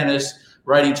golf, with tennis,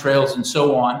 riding trails, and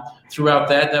so on. Throughout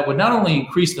that would not only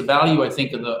increase the value, I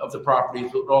think, of the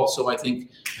properties, but also, I think,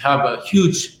 have a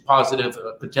huge positive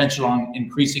potential on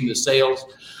increasing the sales.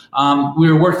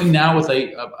 We're working now with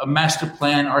a master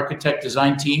plan architect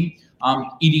design team.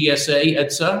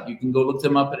 EDSA. You can go look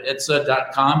them up at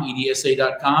edsa.com,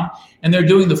 edsa.com. And they're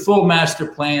doing the full master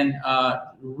plan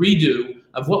redo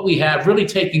of what we have, really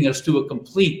taking us to a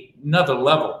complete another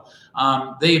level.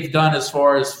 They've done as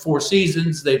far as Four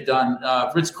Seasons, they've done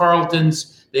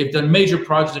Ritz-Carltons, they've done major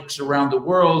projects around the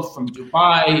world, from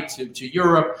Dubai to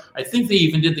Europe. I think they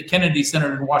even did the Kennedy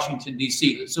Center in Washington,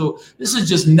 D.C. So this is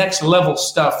just next level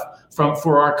stuff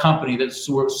for our company.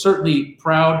 We're certainly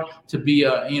proud to be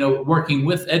working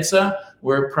with EDSA.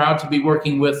 We're proud to be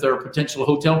working with our potential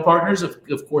hotel partners.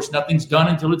 Of course, nothing's done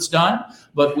until it's done,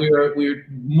 but we're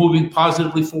moving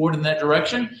positively forward in that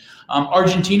direction.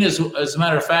 Argentina, as a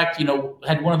matter of fact,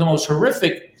 had one of the most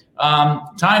horrific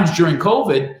times during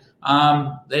COVID.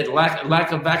 They had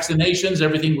lack of vaccinations.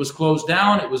 Everything was closed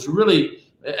down. It was really,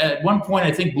 at one point,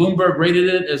 I think Bloomberg rated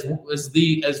it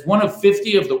as one of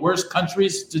 50 of the worst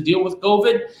countries to deal with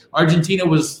COVID. Argentina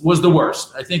was the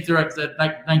worst. I think they're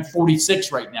at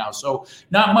 46 right now. So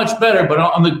not much better. But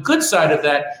on the good side of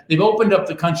that, they've opened up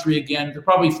the country again. They're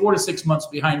probably 4 to 6 months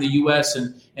behind the U.S.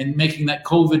 and making that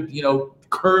COVID,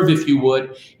 curve, if you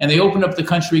would. And they opened up the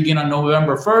country again on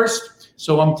November 1st.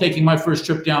 So I'm taking my first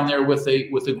trip down there with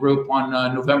a group on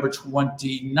November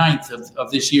 29th of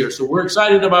this year. So we're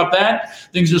excited about that.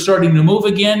 Things are starting to move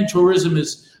again. Tourism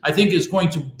is going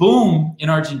to boom in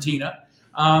Argentina.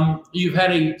 You've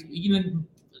had a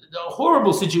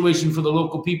horrible situation for the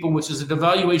local people, which is a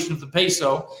devaluation of the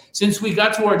peso. Since we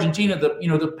got to Argentina,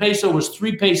 the peso was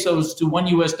 3 pesos to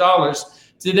 $1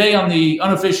 Today on the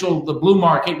unofficial, the blue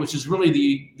market, which is really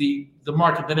the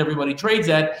market that everybody trades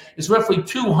at, is roughly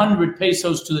 200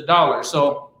 pesos to the dollar.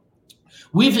 So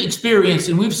we've experienced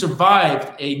and we've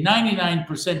survived a 99%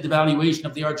 devaluation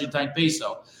of the Argentine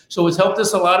peso. So it's helped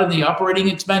us a lot in the operating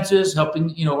expenses,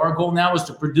 helping, our goal now is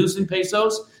to produce in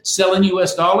pesos, sell in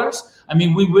US dollars. I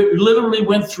mean, we literally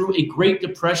went through a Great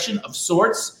Depression of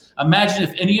sorts. Imagine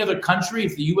if any other country,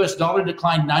 if the US dollar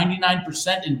declined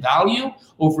 99% in value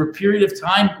over a period of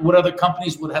time, what other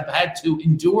companies would have had to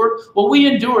endure. Well, we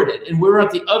endured it, and we're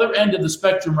at the other end of the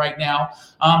spectrum right now.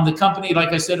 The company,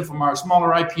 like I said, from our smaller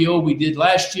IPO we did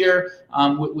last year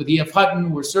with EF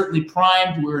Hutton, we're certainly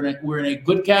primed. We're in a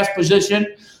good cash position.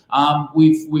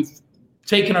 We've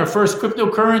taken our first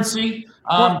cryptocurrency,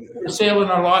 we're sailing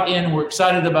our lot in. We're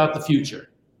excited about the future.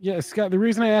 Yeah, Scott, the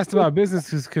reason I asked about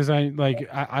business is because I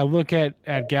look at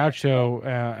Gaucho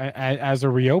as a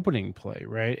reopening play,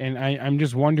 right? And I'm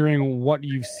just wondering what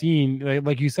you've seen.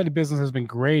 Like you said, the business has been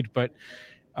great, but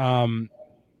I'm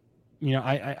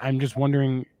just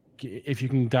wondering if you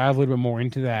can dive a little bit more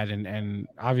into that. And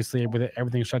obviously, with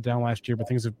everything shut down last year, but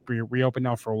things have reopened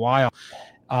now for a while.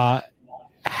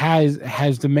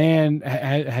 Has demand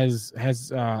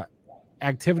has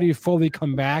activity fully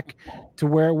come back to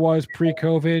where it was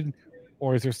pre-COVID,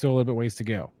 or is there still a little bit ways to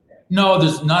go? No,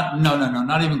 there's not. No,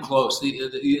 not even close.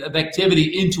 The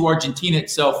activity into Argentina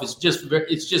itself is just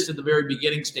at the very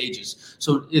beginning stages.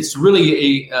 So it's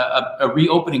really a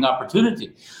reopening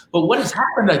opportunity. But what has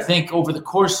happened, I think, over the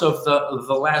course of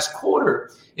the last quarter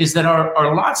is that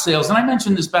our lot sales, and I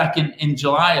mentioned this back in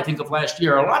July, I think, of last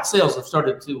year, our lot sales have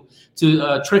started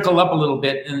to trickle up a little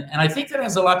bit. And I think that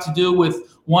has a lot to do with,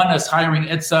 one, us hiring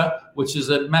EDSA, which is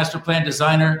a master plan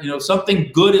designer.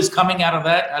 Something good is coming out of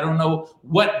that. I don't know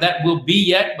what that will be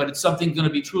yet, but it's something going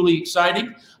to be truly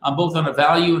exciting, both on a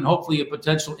value and hopefully a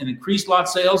potential in increased lot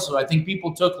sales. So I think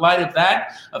people took light of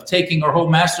that, of taking our whole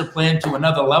master plan to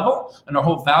another level and our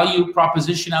whole value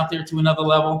proposition out there to another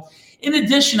level. In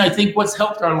addition, I think what's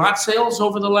helped our lot sales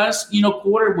over the last,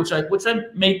 quarter, which I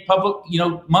made public,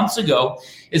 months ago,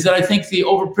 is that I think the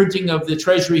overprinting of the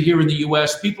Treasury here in the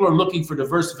U.S., people are looking for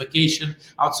diversification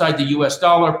outside the U.S.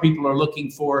 dollar. People are looking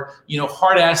for,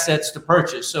 hard assets to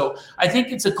purchase. So I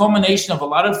think it's a culmination of a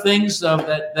lot of things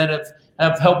that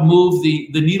have helped move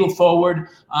the needle forward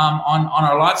on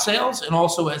our lot sales, and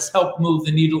also has helped move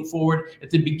the needle forward at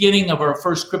the beginning of our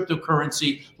first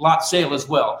cryptocurrency lot sale as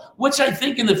well, which I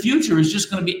think in the future is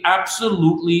just going to be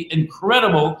absolutely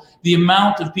incredible, the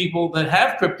amount of people that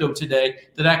have crypto today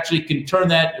that actually can turn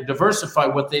that or diversify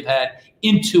what they've had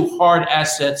into hard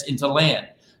assets, into land.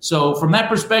 So from that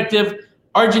perspective,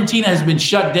 Argentina has been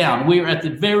shut down. We are at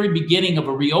the very beginning of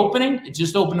a reopening. It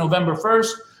just opened November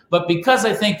 1st. But because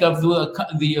I think of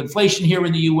the inflation here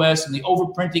in the U.S. and the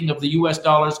overprinting of the U.S.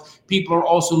 dollars, people are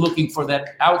also looking for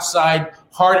that outside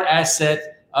hard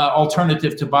asset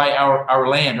alternative to buy our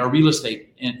land, our real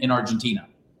estate in Argentina.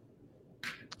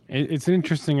 It's an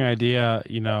interesting idea,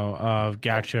 of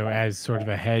Gaucho as sort of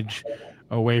a hedge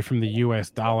away from the U.S.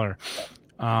 dollar.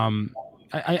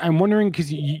 I'm wondering, because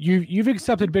you've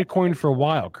accepted Bitcoin for a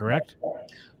while, correct?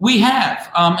 We have.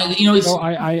 So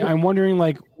I'm wondering,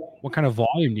 what kind of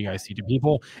volume do you guys see? Do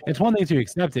people? It's one thing to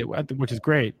accept it, which is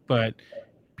great, but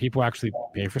people actually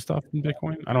pay for stuff in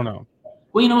Bitcoin? I don't know.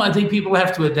 Well, I think people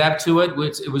have to adapt to it.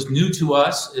 It was new to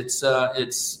us. It's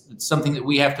something that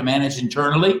we have to manage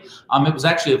internally. It was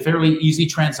actually a fairly easy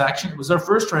transaction. It was our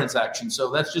first transaction,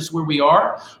 so that's just where we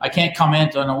are. I can't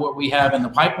comment on what we have in the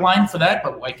pipeline for that,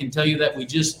 but I can tell you that we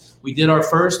did our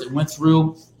first. It went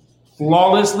through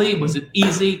flawlessly. It was an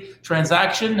easy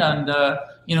transaction, and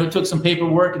it took some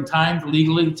paperwork and time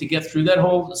legally to get through that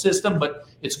whole system, but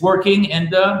it's working,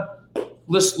 and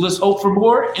let's hope for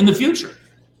more in the future.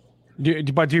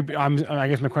 I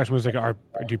guess my question was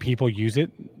do people use it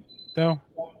though?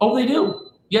 Oh, they do.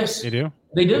 Yes, they do.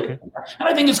 They do. Okay. And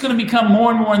I think it's going to become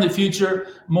more and more in the future,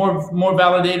 more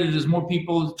validated as more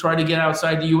people try to get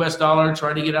outside the US dollar,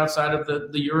 try to get outside of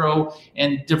the euro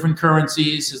and different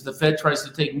currencies, as the Fed tries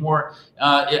to take more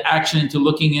action into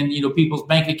looking in, people's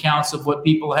bank accounts of what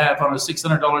people have on a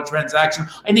 $600 transaction.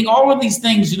 I think all of these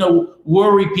things,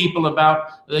 worry people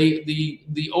about the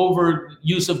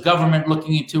overuse of government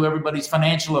looking into everybody's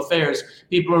financial affairs.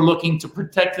 People are looking to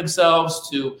protect themselves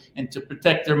to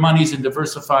protect their monies and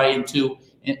diversify into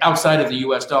outside of the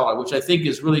US dollar, which I think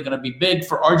is really going to be big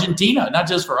for Argentina, not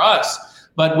just for us.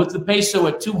 But with the peso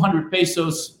at 200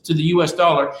 pesos to the US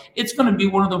dollar, it's going to be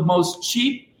one of the most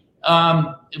cheap,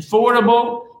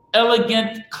 affordable,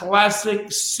 elegant,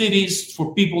 classic cities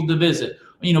for people to visit.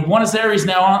 Buenos Aires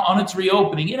now on its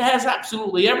reopening, it has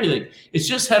absolutely everything. It's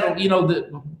just had,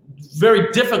 the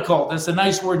very difficult, that's a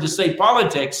nice word to say,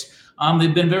 politics.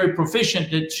 They've been very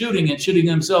proficient at shooting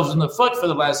themselves in the foot for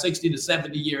the last 60 to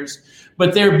 70 years.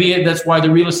 But that's why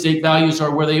the real estate values are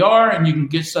where they are, and you can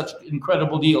get such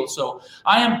incredible deals. So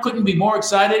couldn't be more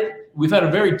excited. We've had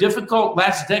a very difficult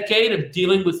last decade of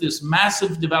dealing with this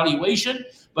massive devaluation,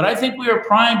 but I think we are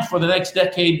primed for the next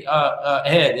decade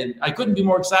ahead. And I couldn't be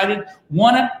more excited,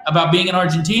 one, about being in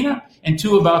Argentina, and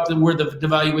two, about where the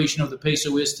devaluation of the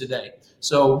peso is today.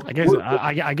 So I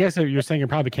guess you're saying it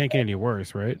probably can't get any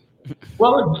worse, right?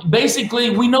 Well,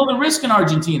 basically, we know the risk in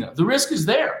Argentina. The risk is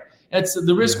there.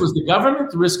 The risk was the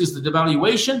government. The risk is the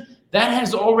devaluation. That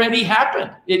has already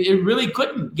happened. It really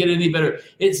couldn't get any better.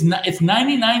 It's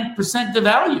 99%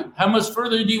 devalued. How much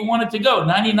further do you want it to go?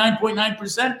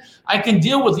 99.9%? I can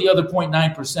deal with the other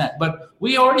 0.9%. But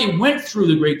we already went through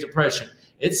the Great Depression.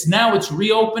 It's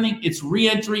reopening. It's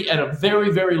reentry at a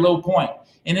very, very low point.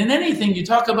 And in anything, you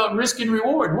talk about risk and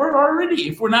reward. We're already,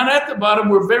 if we're not at the bottom,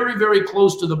 we're very, very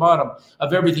close to the bottom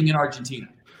of everything in Argentina.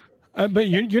 But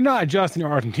you're not just in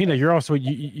Argentina. You're also,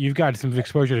 you've got some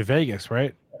exposure to Vegas,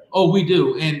 right? Oh, we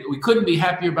do. And we couldn't be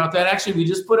happier about that. Actually, we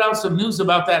just put out some news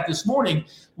about that this morning.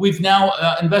 We've now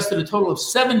invested a total of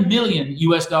 $7 million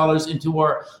into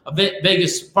our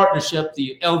Vegas partnership,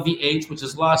 the LVH, which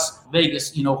is Las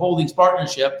Vegas, Holdings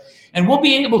Partnership. And we'll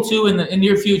be able to, in the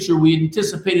near future, we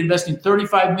anticipate investing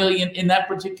 $35 million in that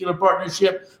particular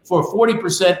partnership for a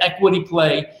 40% equity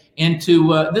play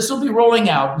into, this will be rolling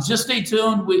out. Just stay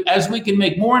tuned. As we can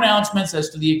make more announcements as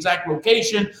to the exact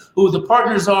location, who the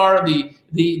partners are, the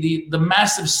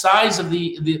massive size of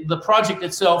the project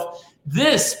itself.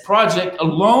 This project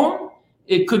alone,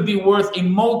 it could be worth many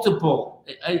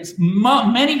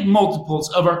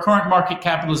multiples of our current market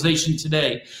capitalization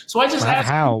today. So I just asked,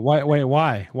 how?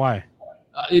 Why?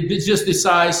 It's just the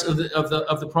size of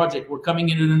the project. We're coming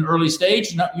in at an early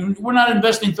stage. We're not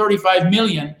investing $35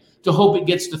 million to hope it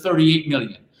gets to $38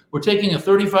 million. We're taking a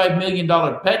 $35 million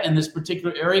bet in this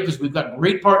particular area because we've got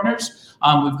great partners.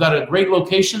 We've got a great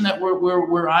location that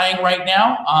we're eyeing right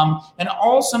now. And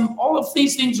all of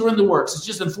these things are in the works. It's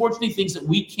just unfortunately things that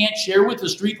we can't share with the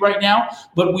street right now,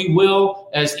 but we will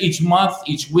as each month,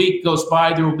 each week goes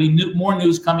by. There will be more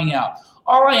news coming out.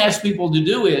 All I ask people to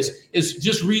do is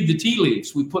just read the tea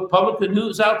leaves. We put public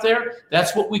news out there.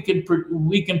 That's what we can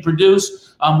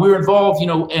produce. We're involved,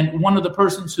 and one of the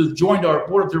persons who joined our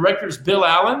board of directors, Bill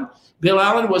Allen. Bill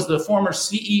Allen was the former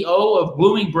CEO of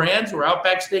Blooming Brands, or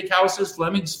Outback Steakhouses,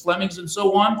 Fleming's, and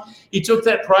so on. He took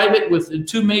that private with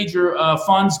two major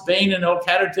funds, Bain and L.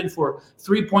 Catterton, for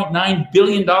 $3.9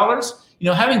 billion.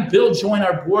 Having Bill join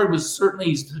our board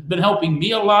he's been helping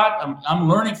me a lot. I'm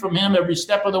learning from him every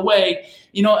step of the way.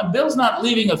 And Bill's not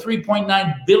leaving a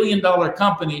 $3.9 billion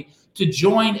company to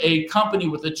join a company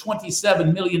with a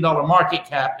 $27 million market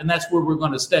cap, and that's where we're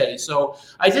going to stay. So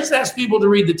I just ask people to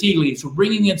read the tea leaves. We're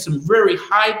bringing in some very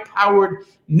high-powered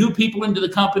new people into the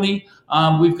company.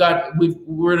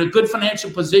 We're in a good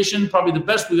financial position, probably the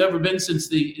best we've ever been since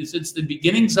the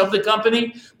beginnings of the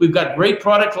company. We've got great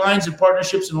product lines and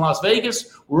partnerships in Las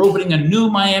Vegas. We're opening a new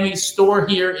Miami store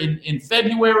here in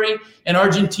February, and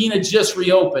Argentina just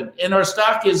reopened. And our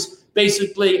stock is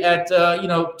basically at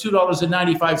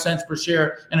 $2.95 per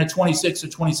share and a $26 or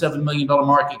 $27 million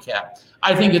market cap.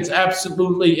 I think it's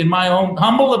absolutely, in my own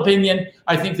humble opinion,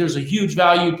 I think there's a huge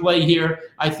value play here.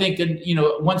 I think,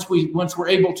 once we're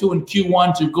able to in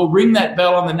Q1 to go ring that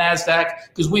bell on the NASDAQ,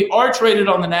 because we are traded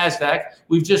on the NASDAQ.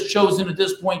 We've just chosen at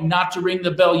this point not to ring the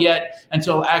bell yet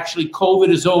until actually COVID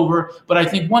is over. But I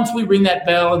think once we ring that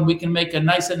bell and we can make a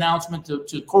nice announcement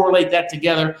to correlate that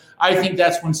together, I think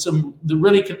that's when the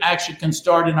really action can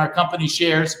start in our company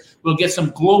shares. We'll get some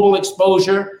global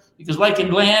exposure. Because like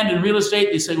in land and real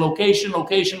estate, they say location,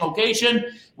 location, location.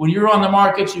 When you're on the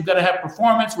markets, you've got to have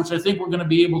performance, which I think we're going to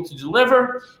be able to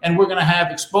deliver. And we're going to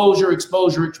have exposure,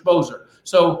 exposure, exposure.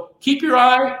 So keep your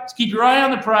eye on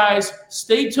the prize.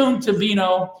 Stay tuned to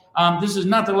Vino. This is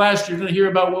not the last you're going to hear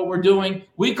about what we're doing.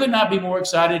 We could not be more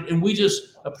excited. And we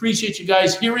just appreciate you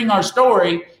guys hearing our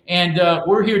story. And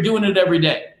we're here doing it every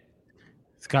day.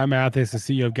 Scott Mathis, the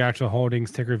CEO of Gatchel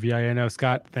Holdings, ticker VINO.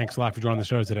 Scott, thanks a lot for joining the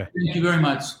show today. Thank you very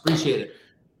much. Appreciate it.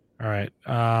 All right.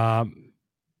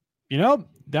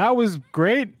 That was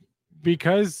great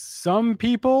because some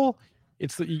people,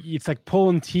 it's like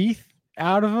pulling teeth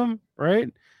out of them, right?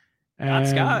 And Not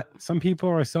Scott. Some people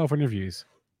are self-interviews,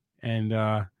 and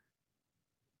that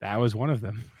was one of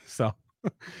them. So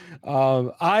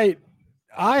I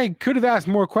could have asked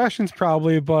more questions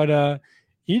probably, but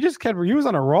he was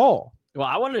on a roll. Well,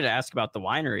 I wanted to ask about the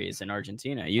wineries in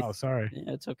Argentina. Sorry.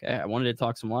 Yeah, it's okay. I wanted to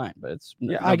talk some wine, but it's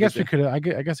I guess we could. I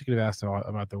guess we could have asked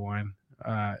about the wine.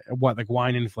 Like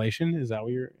wine inflation? Is that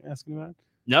what you're asking about?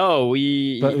 No,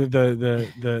 the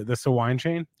wine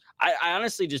chain. I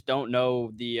honestly just don't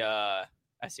know the. I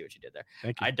see what you did there.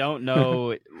 Thank you. I don't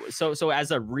know. so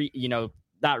as a REIT,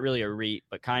 not really a REIT,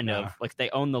 but kind of like they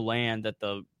own the land that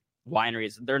the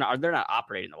wineries. They're not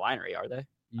operating the winery, are they?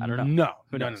 I don't know.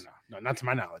 No, not to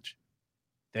my knowledge.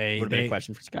 Would have been a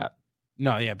question for Scott.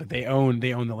 No, yeah, but they own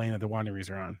the land that the wineries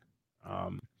are on.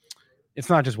 It's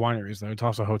not just wineries though; it's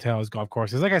also hotels, golf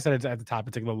courses. Like I said, it's at the top.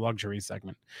 It's like the luxury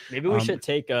segment. Maybe we should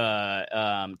talk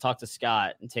to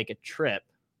Scott and take a trip.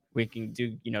 We can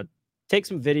do, take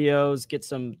some videos, get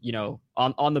some,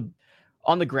 on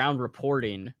the ground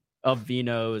reporting of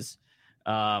Vino's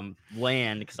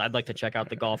land, because I'd like to check out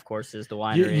the golf courses, the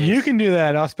wineries. You can do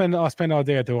that. I'll spend all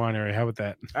day at the winery. How about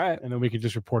that? All right, and then we can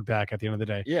just report back at the end of the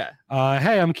day. Yeah.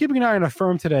 Hey, I'm keeping an eye on a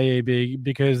firm today, AB,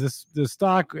 because the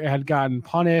stock had gotten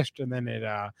punished, and then it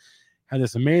had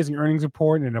this amazing earnings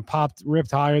report, and it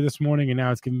ripped higher this morning, and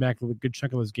now it's giving back a good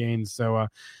chunk of those gains. So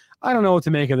I don't know what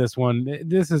to make of this one.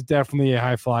 This is definitely a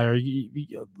high flyer.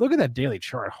 Look at that daily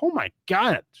chart. Oh my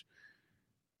God.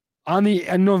 On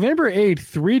November 8th,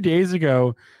 3 days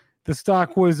ago, the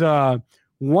stock was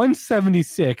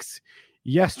 176.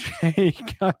 Yesterday,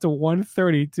 it got to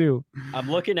 132. I'm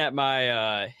looking at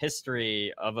my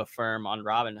history of a firm on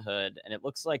Robinhood, and it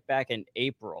looks like back in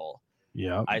April,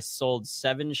 I sold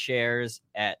 7 shares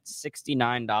at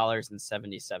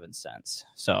 $69.77.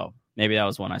 So maybe that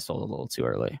was when I sold a little too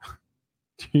early.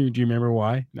 Do you remember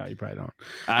why? No, you probably don't.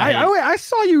 I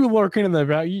saw you lurking in the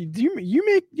about.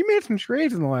 You made some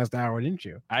trades in the last hour, didn't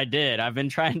you? I did. I've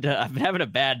been having a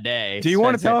bad day. Do you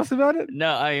want to tell us about it?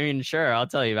 No, I mean, sure, I'll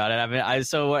tell you about it.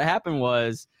 So what happened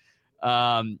was,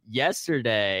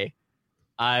 yesterday,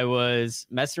 I was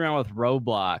messing around with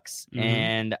Roblox,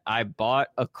 and I bought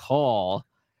a call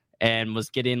and was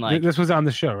getting like. This was on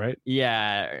the show, right?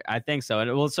 Yeah, I think so.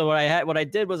 And so what I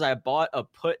did was I bought a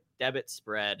put debit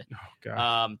spread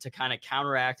to kind of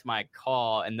counteract my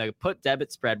call, and the put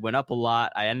debit spread went up a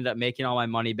lot. I ended up making all my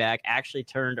money back, actually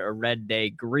turned a red day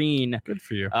green. Good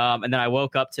for you. And then I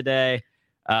woke up today,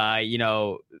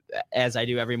 as I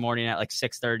do every morning at like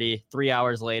 6:30. 3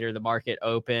 hours later, the market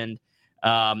opened,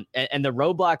 and the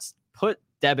Roblox put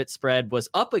debit spread was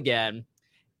up again,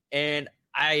 and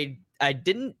I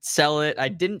didn't sell it. I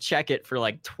didn't check it for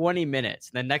like 20 minutes.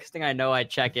 And the next thing I know, I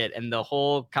check it, and the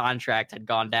whole contract had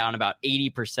gone down about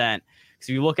 80%. So if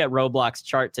you look at Roblox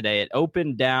chart today, it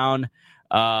opened down,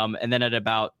 and then at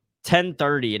about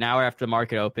 10:30, an hour after the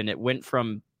market opened, it went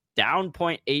from down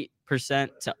 0.8%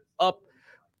 to up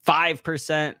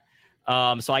 5%.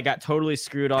 So I got totally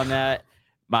screwed on that.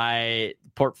 My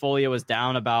portfolio was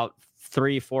down about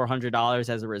 $300-400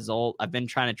 as a result. I've been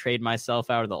trying to trade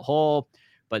myself out of the hole,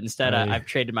 but instead I've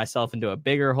traded myself into a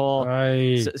bigger hole.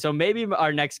 So maybe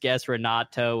our next guest,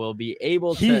 Renato, will be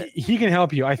able to. He can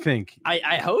help you, I think.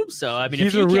 I hope so. I mean, he's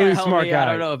if he a really can't help smart me, guy. I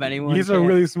don't know if anyone. He's a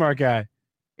really smart guy.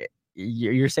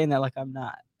 You're saying that like I'm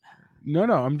not. No,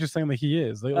 I'm just saying like he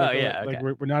is. Like,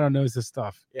 Renato knows this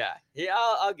stuff. Yeah,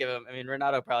 I'll give him. I mean,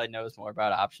 Renato probably knows more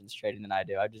about options trading than I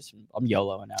do. I'm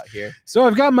YOLOing out here. So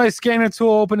I've got my scanner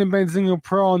tool open in Benzinga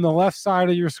Pro. On the left side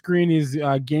of your screen is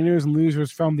gainers and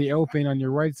losers from the open. On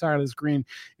your right side of the screen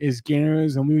is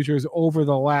gainers and losers over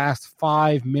the last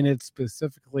 5 minutes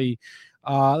specifically.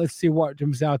 Let's see what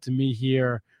jumps out to me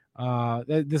here.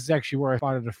 This is actually where I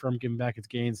spotted a firm giving back its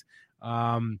gains.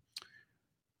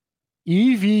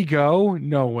 EVgo,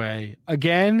 no way.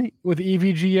 Again with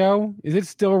EVGO, is it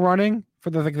still running for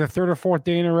the third or fourth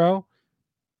day in a row?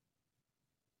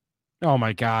 Oh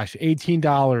my gosh,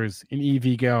 $18 in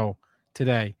EVgo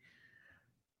today,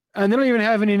 and they don't even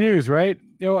have any news, right?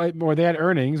 Or they had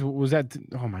earnings. Was that?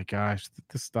 Oh my gosh,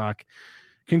 this stock.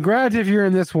 Congrats if you're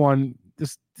in this one.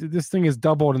 This thing has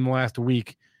doubled in the last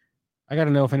week. I got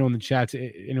to know if anyone in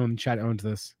the chat owns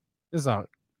this. This is up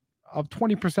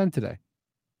 20% today.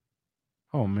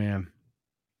 Oh, man.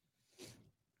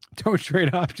 Don't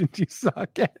trade options. You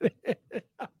suck at it.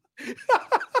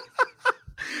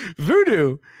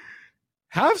 Voodoo,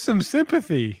 have some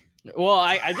sympathy. Well,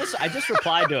 I just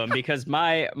replied to him because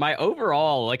my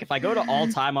overall, like if I go to all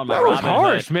time on my that was Robinhood,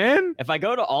 harsh, man. If I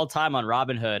go to all time on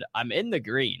Robinhood, I'm in the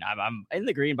green. I'm in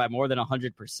the green by more than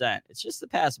 100%. It's just the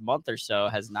past month or so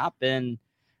has not been.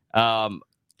 I'm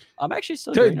actually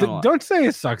still. Don't say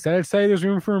it sucks. I'd say there's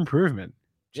room for improvement.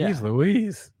 Jeez,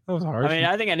 Louise, that was harsh. I mean,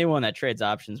 I think anyone that trades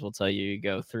options will tell you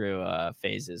go through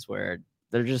phases where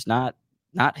they're just not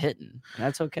hitting. And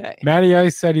that's okay. Matty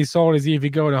Ice said he sold his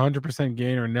EVgo at 100%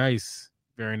 gainer. Nice.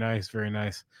 Very nice. Very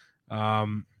nice.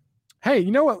 Hey,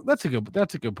 you know what? That's a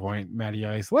good point, Matty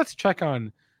Ice. Let's check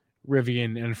on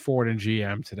Rivian and Ford and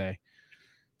GM today.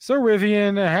 So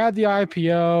Rivian had the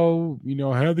IPO,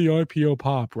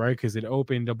 pop, right? Because it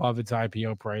opened above its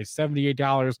IPO price.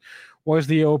 $78 was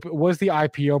the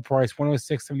IPO price.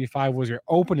 106.75 was your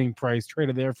opening price.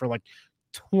 Traded there for like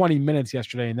 20 minutes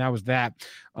yesterday, and that was that.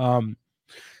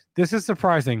 This is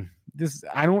surprising.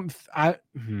 I don't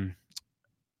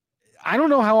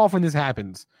know how often this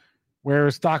happens, where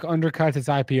a stock undercuts its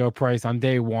IPO price on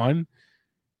day one,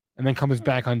 and then comes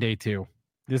back on day two.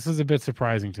 This is a bit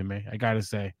surprising to me, I gotta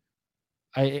say.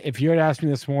 If you had asked me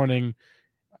this morning,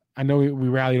 I know we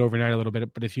rallied overnight a little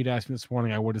bit, but if you'd asked me this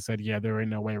morning, I would have said, yeah, there ain't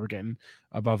no way we're getting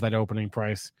above that opening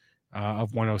price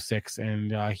of 106,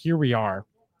 and here we are.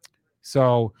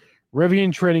 So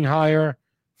Rivian trading higher.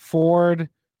 Ford,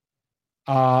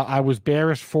 I was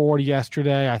bearish Ford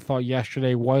yesterday. I thought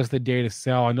yesterday was the day to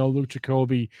sell. I know Luke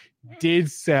Jacoby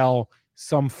did sell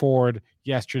some Ford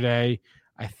yesterday.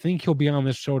 I think he'll be on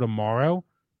this show tomorrow.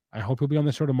 I hope he'll be on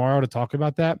the show tomorrow to talk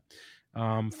about that.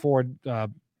 Ford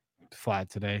flat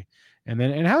today.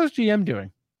 And how's GM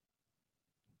doing?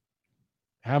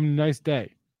 Have a nice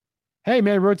day. Hey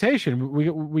man, rotation.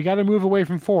 We got to move away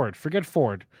from Ford. Forget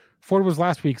Ford. Ford was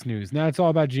last week's news. Now it's all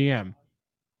about GM.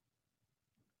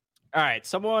 All right,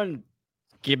 someone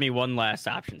give me one last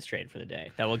options trade for the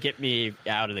day that will get me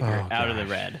out of the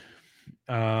red.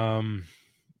 All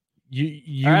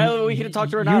right, we can talk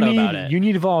to Renato about it. You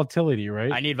need volatility, right?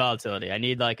 I need volatility. I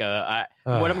need what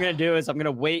I'm going to do is I'm going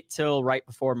to wait till right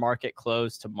before market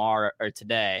close tomorrow or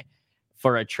today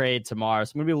for a trade tomorrow.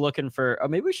 So I'm going to be looking for.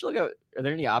 Maybe we should look at. Are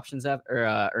there any options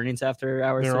earnings after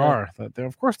hours? There are.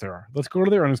 Of course there are. Let's go to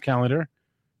the earnings calendar.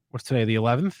 What's today? The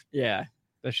 11th. Yeah.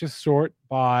 Let's just sort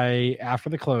by after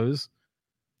the close.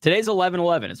 Today's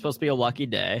 11/11. It's supposed to be a lucky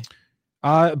day.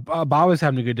 Bob is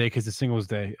having a good day because it's Singles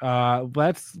Day.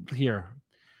 Let's hear.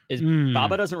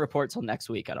 Baba doesn't report till next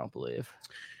week, I don't believe.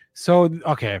 So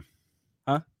okay,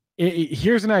 huh?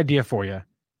 Here's an idea for you,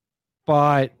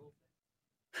 but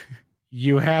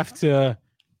you have to.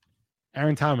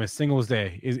 Aaron Thomas, Singles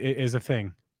Day is a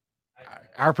thing.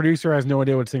 Our producer has no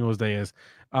idea what Singles Day is.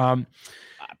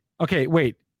 Okay,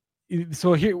 wait.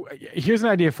 So here's an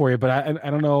idea for you, but I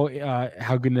don't know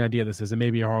how good an idea this is. It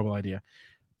may be a horrible idea.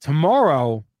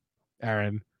 Tomorrow,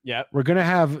 Aaron, we're going to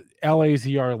have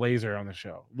LAZR Laser on the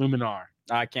show, Luminar.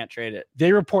 I can't trade it.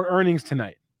 They report earnings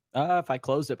tonight. If I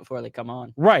close it before they come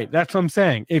on. Right, that's what I'm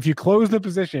saying. If you close the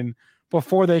position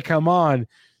before they come on,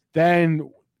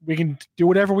 then we can do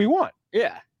whatever we want.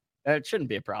 Yeah, it shouldn't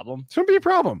be a problem. Shouldn't be a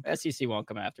problem. SEC won't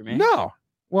come after me. No.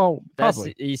 Well,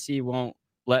 probably. SEC won't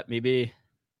let me be.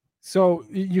 So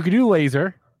you could do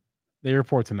Laser. They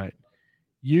report tonight.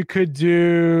 You could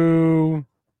do...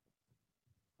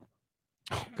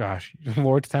 Oh, gosh.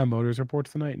 Lordstown Motors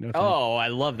reports tonight. No. Oh, I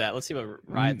love that. Let's see what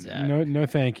Ride's at. No,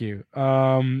 thank you.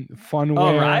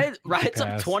 Funware. Ride's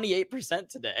up 28%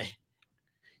 today.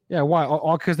 Yeah, why?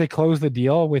 All because they closed the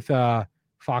deal with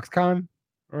Foxconn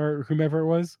or whomever it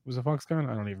was. Was it Foxconn?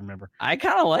 I don't even remember. I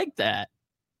kind of like that.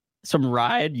 Some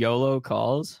ride YOLO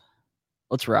calls.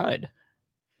 Let's ride.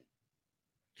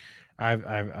 I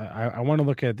want to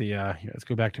look at the. Let's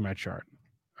go back to my chart.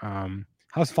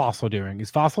 How's Fossil doing? Is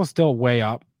Fossil still way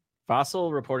up?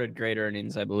 Fossil reported great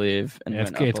earnings, I believe, and Yeah,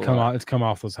 it's come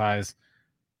off those highs.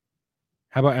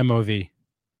 How about MOV?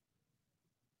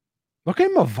 Look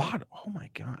at Movado. Oh my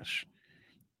gosh.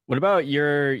 What about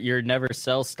your never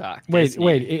sell stock? Wait,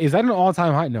 Disney? is that an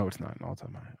all-time high? No, it's not an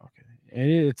all-time high.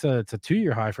 Okay. It's a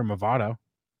 2-year high for Movado.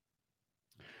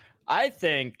 I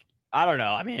think, I don't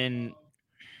know. I mean,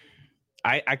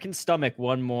 I can stomach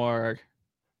one more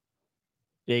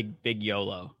big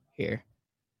YOLO here.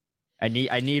 I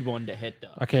need one to hit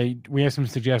though. Okay, we have some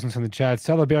suggestions from the chat.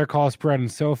 Sell a bear call spread in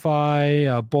SoFi,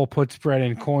 bull put spread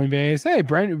in Coinbase. Hey,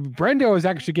 Brendo is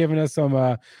actually giving us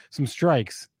some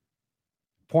strikes.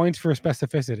 Points for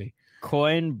specificity.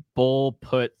 Coin bull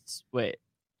puts. Wait,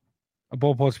 a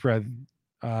bull put spread.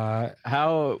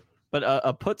 How? But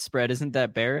a put spread, isn't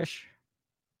that bearish?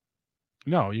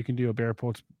 No, you can do a bear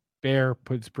put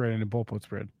spread and a bull put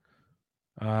spread.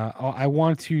 I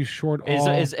want to short all.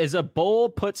 Is a bull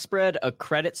put spread a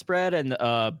credit spread and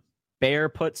a bear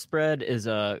put spread is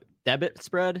a debit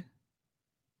spread?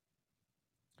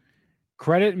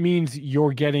 Credit means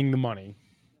you're getting the money,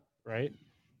 right?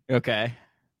 Okay.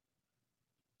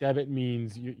 Debit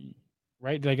means you,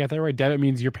 right? Did I get that right? Debit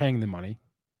means you're paying the money.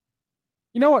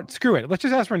 You know what? Screw it. Let's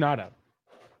just ask Renato.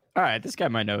 All right, this guy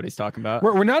might know what he's talking about.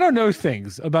 Renato knows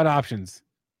things about options.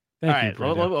 Thank you.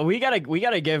 Well, we gotta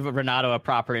give Renato a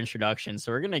proper introduction.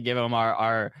 So we're gonna give him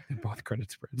our both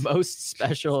credit spreads. Most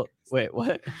special. Wait,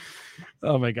 what?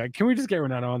 Oh my god! Can we just get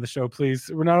Renato on the show, please?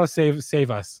 Renato,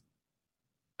 save us.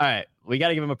 All right, we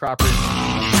gotta give him a proper.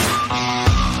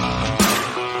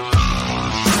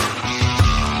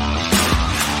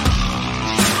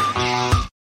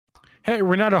 Hey,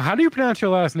 Renato, how do you pronounce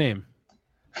your last name?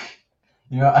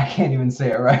 You know, I can't even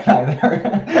say it right either.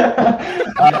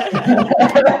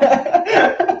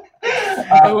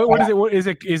 What is it? What is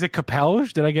it? Is it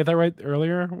Capelge? Did I get that right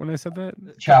earlier when I said that?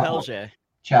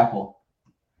 Chapel.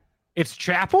 It's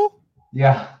Chapel?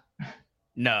 Yeah.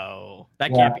 No,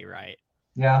 that can't be right.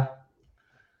 Yeah.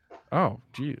 Oh,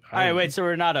 gee. All right, wait. So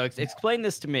Renato, explain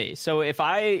this to me. So if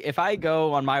I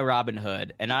go on my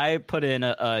Robinhood and I put in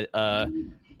a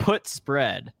put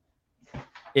spread,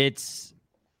 it's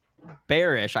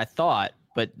bearish, I thought,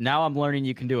 but now I'm learning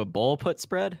you can do a bull put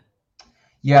spread.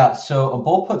 Yeah, so a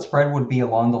bull put spread would be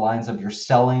along the lines of you're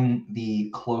selling the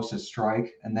closest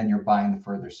strike and then you're buying the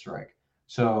further strike.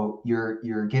 So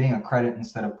you're getting a credit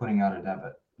instead of putting out a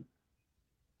debit.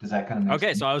 Does that kind of make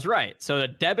sense? So I was right. So the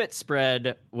debit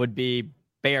spread would be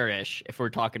bearish if we're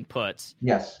talking puts.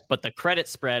 Yes. But the credit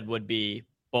spread would be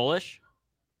bullish?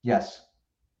 Yes.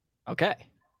 Okay.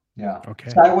 Yeah. Okay.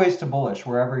 Sideways to bullish,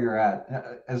 wherever you're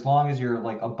at. As long as you're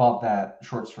like above that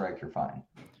short strike, you're fine.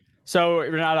 So,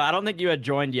 Renato, I don't think you had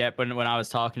joined yet when I was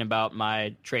talking about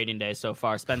my trading day so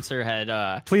far. Spencer had...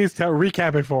 Please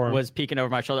recap it for him. Was peeking over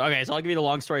my shoulder. Okay, so I'll give you the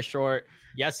long story short.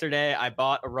 Yesterday, I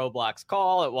bought a Roblox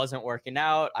call. It wasn't working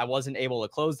out. I wasn't able to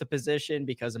close the position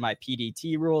because of my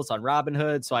PDT rules on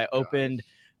Robinhood. So I opened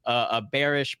a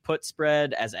bearish put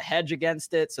spread as a hedge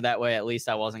against it. So that way, at least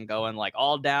I wasn't going like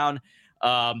all down.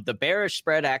 The bearish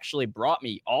spread actually brought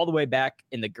me all the way back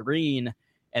in the green.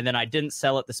 And then I didn't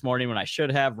sell it this morning when I should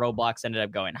have. Roblox ended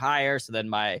up going higher. So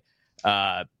then I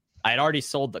had already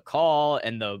sold the call,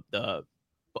 and the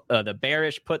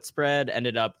bearish put spread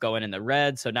ended up going in the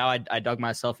red. So now I dug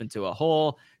myself into a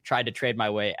hole, tried to trade my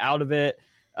way out of it,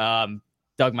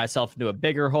 dug myself into a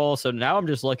bigger hole. So now I'm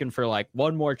just looking for like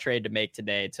one more trade to make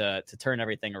today to turn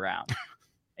everything around.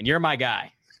 And you're my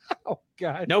guy. Oh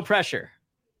God. No pressure.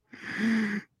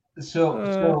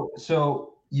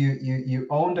 So you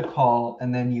owned a call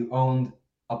and then you owned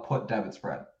a put debit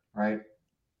spread, right?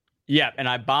 Yeah, and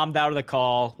I bombed out of the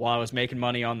call while I was making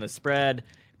money on the spread.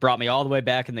 Brought me all the way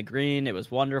back in the green. It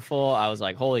was wonderful. I was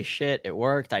like, holy shit, it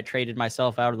worked. I traded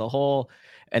myself out of the hole.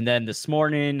 And then this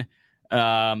morning,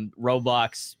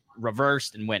 Roblox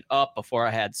reversed and went up before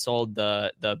I had sold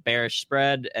the bearish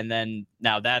spread. And then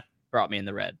now that brought me in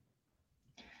the red.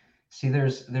 See,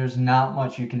 there's not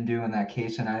much you can do in that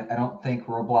case. And I don't think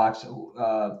Roblox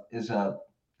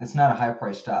it's not a high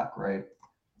price stock, right?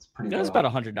 It's pretty It's about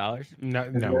 $100. No,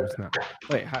 it's not.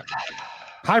 Wait,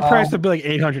 high price would be like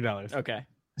 $800. Okay.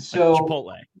 So like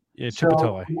Chipotle. Yeah,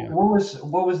 Chipotle. Yeah.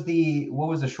 What was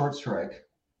the short strike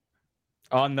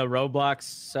on the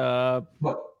Roblox?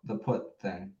 The put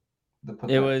thing.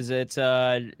 It's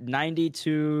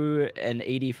 92 and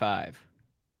 85.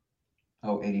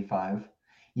 Oh, 85.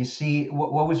 You see,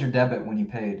 what was your debit when you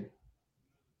paid?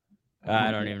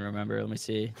 I don't even remember. Let me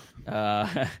see.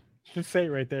 Just say it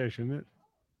right there, shouldn't it?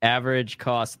 Average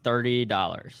cost $30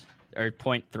 or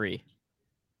 0.3.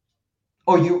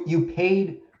 Oh, you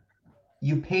paid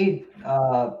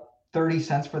 30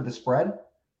 cents for the spread,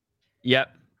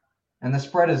 Yep. and the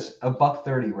spread is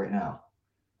 $1.30 right now.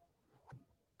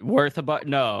 Worth about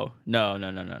no. Now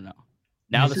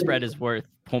the spread is worth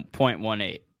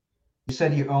 0.18. You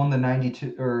said you own the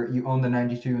 92, or you own the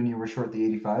 92, and you were short the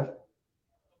 85.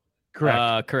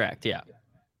 Correct. Correct. Yeah.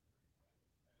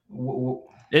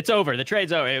 It's over. The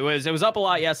trade's over. It was up a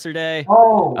lot yesterday.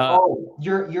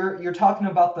 You're talking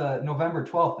about the November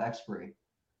 12th expiry.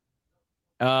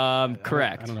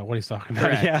 Correct. I don't know what he's talking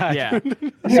about. Correct. Yeah.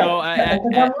 So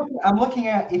I'm looking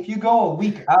at, if you go a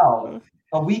week out,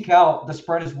 the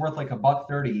spread is worth like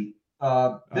 $1.30.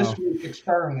 This week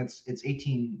expiring, it's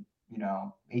 18.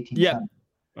 18 cents.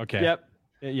 Okay. Yep.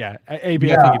 Yeah.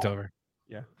 AB, I think it's over.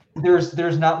 Yeah.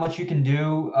 There's not much you can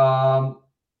do. No,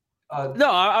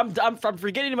 I'm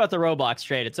forgetting about the Roblox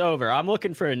trade. It's over. I'm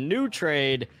looking for a new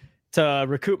trade to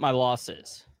recoup my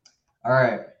losses. All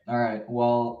right.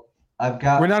 Well, I've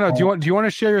got. Renato, do you want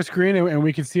to share your screen and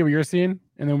we can see what you're seeing,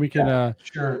 and then we can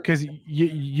sure, because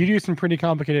you do some pretty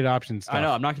complicated options. I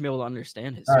know I'm not gonna be able to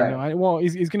understand his. All right.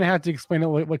 He's gonna have to explain it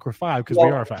like we're 5 because we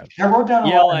are 5. I wrote down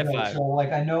a lot of 5. notes, so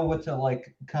like I know what to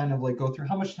kind of go through.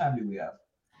 How much time do we have?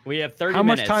 We have 30 How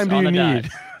minutes. much time do you need?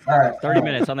 All right, 30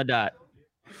 minutes on the dot.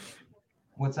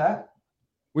 What's that?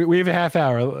 We have a half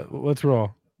hour. Let's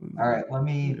roll. All right, let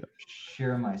me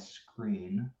share my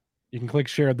screen. You can click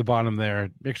share at the bottom there.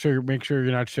 Make sure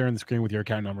you're not sharing the screen with your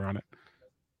account number on it.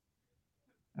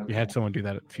 Okay. You had someone do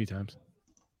that a few times.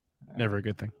 Never a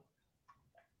good thing.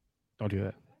 Don't do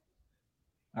that.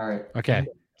 All right. Okay.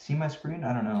 See my screen?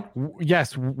 I don't know.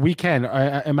 Yes, we can.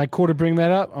 Am I cool to bring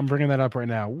that up? I'm bringing that up right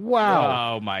now.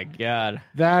 Wow. Oh my God.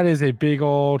 That is a big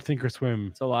old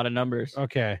thinkorswim. It's a lot of numbers.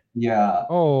 Okay. Yeah.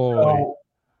 Oh.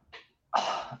 So,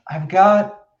 I've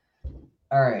got.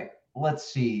 All right. Let's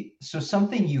see. So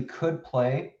something you could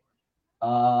play.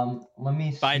 Let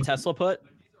me buy a Tesla put.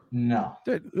 No.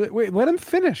 Dude, wait. Let him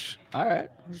finish. All right.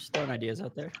 I'm just throwing ideas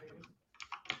out there.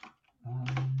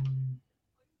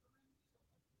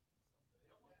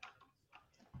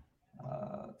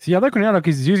 See, I like Renato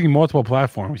because he's using multiple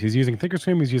platforms. He's using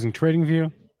thinkorswim. He's using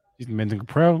TradingView. He's using Benzinga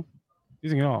Pro.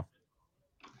 Using it all.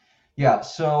 Yeah.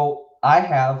 So I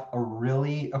have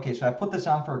a So I put this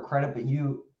on for a credit, but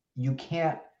you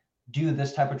can't do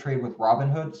this type of trade with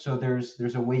Robinhood. So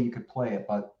there's a way you could play it.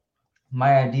 But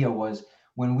my idea was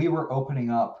when we were opening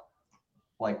up,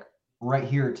 like right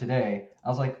here today, I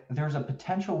was like, there's a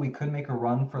potential we could make a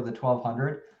run for the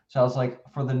 1200. So I was like,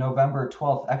 for the November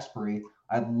 12th expiry,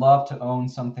 I'd love to own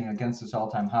something against this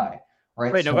all-time high.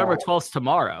 Right. Wait, November 12th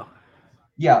tomorrow.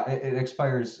 Yeah, it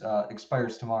expires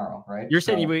tomorrow, right? You're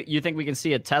saying you think we can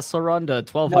see a Tesla run to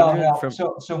 1200?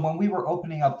 No. So when we were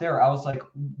opening up there, I was like,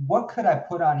 what could I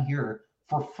put on here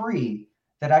for free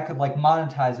that I could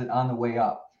monetize it on the way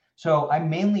up? So I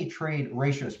mainly trade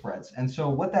ratio spreads. And so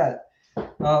what that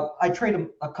I trade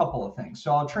a couple of things.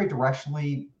 So I'll trade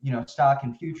directionally, stock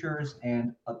and futures,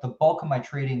 and the bulk of my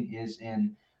trading is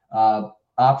in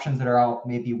options that are out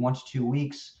maybe 1 to 2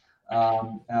 weeks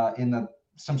in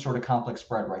some sort of complex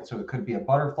spread, right? So it could be a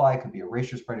butterfly, it could be a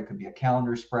ratio spread, it could be a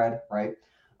calendar spread, right?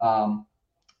 And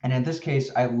in this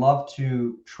case, I love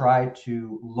to try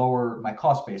to lower my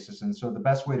cost basis. And so the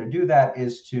best way to do that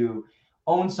is to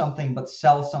own something, but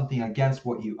sell something against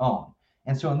what you own.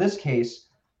 And so in this case,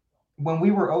 when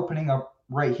we were opening up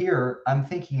right here, I'm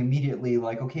thinking immediately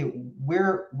okay,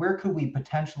 where could we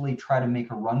potentially try to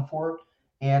make a run for it?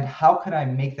 And how could I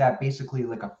make that basically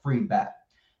like a free bet?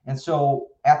 And so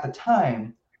at the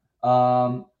time,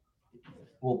 we'll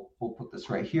put this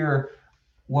right here.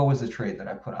 What was the trade that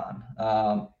I put on?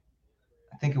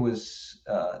 I think it was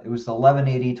the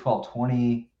 1180,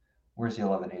 1220. Where's the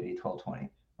 1180,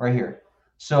 1220? Right here.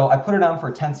 So I put it on for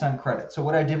a 10-cent credit. So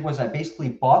what I did was I basically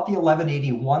bought the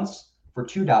 1180 once for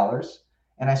 $2,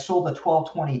 and I sold the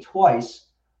 1220 twice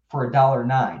for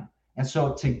 $1.09. And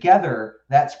so together,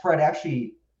 that spread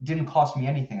actually didn't cost me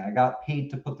anything. I got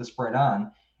paid to put the spread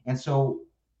on. And so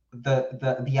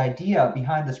the idea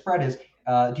behind the spread is,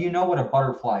 do you know what a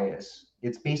butterfly is?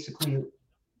 It's basically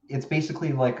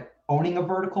like owning a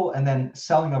vertical and then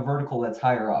selling a vertical that's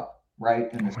higher up, right?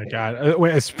 Oh my God!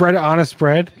 Wait, a spread on a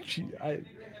spread?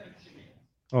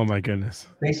 Oh my goodness!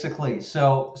 Basically,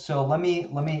 so let me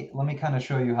kind of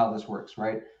show you how this works,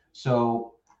 right?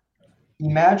 So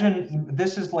imagine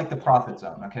this is like the profit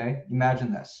zone, okay?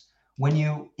 Imagine this.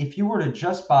 If you were to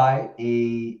just buy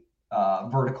a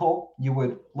vertical,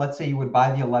 let's say you would buy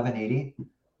the 1180,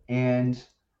 and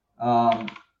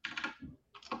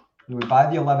You would buy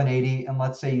the 1180, and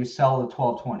let's say you sell the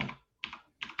 1220,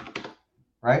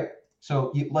 right?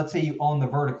 So let's say you own the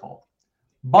vertical,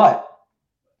 but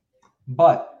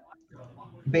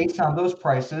based on those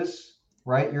prices,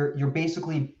 right? You're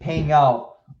basically paying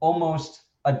out almost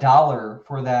 $1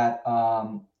 for that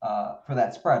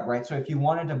spread, right? So if you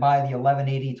wanted to buy the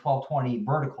 1180, 1220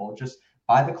 vertical, just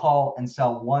buy the call and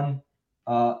sell one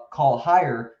call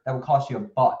higher, that would cost you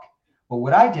 $1. But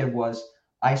what I did was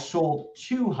I sold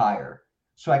 2 higher,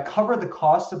 so I covered the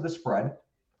cost of the spread.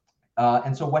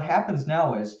 And so what happens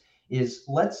now is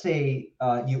let's say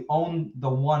you own the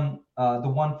one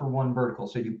for one vertical.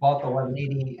 So you bought the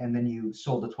 1180 and then you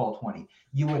sold the 1220.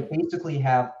 You would basically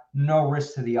have no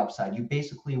risk to the upside. You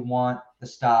basically want the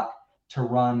stock to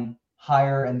run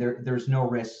higher, and there's no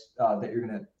risk that you're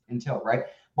going to entail, right?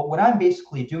 But what I'm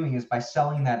basically doing is by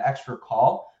selling that extra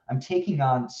call, I'm taking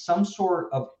on some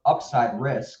sort of upside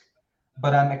risk,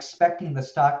 but I'm expecting the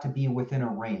stock to be within a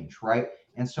range, right?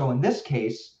 And so in this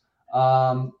case,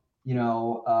 the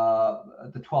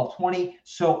 1220.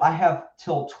 So I have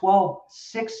till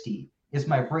 1260 is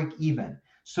my break even.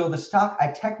 So the stock, I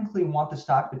technically want the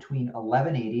stock between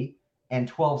 1180 and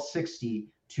 1260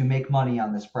 to make money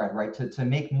on the spread, right? To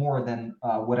make more than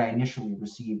what I initially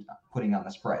received putting on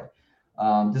the spread.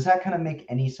 Does that kind of make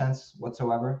any sense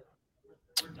whatsoever?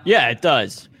 Yeah, it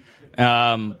does.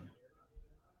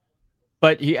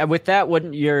 But with that,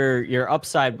 wouldn't your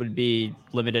upside would be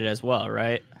limited as well,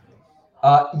 right?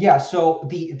 Yeah, so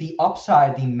the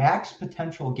upside, the max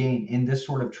potential gain in this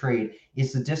sort of trade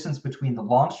is the distance between the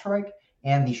long strike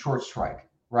and the short strike,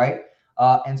 right?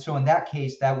 And so in that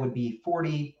case, that would be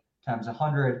 40 times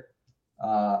 100,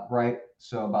 right?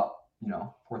 So about,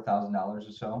 $4,000 or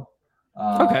so.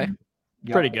 Okay,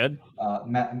 yeah, pretty good.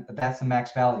 That's the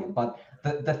max value. But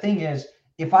the thing is,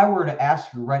 if I were to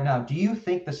ask you right now, do you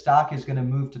think the stock is going to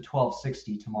move to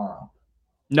 1260 tomorrow?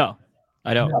 No,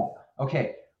 I don't. No.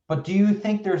 Okay. But do you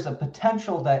think there's a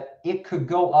potential that it could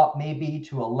go up maybe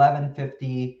to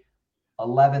 1150,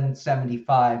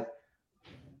 1175?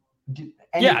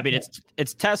 Yeah, I mean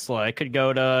it's Tesla. It could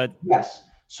go to yes.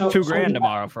 So $2,000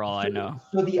 tomorrow for all I know.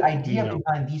 So the idea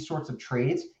behind these sorts of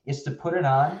trades is to put it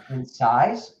on in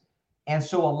size, and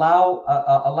so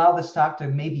allow the stock to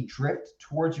maybe drift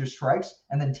towards your strikes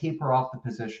and then taper off the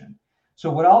position.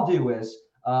 So what I'll do is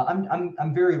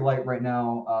I'm very light right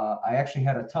now. I actually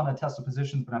had a ton of Tesla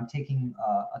positions, but I'm taking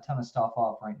a ton of stuff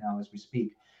off right now as we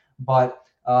speak. But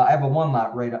I have a one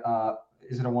lot, right?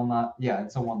 Is it a one lot? Yeah,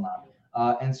 it's a one lot.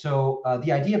 And so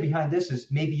the idea behind this is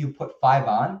maybe you put 5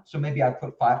 on. So maybe I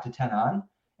put 5 to 10 on.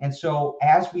 And so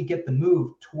as we get the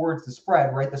move towards the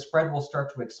spread, right, the spread will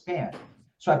start to expand.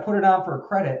 So I put it on for a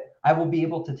credit. I will be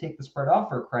able to take the spread off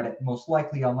for a credit, most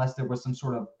likely, unless there was some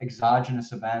sort of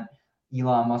exogenous event.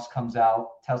 Elon Musk comes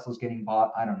out, Tesla's getting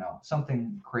bought, I don't know,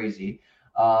 something crazy.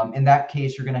 In that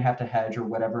case, you're going to have to hedge or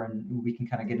whatever, and we can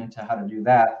kind of get into how to do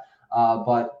that.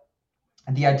 But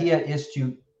the idea is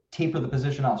to taper the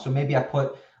position off. So maybe I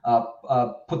put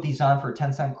these on for a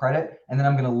 10-cent credit, and then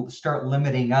I'm going to start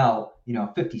limiting out,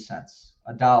 50 cents,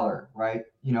 $1, right?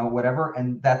 Whatever.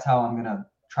 And that's how I'm going to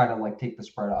try to take the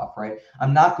spread off, right?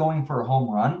 I'm not going for a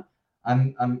home run.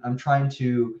 I'm trying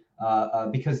to,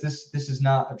 because this is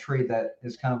not a trade that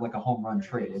is kind of like a home run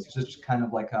trade. It's just kind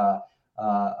of like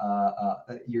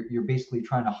you're basically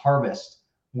trying to harvest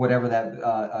whatever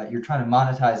that you're trying to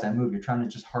monetize that move. You're trying to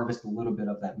just harvest a little bit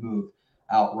of that move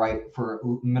outright for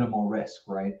minimal risk,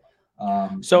 right?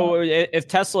 So if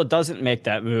Tesla doesn't make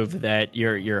that move that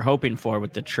you're hoping for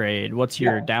with the trade, what's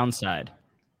your downside?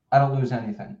 I don't lose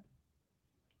anything.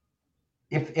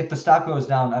 If the stock goes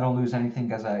down, I don't lose anything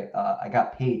because I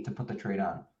got paid to put the trade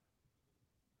on.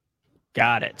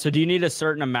 Got it. So do you need a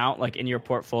certain amount in your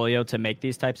portfolio to make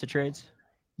these types of trades?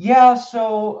 Yeah.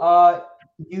 So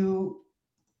you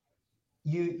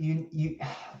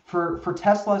for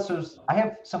Tesla, so I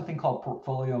have something called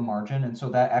portfolio margin, and so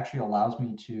that actually allows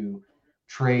me to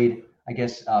trade, I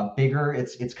guess, bigger.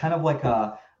 It's kind of like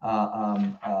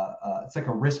it's like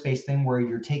a risk-based thing where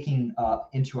you're taking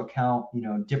into account,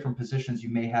 different positions you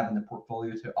may have in the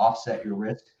portfolio to offset your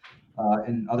risk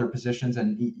in other positions,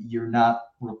 and you're not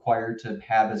required to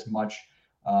have as much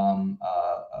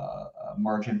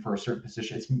margin for a certain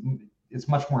position. It's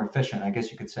much more efficient, I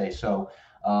guess you could say. So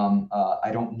I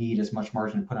don't need as much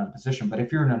margin to put on a position. But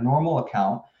if you're in a normal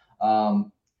account,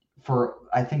 for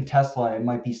I think Tesla, it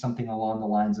might be something along the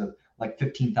lines of like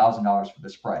 $15,000 for the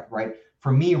spread, right?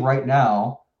 For me right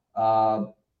now, I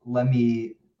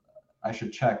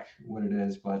should check what it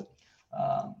is, but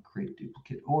create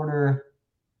duplicate order.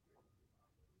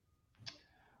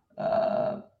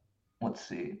 Let's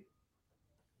see.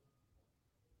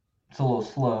 It's a little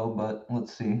slow, but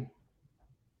let's see.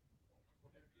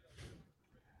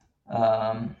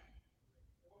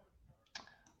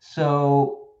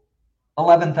 So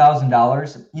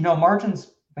 $11,000.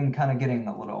 Margin's been kind of getting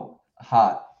a little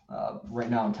hot right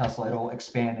now in Tesla. It'll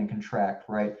expand and contract,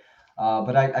 right?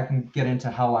 But I can get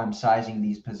into how I'm sizing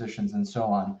these positions and so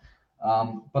on.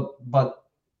 But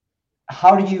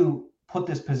how do you put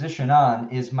this position on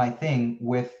is my thing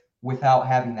without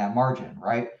having that margin,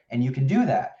 right? And you can do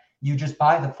that. You just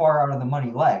buy the far out of the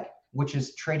money leg, which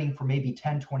is trading for maybe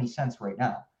 10, 20 cents right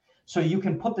now. So you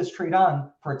can put this trade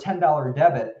on for a $10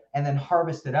 debit and then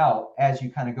harvest it out as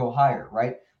you kind of go higher,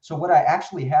 right? So what I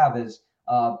actually have is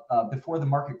before the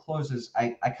market closes,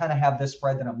 I kind of have this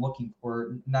spread that I'm looking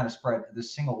for, not a spread,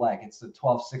 this single leg. It's the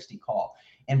 1260 call.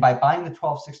 And by buying the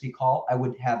 1260 call, I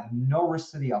would have no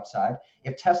risk to the upside.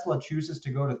 If Tesla chooses to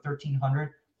go to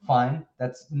 1300, fine.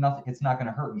 That's nothing. It's not going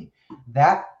to hurt me.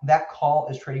 That call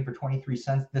is trading for 23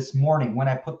 cents this morning. When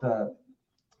I put the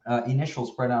initial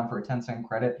spread on for a 10-cent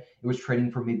credit, it was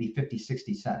trading for maybe 50,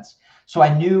 60 cents. So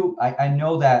I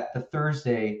know that the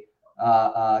Thursday,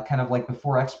 kind of like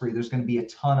before expiry, there's going to be a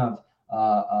ton of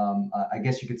I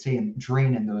guess you could say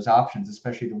drain in those options,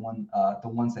 especially the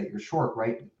ones that you're short,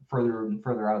 right? Further and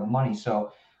further out of the money.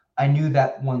 So I knew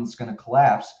that one's going to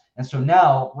collapse. And so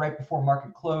now, right before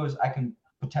market close, I can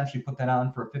potentially put that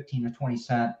on for a 15 to 20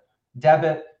 cent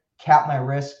debit, cap my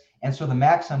risk. And so the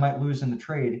max I might lose in the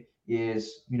trade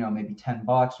is, maybe $10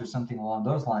 or something along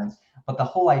those lines. But the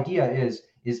whole idea is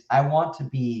I want to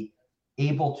be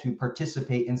able to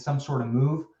participate in some sort of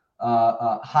move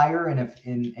higher, and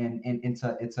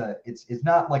it's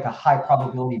not like a high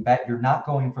probability bet. You're not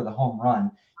going for the home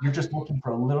run. You're just looking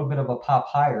for a little bit of a pop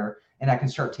higher, and I can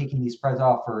start taking these spreads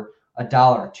off for $1,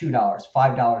 $2,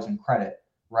 $5 in credit,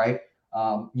 right?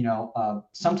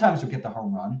 Sometimes you'll get the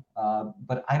home run,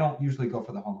 but I don't usually go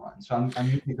for the home run. So I'm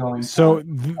usually going. So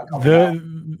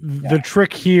the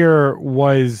trick here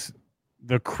was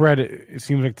the credit. It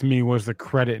seems like to me was the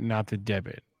credit, not the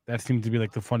debit. That seems to be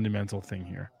like the fundamental thing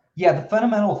here. Yeah, the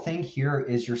fundamental thing here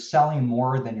is you're selling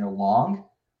more than you're long,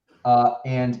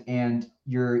 and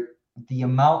the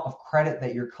amount of credit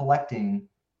that you're collecting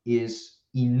is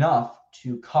enough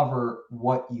to cover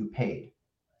what you paid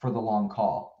for the long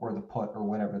call or the put or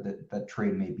whatever the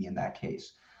trade may be in that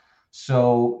case.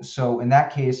 So in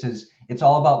that case, it's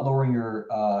all about lowering your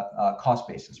cost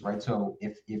basis, right? So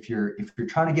if you're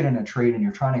trying to get in a trade and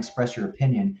you're trying to express your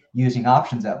opinion using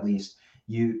options, at least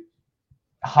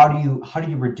how do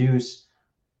you reduce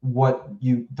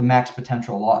the max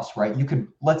potential loss, right? You could,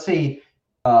 let's say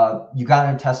you got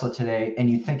in a Tesla today and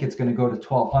you think it's going to go to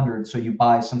 1200, so you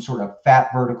buy some sort of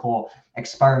fat vertical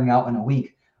expiring out in a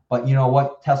week, but you know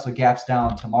what, Tesla gaps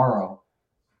down tomorrow.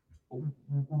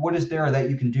 What is there that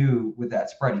you can do with that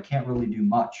spread? You can't really do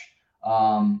much.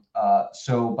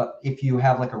 But if you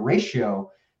have like a ratio,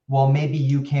 well, maybe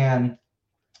you can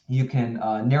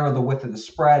narrow the width of the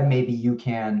spread. Maybe you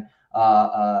can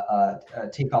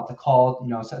take off the call.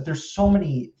 So there's so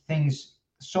many things,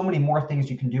 so many more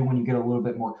things you can do when you get a little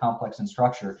bit more complex in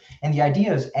structure. And the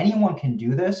idea is anyone can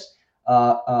do this.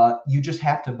 You just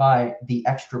have to buy the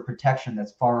extra protection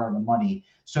that's far on the money.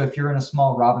 So if you're in a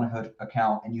small Robinhood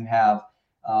account and you have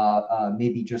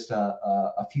maybe just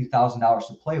a few $1,000s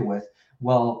to play with,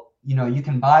 well, you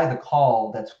can buy the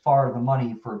call that's far of the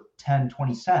money for 10,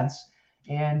 20 cents,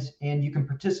 and you can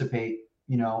participate,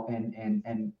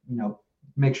 and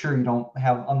make sure you don't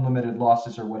have unlimited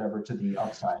losses or whatever to the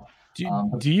upside.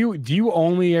 Do you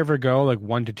only ever go like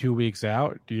 1 to 2 weeks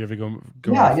out? Do you ever go?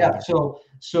 Yeah.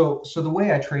 So the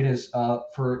way I trade is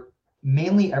for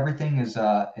mainly everything is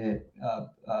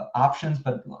options,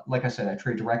 but like I said, I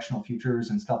trade directional futures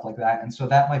and stuff like that. And so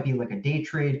that might be like a day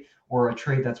trade or a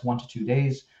trade that's 1 to 2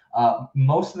 days.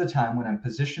 Most of the time when I'm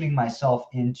positioning myself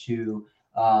into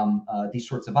these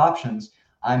sorts of options,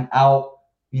 I'm out,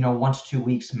 1 to 2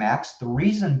 weeks max. The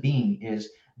reason being is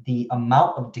the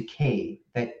amount of decay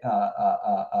that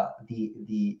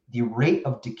the rate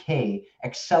of decay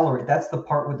accelerate. That's the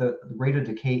part where the rate of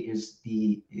decay is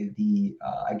the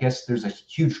I guess there's a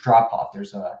huge drop off.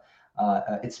 There's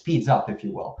it speeds up, if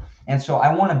you will. And so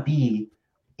I want to be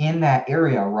in that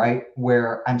area, right,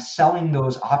 where I'm selling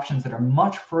those options that are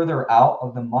much further out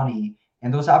of the money,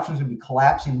 and those options would be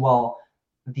collapsing. Well,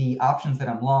 the options that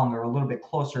I'm long are a little bit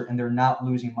closer and they're not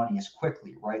losing money as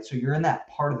quickly, right? So you're in that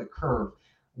part of the curve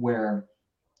where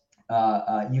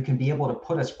you can be able to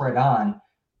put a spread on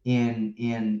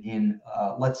in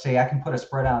let's say I can put a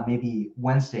spread on maybe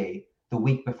Wednesday, the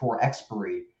week before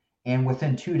expiry, and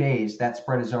within 2 days that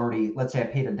spread is already, let's say I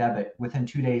paid a debit, within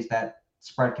 2 days that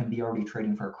spread can be already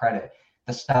trading for a credit.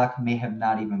 the stock may have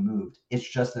not even moved. It's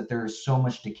just that there is so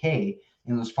much decay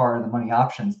in those far in the money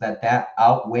options that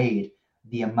outweighed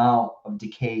the amount of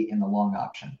decay in the long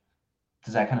option.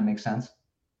 Does that kind of make sense?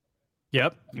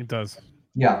 Yep, it does.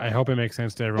 Yeah. I hope it makes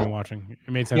sense to everyone watching.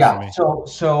 It made sense Yeah. to me.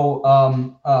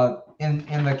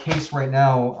 In the case right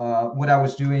now, what I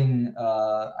was doing,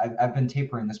 I've been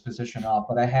tapering this position off,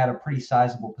 but I had a pretty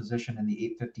sizable position in the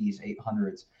 850s,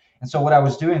 800s. And so what I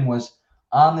was doing was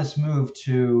on this move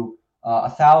to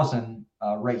 1,000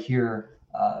 right here,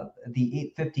 the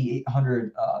 850,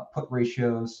 800 put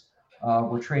ratios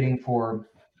were trading for,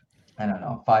 I don't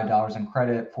know, $5 in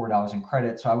credit, $4 in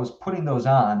credit. So I was putting those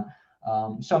on.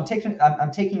 So I'm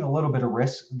taking a little bit of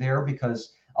risk there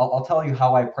because I'll tell you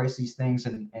how I price these things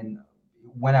and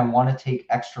when I want to take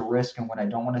extra risk and when I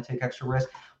don't want to take extra risk.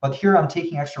 But here I'm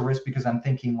taking extra risk because I'm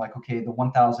thinking like, okay, the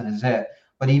 1,000 is it.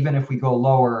 But even if we go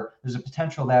lower, there's a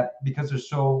potential that because there's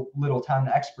so little time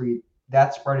to expiry,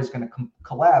 that spread is going to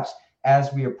collapse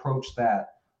as we approach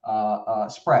that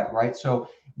spread, right? So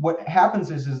what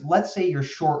happens is let's say you're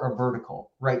short a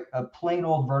vertical, right? A plain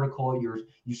old vertical,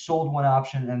 you sold one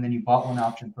option and then you bought one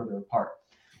option further apart.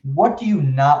 What do you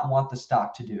not want the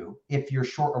stock to do if you're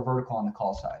short a vertical on the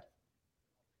call side?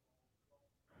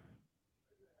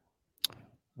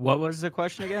 What was the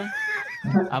question again?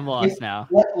 I'm lost now.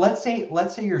 Let's say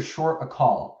you're short a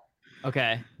call.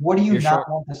 Okay. What do you not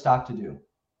want the stock to do?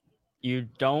 You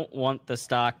don't want the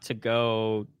stock to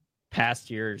go past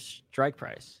your strike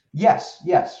price. Yes,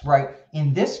 right.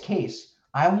 In this case,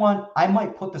 I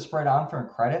might put the spread on for a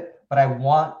credit, but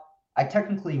I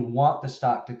technically want the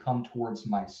stock to come towards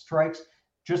my strikes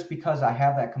just because I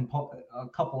have that a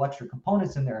couple extra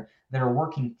components in there that are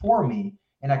working for me,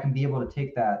 and I can be able to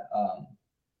take that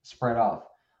spread off.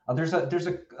 There's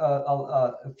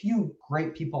a few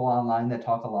great people online that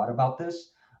talk a lot about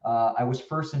this. I was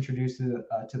first introduced to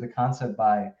the concept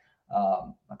by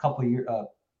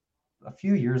a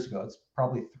few years ago. It's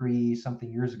probably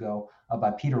 3-something years ago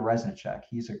by Peter Resnicek.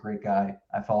 He's a great guy.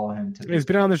 I follow him. He's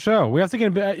been on the show. We have to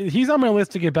get. He's on my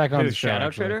list to get back on the show. Shout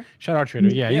out Trader. Shout out Trader.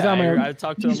 Yeah, he's on my. I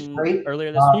talked to him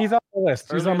earlier this week. He's on the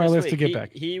list. He's on my list to get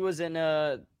back. He was in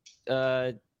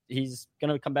he's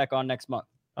gonna come back on next month.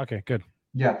 Okay, good.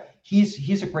 Yeah,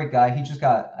 he's a great guy. I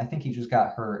think he just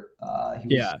got hurt. I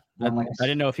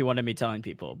didn't know if he wanted me telling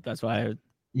people. That's why I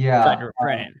tried to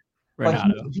refrain. But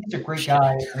he's a great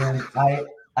guy, and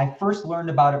I first learned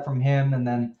about it from him, and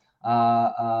then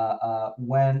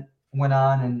went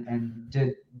on and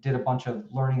did a bunch of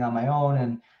learning on my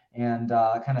own and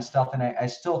kind of stuff. And I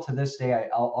still to this day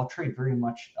I'll trade very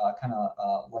much kind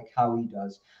of like how he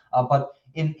does. But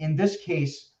in this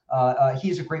case,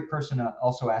 he's a great person to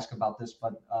also ask about this.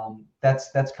 But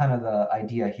that's kind of the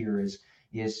idea here is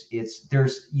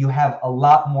you have a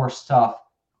lot more stuff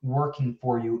working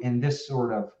for you in this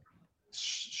sort of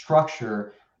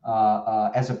structure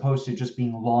as opposed to just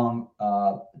being long,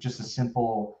 just a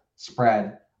simple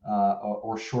spread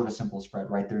or short a simple spread,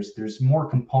 right? There's more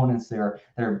components there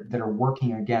that are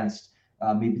working against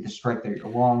maybe the strike that you're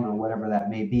long or whatever that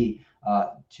may be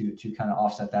to kind of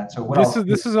offset that. So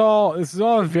this is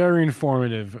all very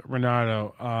informative,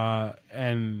 Renato.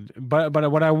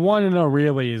 But what I want to know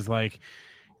really is like,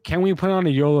 can we put on a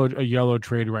YOLO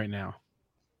trade right now?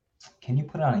 Can you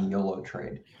put on a YOLO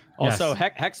trade? Also,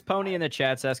 yes. Hex Pony in the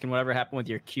chat's asking whatever happened with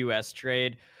your QS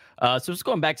trade. So just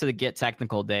going back to the Get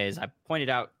Technical days, I pointed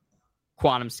out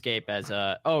QuantumScape as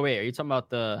a. Oh wait, are you talking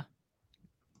about the?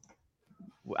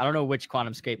 I don't know which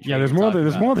QuantumScape. Yeah, there's more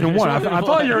than one. I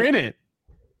thought you were in it.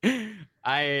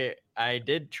 I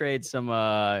did trade some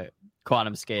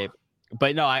QuantumScape,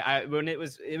 but no, I when it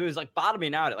was like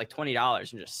bottoming out at like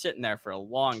 $20 and just sitting there for a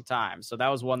long time. So that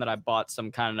was one that I bought some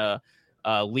kind of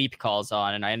leap calls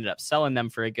on, and I ended up selling them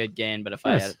for a good gain. But if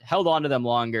I had held on to them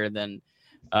longer, then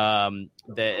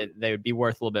they would be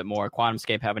worth a little bit more.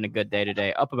 QuantumScape having a good day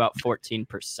today, up about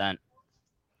 14%.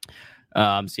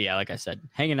 So yeah, like I said,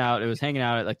 it was hanging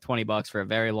out at like $20 for a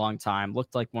very long time.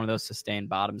 Looked like one of those sustained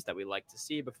bottoms that we like to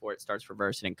see before it starts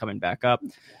reversing and coming back up.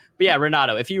 But yeah,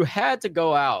 Renato, if you had to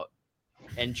go out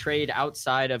and trade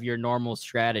outside of your normal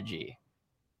strategy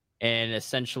and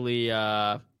essentially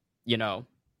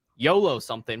YOLO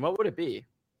something, what would it be?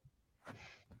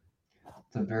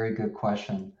 It's a very good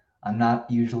question. I'm not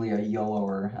usually a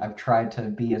YOLOer. I've tried to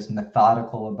be as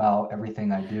methodical about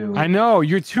everything I do. I know.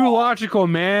 You're too logical,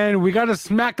 man. We got to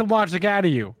smack the logic out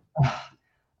of you.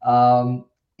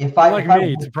 It's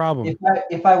a problem.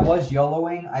 If I was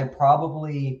YOLOing, I'd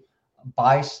probably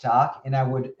buy stock and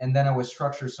then I would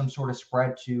structure some sort of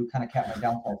spread to kind of cap my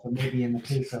downside. So maybe in the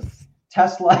case of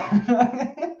Tesla,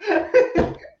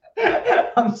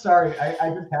 I'm sorry,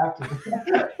 I just have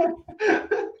to.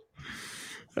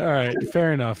 All right,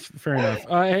 fair enough. Fair enough.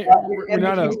 Hey, In the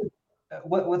Renato, case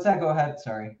what's that? Go ahead.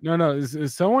 Sorry. no.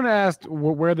 Someone asked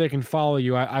where they can follow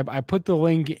you. I put the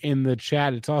link in the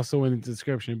chat. It's also in the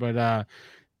description. But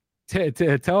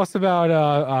tell us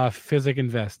about Physic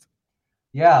Invest.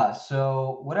 Yeah.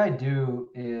 So what I do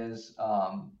is,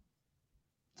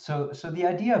 so the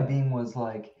idea being was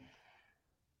like,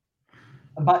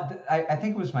 but I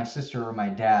think it was my sister or my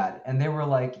dad, and they were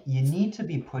like, you need to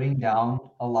be putting down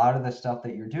a lot of the stuff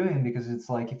that you're doing, because it's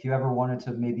like, if you ever wanted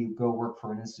to maybe go work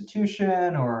for an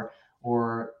institution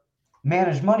or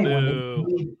manage money,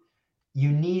 when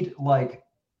you need like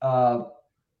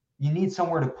you need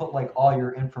somewhere to put like all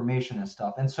your information and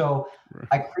stuff. And so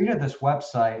I created this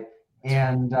website,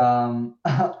 and and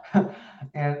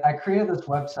I created this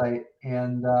website,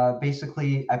 and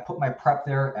basically I put my prep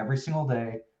there every single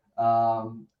day.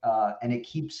 And it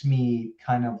keeps me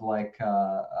kind of like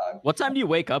what time do you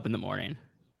wake up in the morning?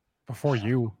 Before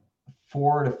you.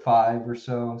 4 to 5 or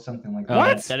so, something like that.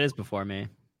 What? That is before me.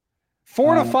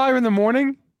 4 to 5 in the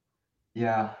morning?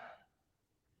 Yeah.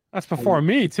 That's before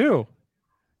me too.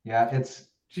 Yeah, it's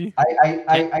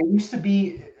I used to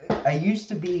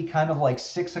be kind of like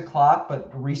 6 o'clock, but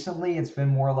recently it's been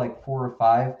more like 4 or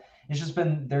 5. It's just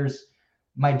been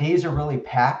my days are really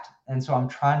packed, and so I'm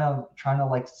trying to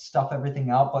like stuff everything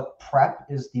out, but prep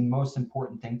is the most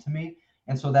important thing to me.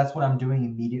 And so that's what I'm doing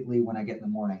immediately when I get in the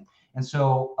morning. And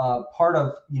so part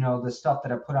of, the stuff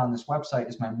that I put on this website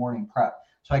is my morning prep.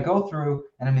 So I go through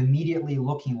and I'm immediately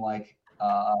looking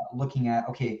at,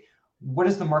 okay, what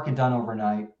has the market done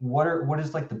overnight? What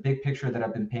is like the big picture that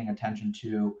I've been paying attention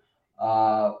to?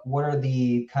 What are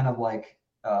the kind of like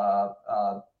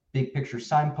big picture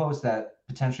signposts that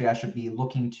potentially I should be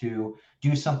looking to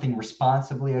do something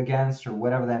responsibly against, or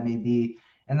whatever that may be?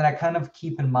 And then I kind of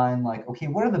keep in mind, like, okay,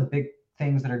 what are the big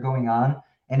things that are going on?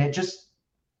 And it just,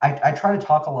 I try to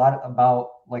talk a lot about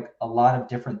like a lot of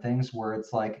different things where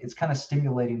it's like, it's kind of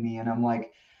stimulating me. And I'm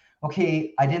like,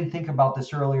 okay, I didn't think about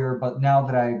this earlier, but now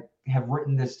that I have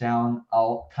written this down,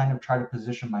 I'll kind of try to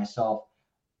position myself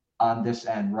on this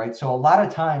end, right? So a lot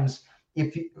of times,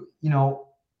 if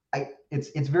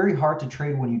it's very hard to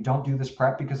trade when you don't do this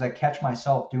prep, because I catch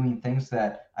myself doing things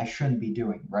that I shouldn't be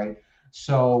doing, right?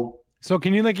 So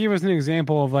can you like give us an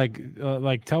example of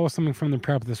like tell us something from the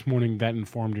prep this morning that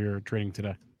informed your trading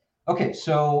today? Okay,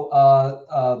 so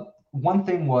one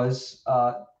thing was,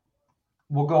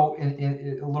 we'll go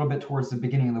in a little bit towards the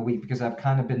beginning of the week, because I've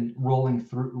kind of been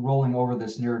rolling over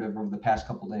this narrative over the past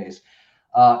couple of days.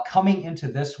 Coming into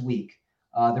this week,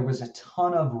 there was a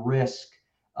ton of risk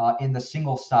in the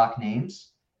single stock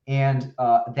names, and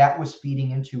that was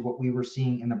feeding into what we were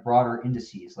seeing in the broader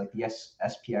indices, like the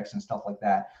SPX and stuff like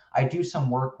that. I do some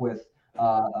work with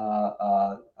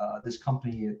this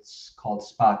company. It's called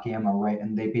Spot Gamma, right?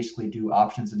 And they basically do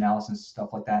options analysis and stuff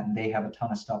like that, and they have a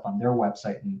ton of stuff on their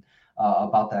website and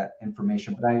about that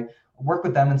information. But I work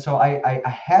with them, and so I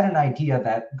had an idea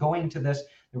that going to this,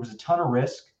 there was a ton of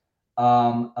risk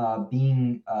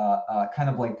being kind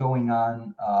of like going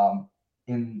on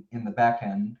in the back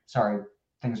end. Sorry,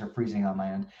 things are freezing on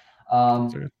my end.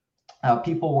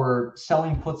 People were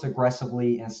selling puts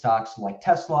aggressively in stocks like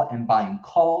Tesla and buying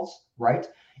calls, right?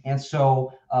 And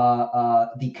so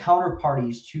the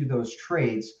counterparties to those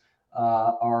trades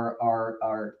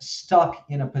are stuck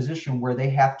in a position where they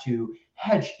have to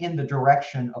hedge in the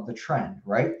direction of the trend,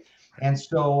 right? And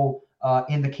so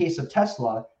in the case of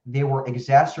Tesla, they were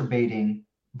exacerbating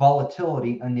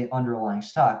volatility in the underlying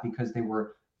stock because they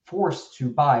were forced to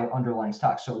buy underlying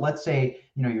stocks. So let's say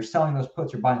you're selling those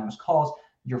puts, you're buying those calls.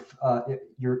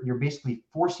 You're basically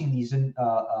forcing these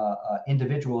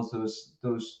individuals,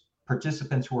 those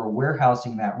participants who are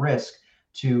warehousing that risk,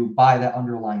 to buy that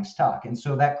underlying stock. And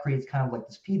so that creates kind of like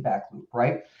this feedback loop,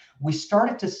 right? We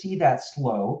started to see that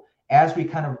slow as we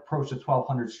kind of approached the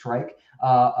 1200 strike.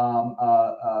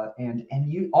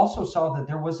 And you also saw that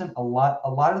there wasn't a lot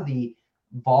of the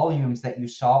volumes that you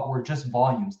saw were just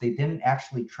volumes. They didn't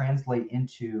actually translate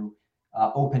into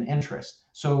open interest.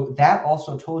 So that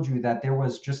also told you that there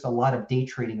was just a lot of day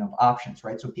trading of options,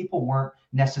 right? So people weren't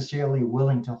necessarily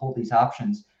willing to hold these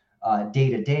options day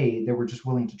to day. They were just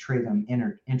willing to trade them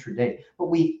intraday. But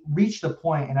we reached a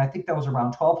point, and I think that was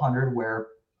around 1200, where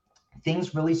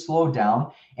things really slowed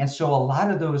down. And so a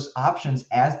lot of those options,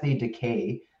 as they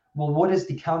decay, well, what is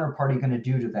the counterparty going to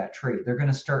do to that trade? They're going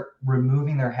to start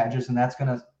removing their hedges, and that's going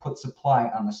to put supply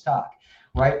on the stock,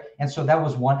 right? And so that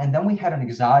was one. And then we had an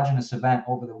exogenous event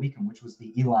over the weekend, which was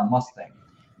the Elon Musk thing.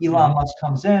 Elon Musk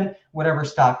comes in, whatever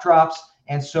stock drops.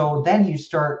 And so then you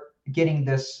start getting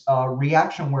this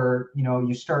reaction where,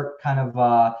 you start kind of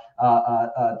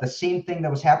the same thing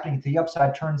that was happening to the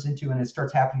upside turns into, and it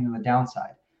starts happening on the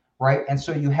downside, right? And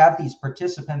so you have these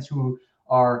participants who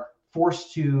are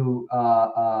forced to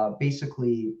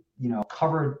basically,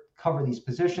 cover these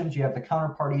positions. You have the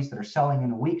counterparties that are selling in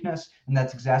a weakness, and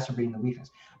that's exacerbating the weakness.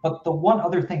 But the one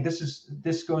other thing,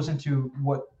 this goes into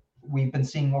what we've been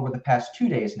seeing over the past 2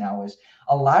 days now, is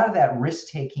a lot of that risk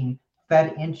taking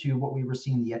fed into what we were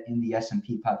seeing in the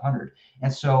S&P 500.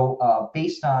 And so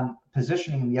based on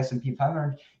positioning in the S&P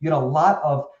 500, you had a lot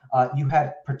of, you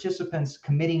had participants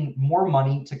committing more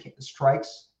money to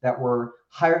strikes that were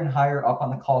higher and higher up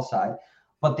on the call side,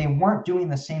 but they weren't doing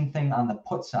the same thing on the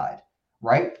put side,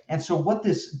 right? And so what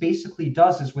this basically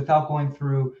does is, without going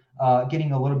through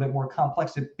getting a little bit more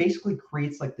complex, it basically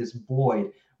creates like this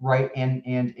void, right? And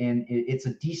it's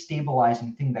a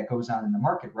destabilizing thing that goes on in the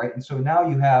market, right? And so now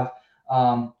you have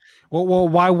well,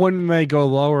 why wouldn't they go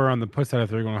lower on the put side if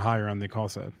they're going higher on the call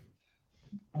side?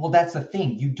 Well, that's the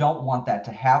thing. You don't want that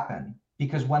to happen,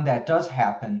 because when that does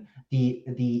happen,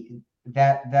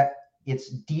 that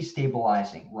it's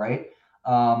destabilizing, right?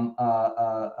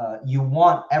 You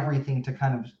want everything to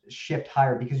kind of shift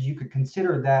higher, because you could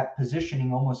consider that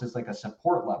positioning almost as like a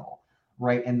support level,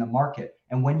 right, in the market.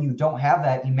 And when you don't have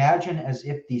that, imagine as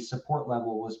if the support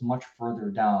level was much further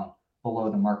down below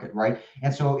the market, right?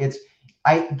 And so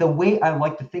the way I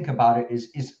like to think about it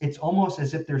is it's almost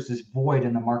as if there's this void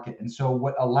in the market. And so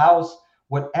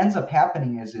what ends up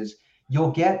happening is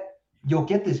you'll get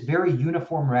this very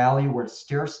uniform rally where it's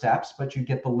stair steps, but you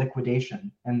get the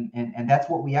liquidation. And that's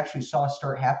what we actually saw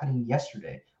start happening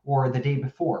yesterday or the day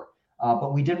before.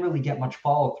 But we didn't really get much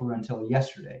follow through until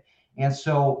yesterday. And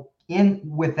so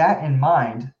with that in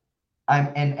mind,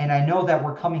 I know that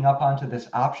we're coming up onto this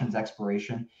options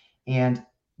expiration, and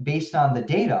based on the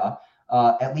data,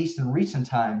 at least in recent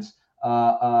times,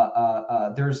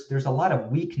 there's a lot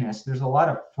of weakness. There's a lot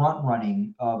of front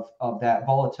running of that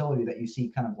volatility that you see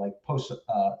kind of like post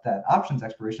that options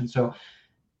expiration. So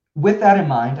with that in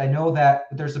mind, I know that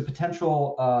there's a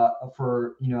potential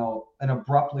for an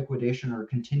abrupt liquidation or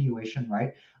continuation,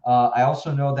 right? I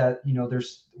also know that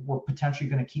we're potentially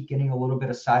going to keep getting a little bit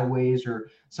of sideways or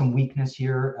some weakness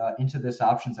here into this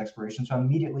options expiration. So I'm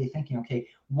immediately thinking, okay,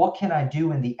 what can I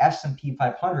do in the S&P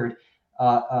 500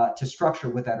 to structure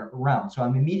with that around? So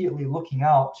I'm immediately looking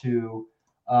out to,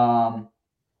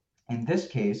 in this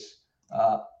case,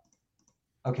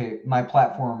 okay,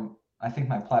 I think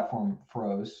my platform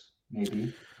froze,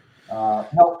 maybe.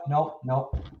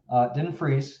 Nope. Didn't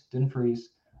freeze.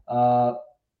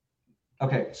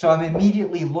 Okay, so I'm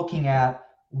immediately looking at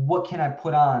what can I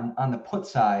put on the put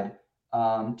side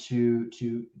to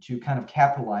kind of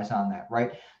capitalize on that,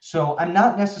 right? So I'm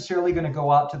not necessarily going to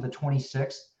go out to the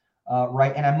 26th,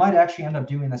 right? And I might actually end up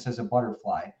doing this as a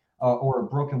butterfly or a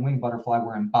broken wing butterfly,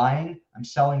 where I'm buying, I'm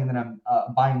selling, and then I'm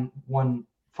buying one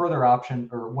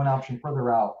option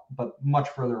further out, but much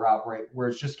further out, right, where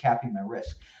it's just capping my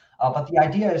risk. But the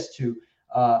idea is to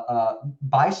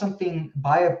buy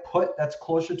a put that's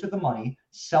closer to the money,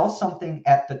 sell something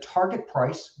at the target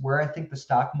price where I think the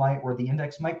stock might or the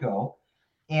index might go,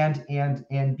 and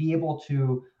be able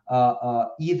to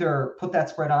either put that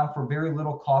spread on for very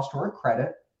little cost or a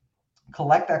credit,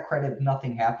 collect that credit if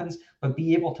nothing happens, but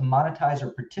be able to monetize or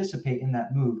participate in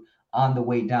that move on the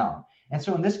way down. And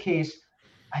so in this case,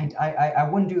 I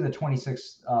wouldn't do the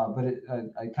 26, but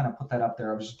I kind of put that up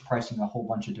there. I was just pricing a whole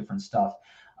bunch of different stuff.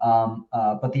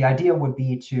 But the idea would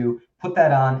be to put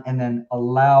that on and then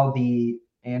allow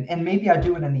and maybe I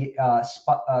do it in the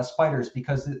spiders,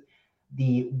 because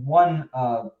the one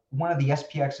of the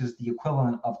SPX is the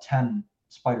equivalent of 10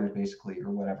 spiders basically,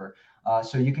 or whatever.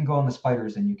 So you can go on the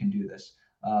spiders and you can do this,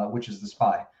 which is the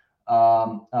SPY.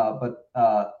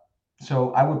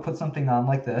 So I would put something on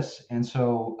like this. And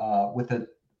so with it,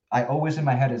 I always in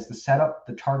my head is the setup,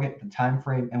 the target, the time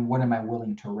frame, and what am I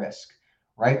willing to risk,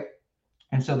 right?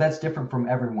 And so that's different from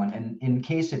everyone. And in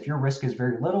case if your risk is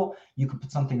very little, you could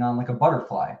put something on like a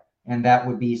butterfly. And that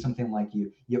would be something like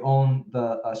you own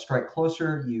the strike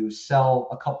closer, you sell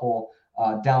a couple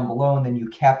down below, and then you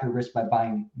cap your risk by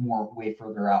buying more way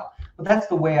further out. But that's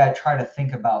the way I try to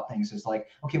think about things, is like,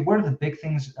 okay, what are the big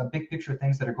things, big picture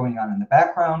things that are going on in the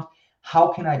background?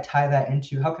 How can I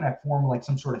form like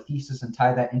some sort of thesis and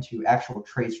tie that into actual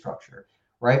trade structure,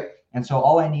 right? And so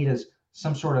all I need is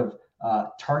some sort of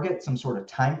target, some sort of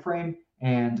time frame,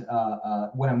 and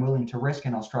what I'm willing to risk,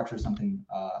 and I'll structure something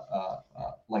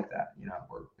like that,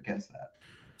 or against that.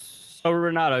 So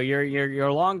Renato,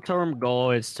 your long-term goal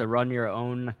is to run your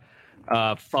own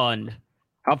fund.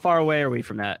 How far away are we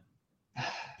from that?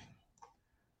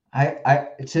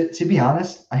 To be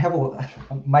honest,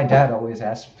 my dad always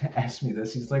asks me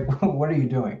this. He's like, "What are you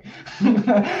doing?"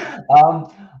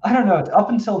 I don't know. Up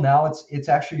until now, it's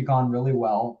actually gone really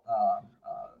well.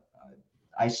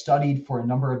 I studied for a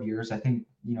number of years. I think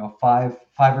 5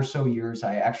 or so years.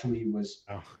 I actually was,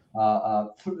 it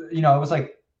was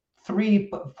like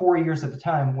 3-4 years at the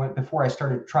time before I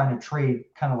started trying to trade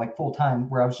kind of like full time,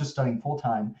 where I was just studying full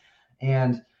time,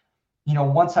 and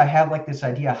once I had like this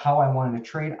idea how I wanted to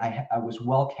trade, I was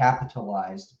well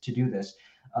capitalized to do this,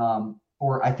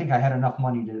 or I think I had enough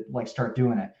money to like start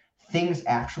doing it. Things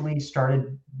actually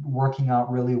started working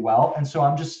out really well, and so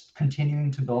I'm just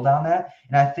continuing to build on that.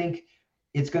 And I think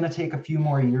it's going to take a few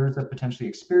more years of potentially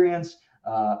experience,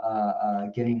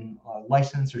 getting a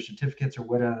license or certificates or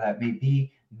whatever that may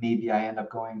be. Maybe I end up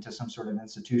going to some sort of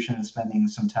institution and spending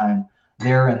some time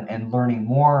there and learning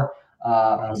more,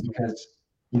 because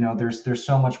there's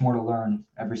so much more to learn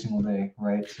every single day,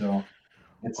 right? So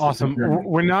it's awesome.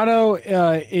 Renato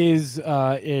is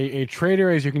a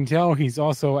trader, as you can tell. He's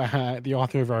also the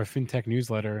author of our FinTech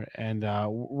newsletter, and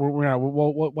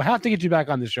we'll have to get you back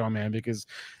on the show, man, because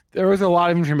there was a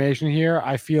lot of information here.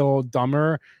 I feel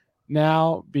dumber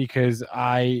now because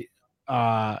I'm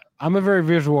a very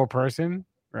visual person,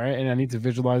 right? And I need to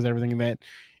visualize everything that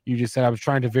you just said. I was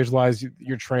trying to visualize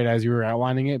your trade as you were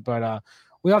outlining it, but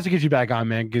we'll have to get you back on,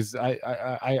 man, because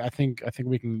I think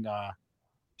we can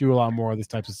do a lot more of these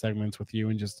types of segments with you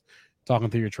and just talking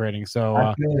through your trading. So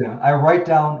I write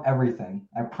down everything.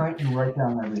 I print and write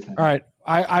down everything. All right.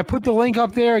 I put the link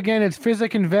up there. Again, it's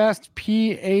Physic Invest,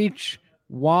 PHYSIK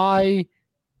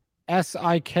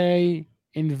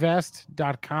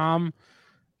invest.com.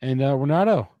 And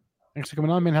Renato, thanks for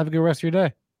coming on, man. Have a good rest of your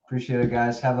day. Appreciate it,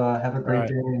 guys. Have a great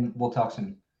day, and we'll talk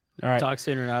soon. All right. Talk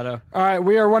soon, Renato. All right,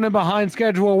 we are running behind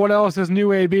schedule. What else is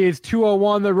new, AB? It's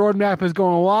 2:01. The roadmap is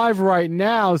going live right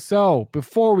now. So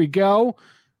before we go,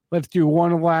 let's do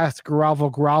one last grovel.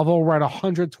 We're at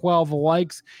 112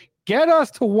 likes. Get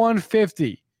us to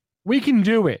 150. We can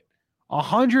do it.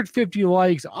 150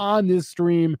 likes on this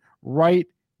stream right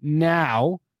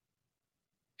now.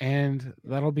 And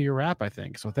that'll be a wrap, I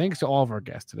think. So thanks to all of our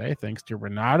guests today. Thanks to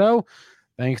Renato.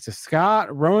 Thanks to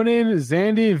Scott, Ronan,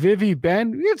 Zandy, Vivi,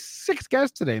 Ben. We had 6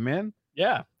 guests today, man.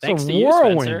 Yeah. Thanks to you,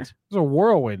 Spencer. It was a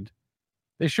whirlwind.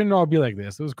 They shouldn't all be like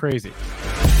this. It was crazy.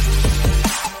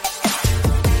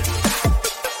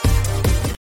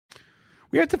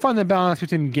 We have to find the balance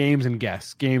between games and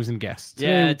guests.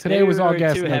 Yeah, today was all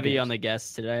guests. Too heavy on the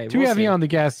guests today. Too heavy on the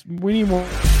guests. We need more.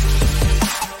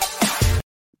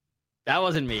 That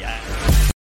wasn't me.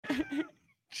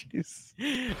 Jeez.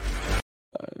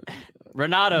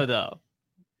 Renato, though.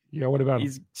 Yeah, what about him?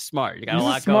 He's smart. You got He's a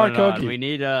lot smart going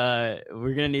cookie. on.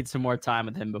 We're gonna need some more time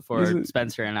with him before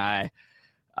Spencer and I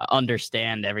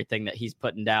understand everything that he's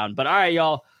putting down. But all right,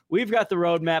 y'all, we've got the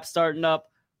roadmap starting up.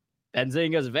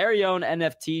 Benzinga's very own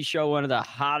NFT show, one of the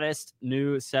hottest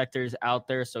new sectors out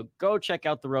there. So go check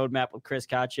out the roadmap with Chris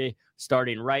Kache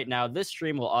starting right now. This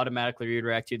stream will automatically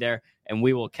redirect you there, and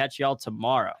we will catch y'all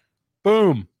tomorrow.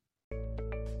 Boom.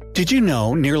 Did you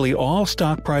know nearly all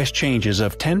stock price changes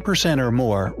of 10% or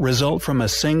more result from a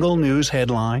single news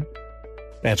headline?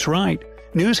 That's right.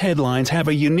 News headlines have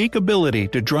a unique ability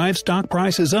to drive stock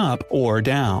prices up or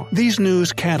down. These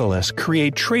news catalysts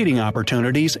create trading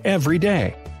opportunities every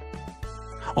day.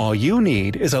 All you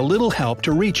need is a little help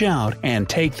to reach out and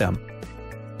take them.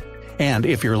 And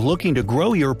if you're looking to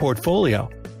grow your portfolio,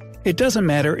 it doesn't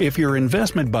matter if your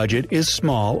investment budget is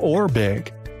small or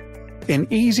big. An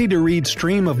easy-to-read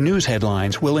stream of news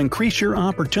headlines will increase your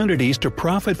opportunities to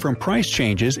profit from price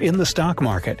changes in the stock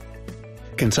market,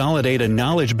 consolidate a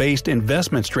knowledge-based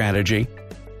investment strategy,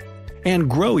 and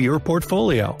grow your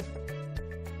portfolio.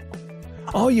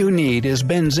 All you need is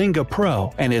Benzinga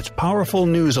Pro and its powerful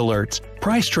news alerts,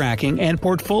 price tracking, and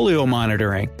portfolio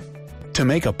monitoring to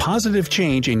make a positive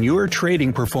change in your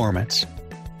trading performance.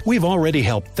 We've already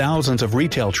helped thousands of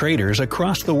retail traders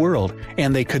across the world,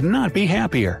 and they could not be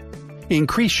happier.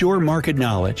 Increase your market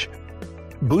knowledge,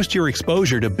 boost your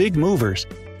exposure to big movers,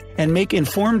 and make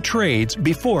informed trades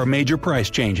before major price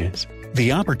changes.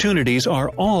 The opportunities are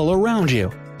all around you.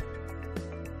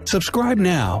 Subscribe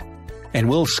now, and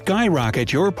we'll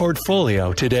skyrocket your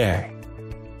portfolio today.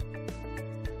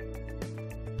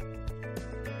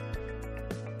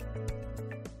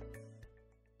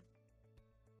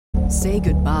 Say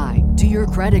goodbye to your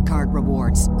credit card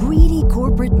rewards. Greedy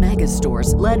corporate mega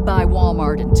stores, led by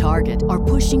Walmart and Target, are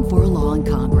pushing for a law in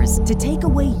Congress to take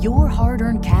away your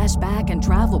hard-earned cash back and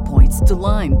travel points to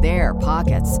line their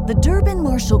pockets. The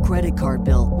Durbin-Marshall credit card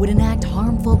bill would enact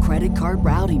harmful credit card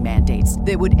routing mandates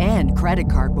that would end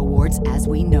credit card rewards as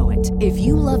we know it. If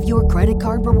you love your credit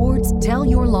card rewards, tell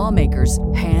your lawmakers,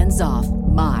 hands off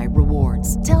my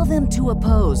rewards. Tell them to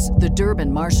oppose the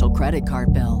Durbin-Marshall credit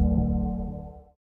card bill.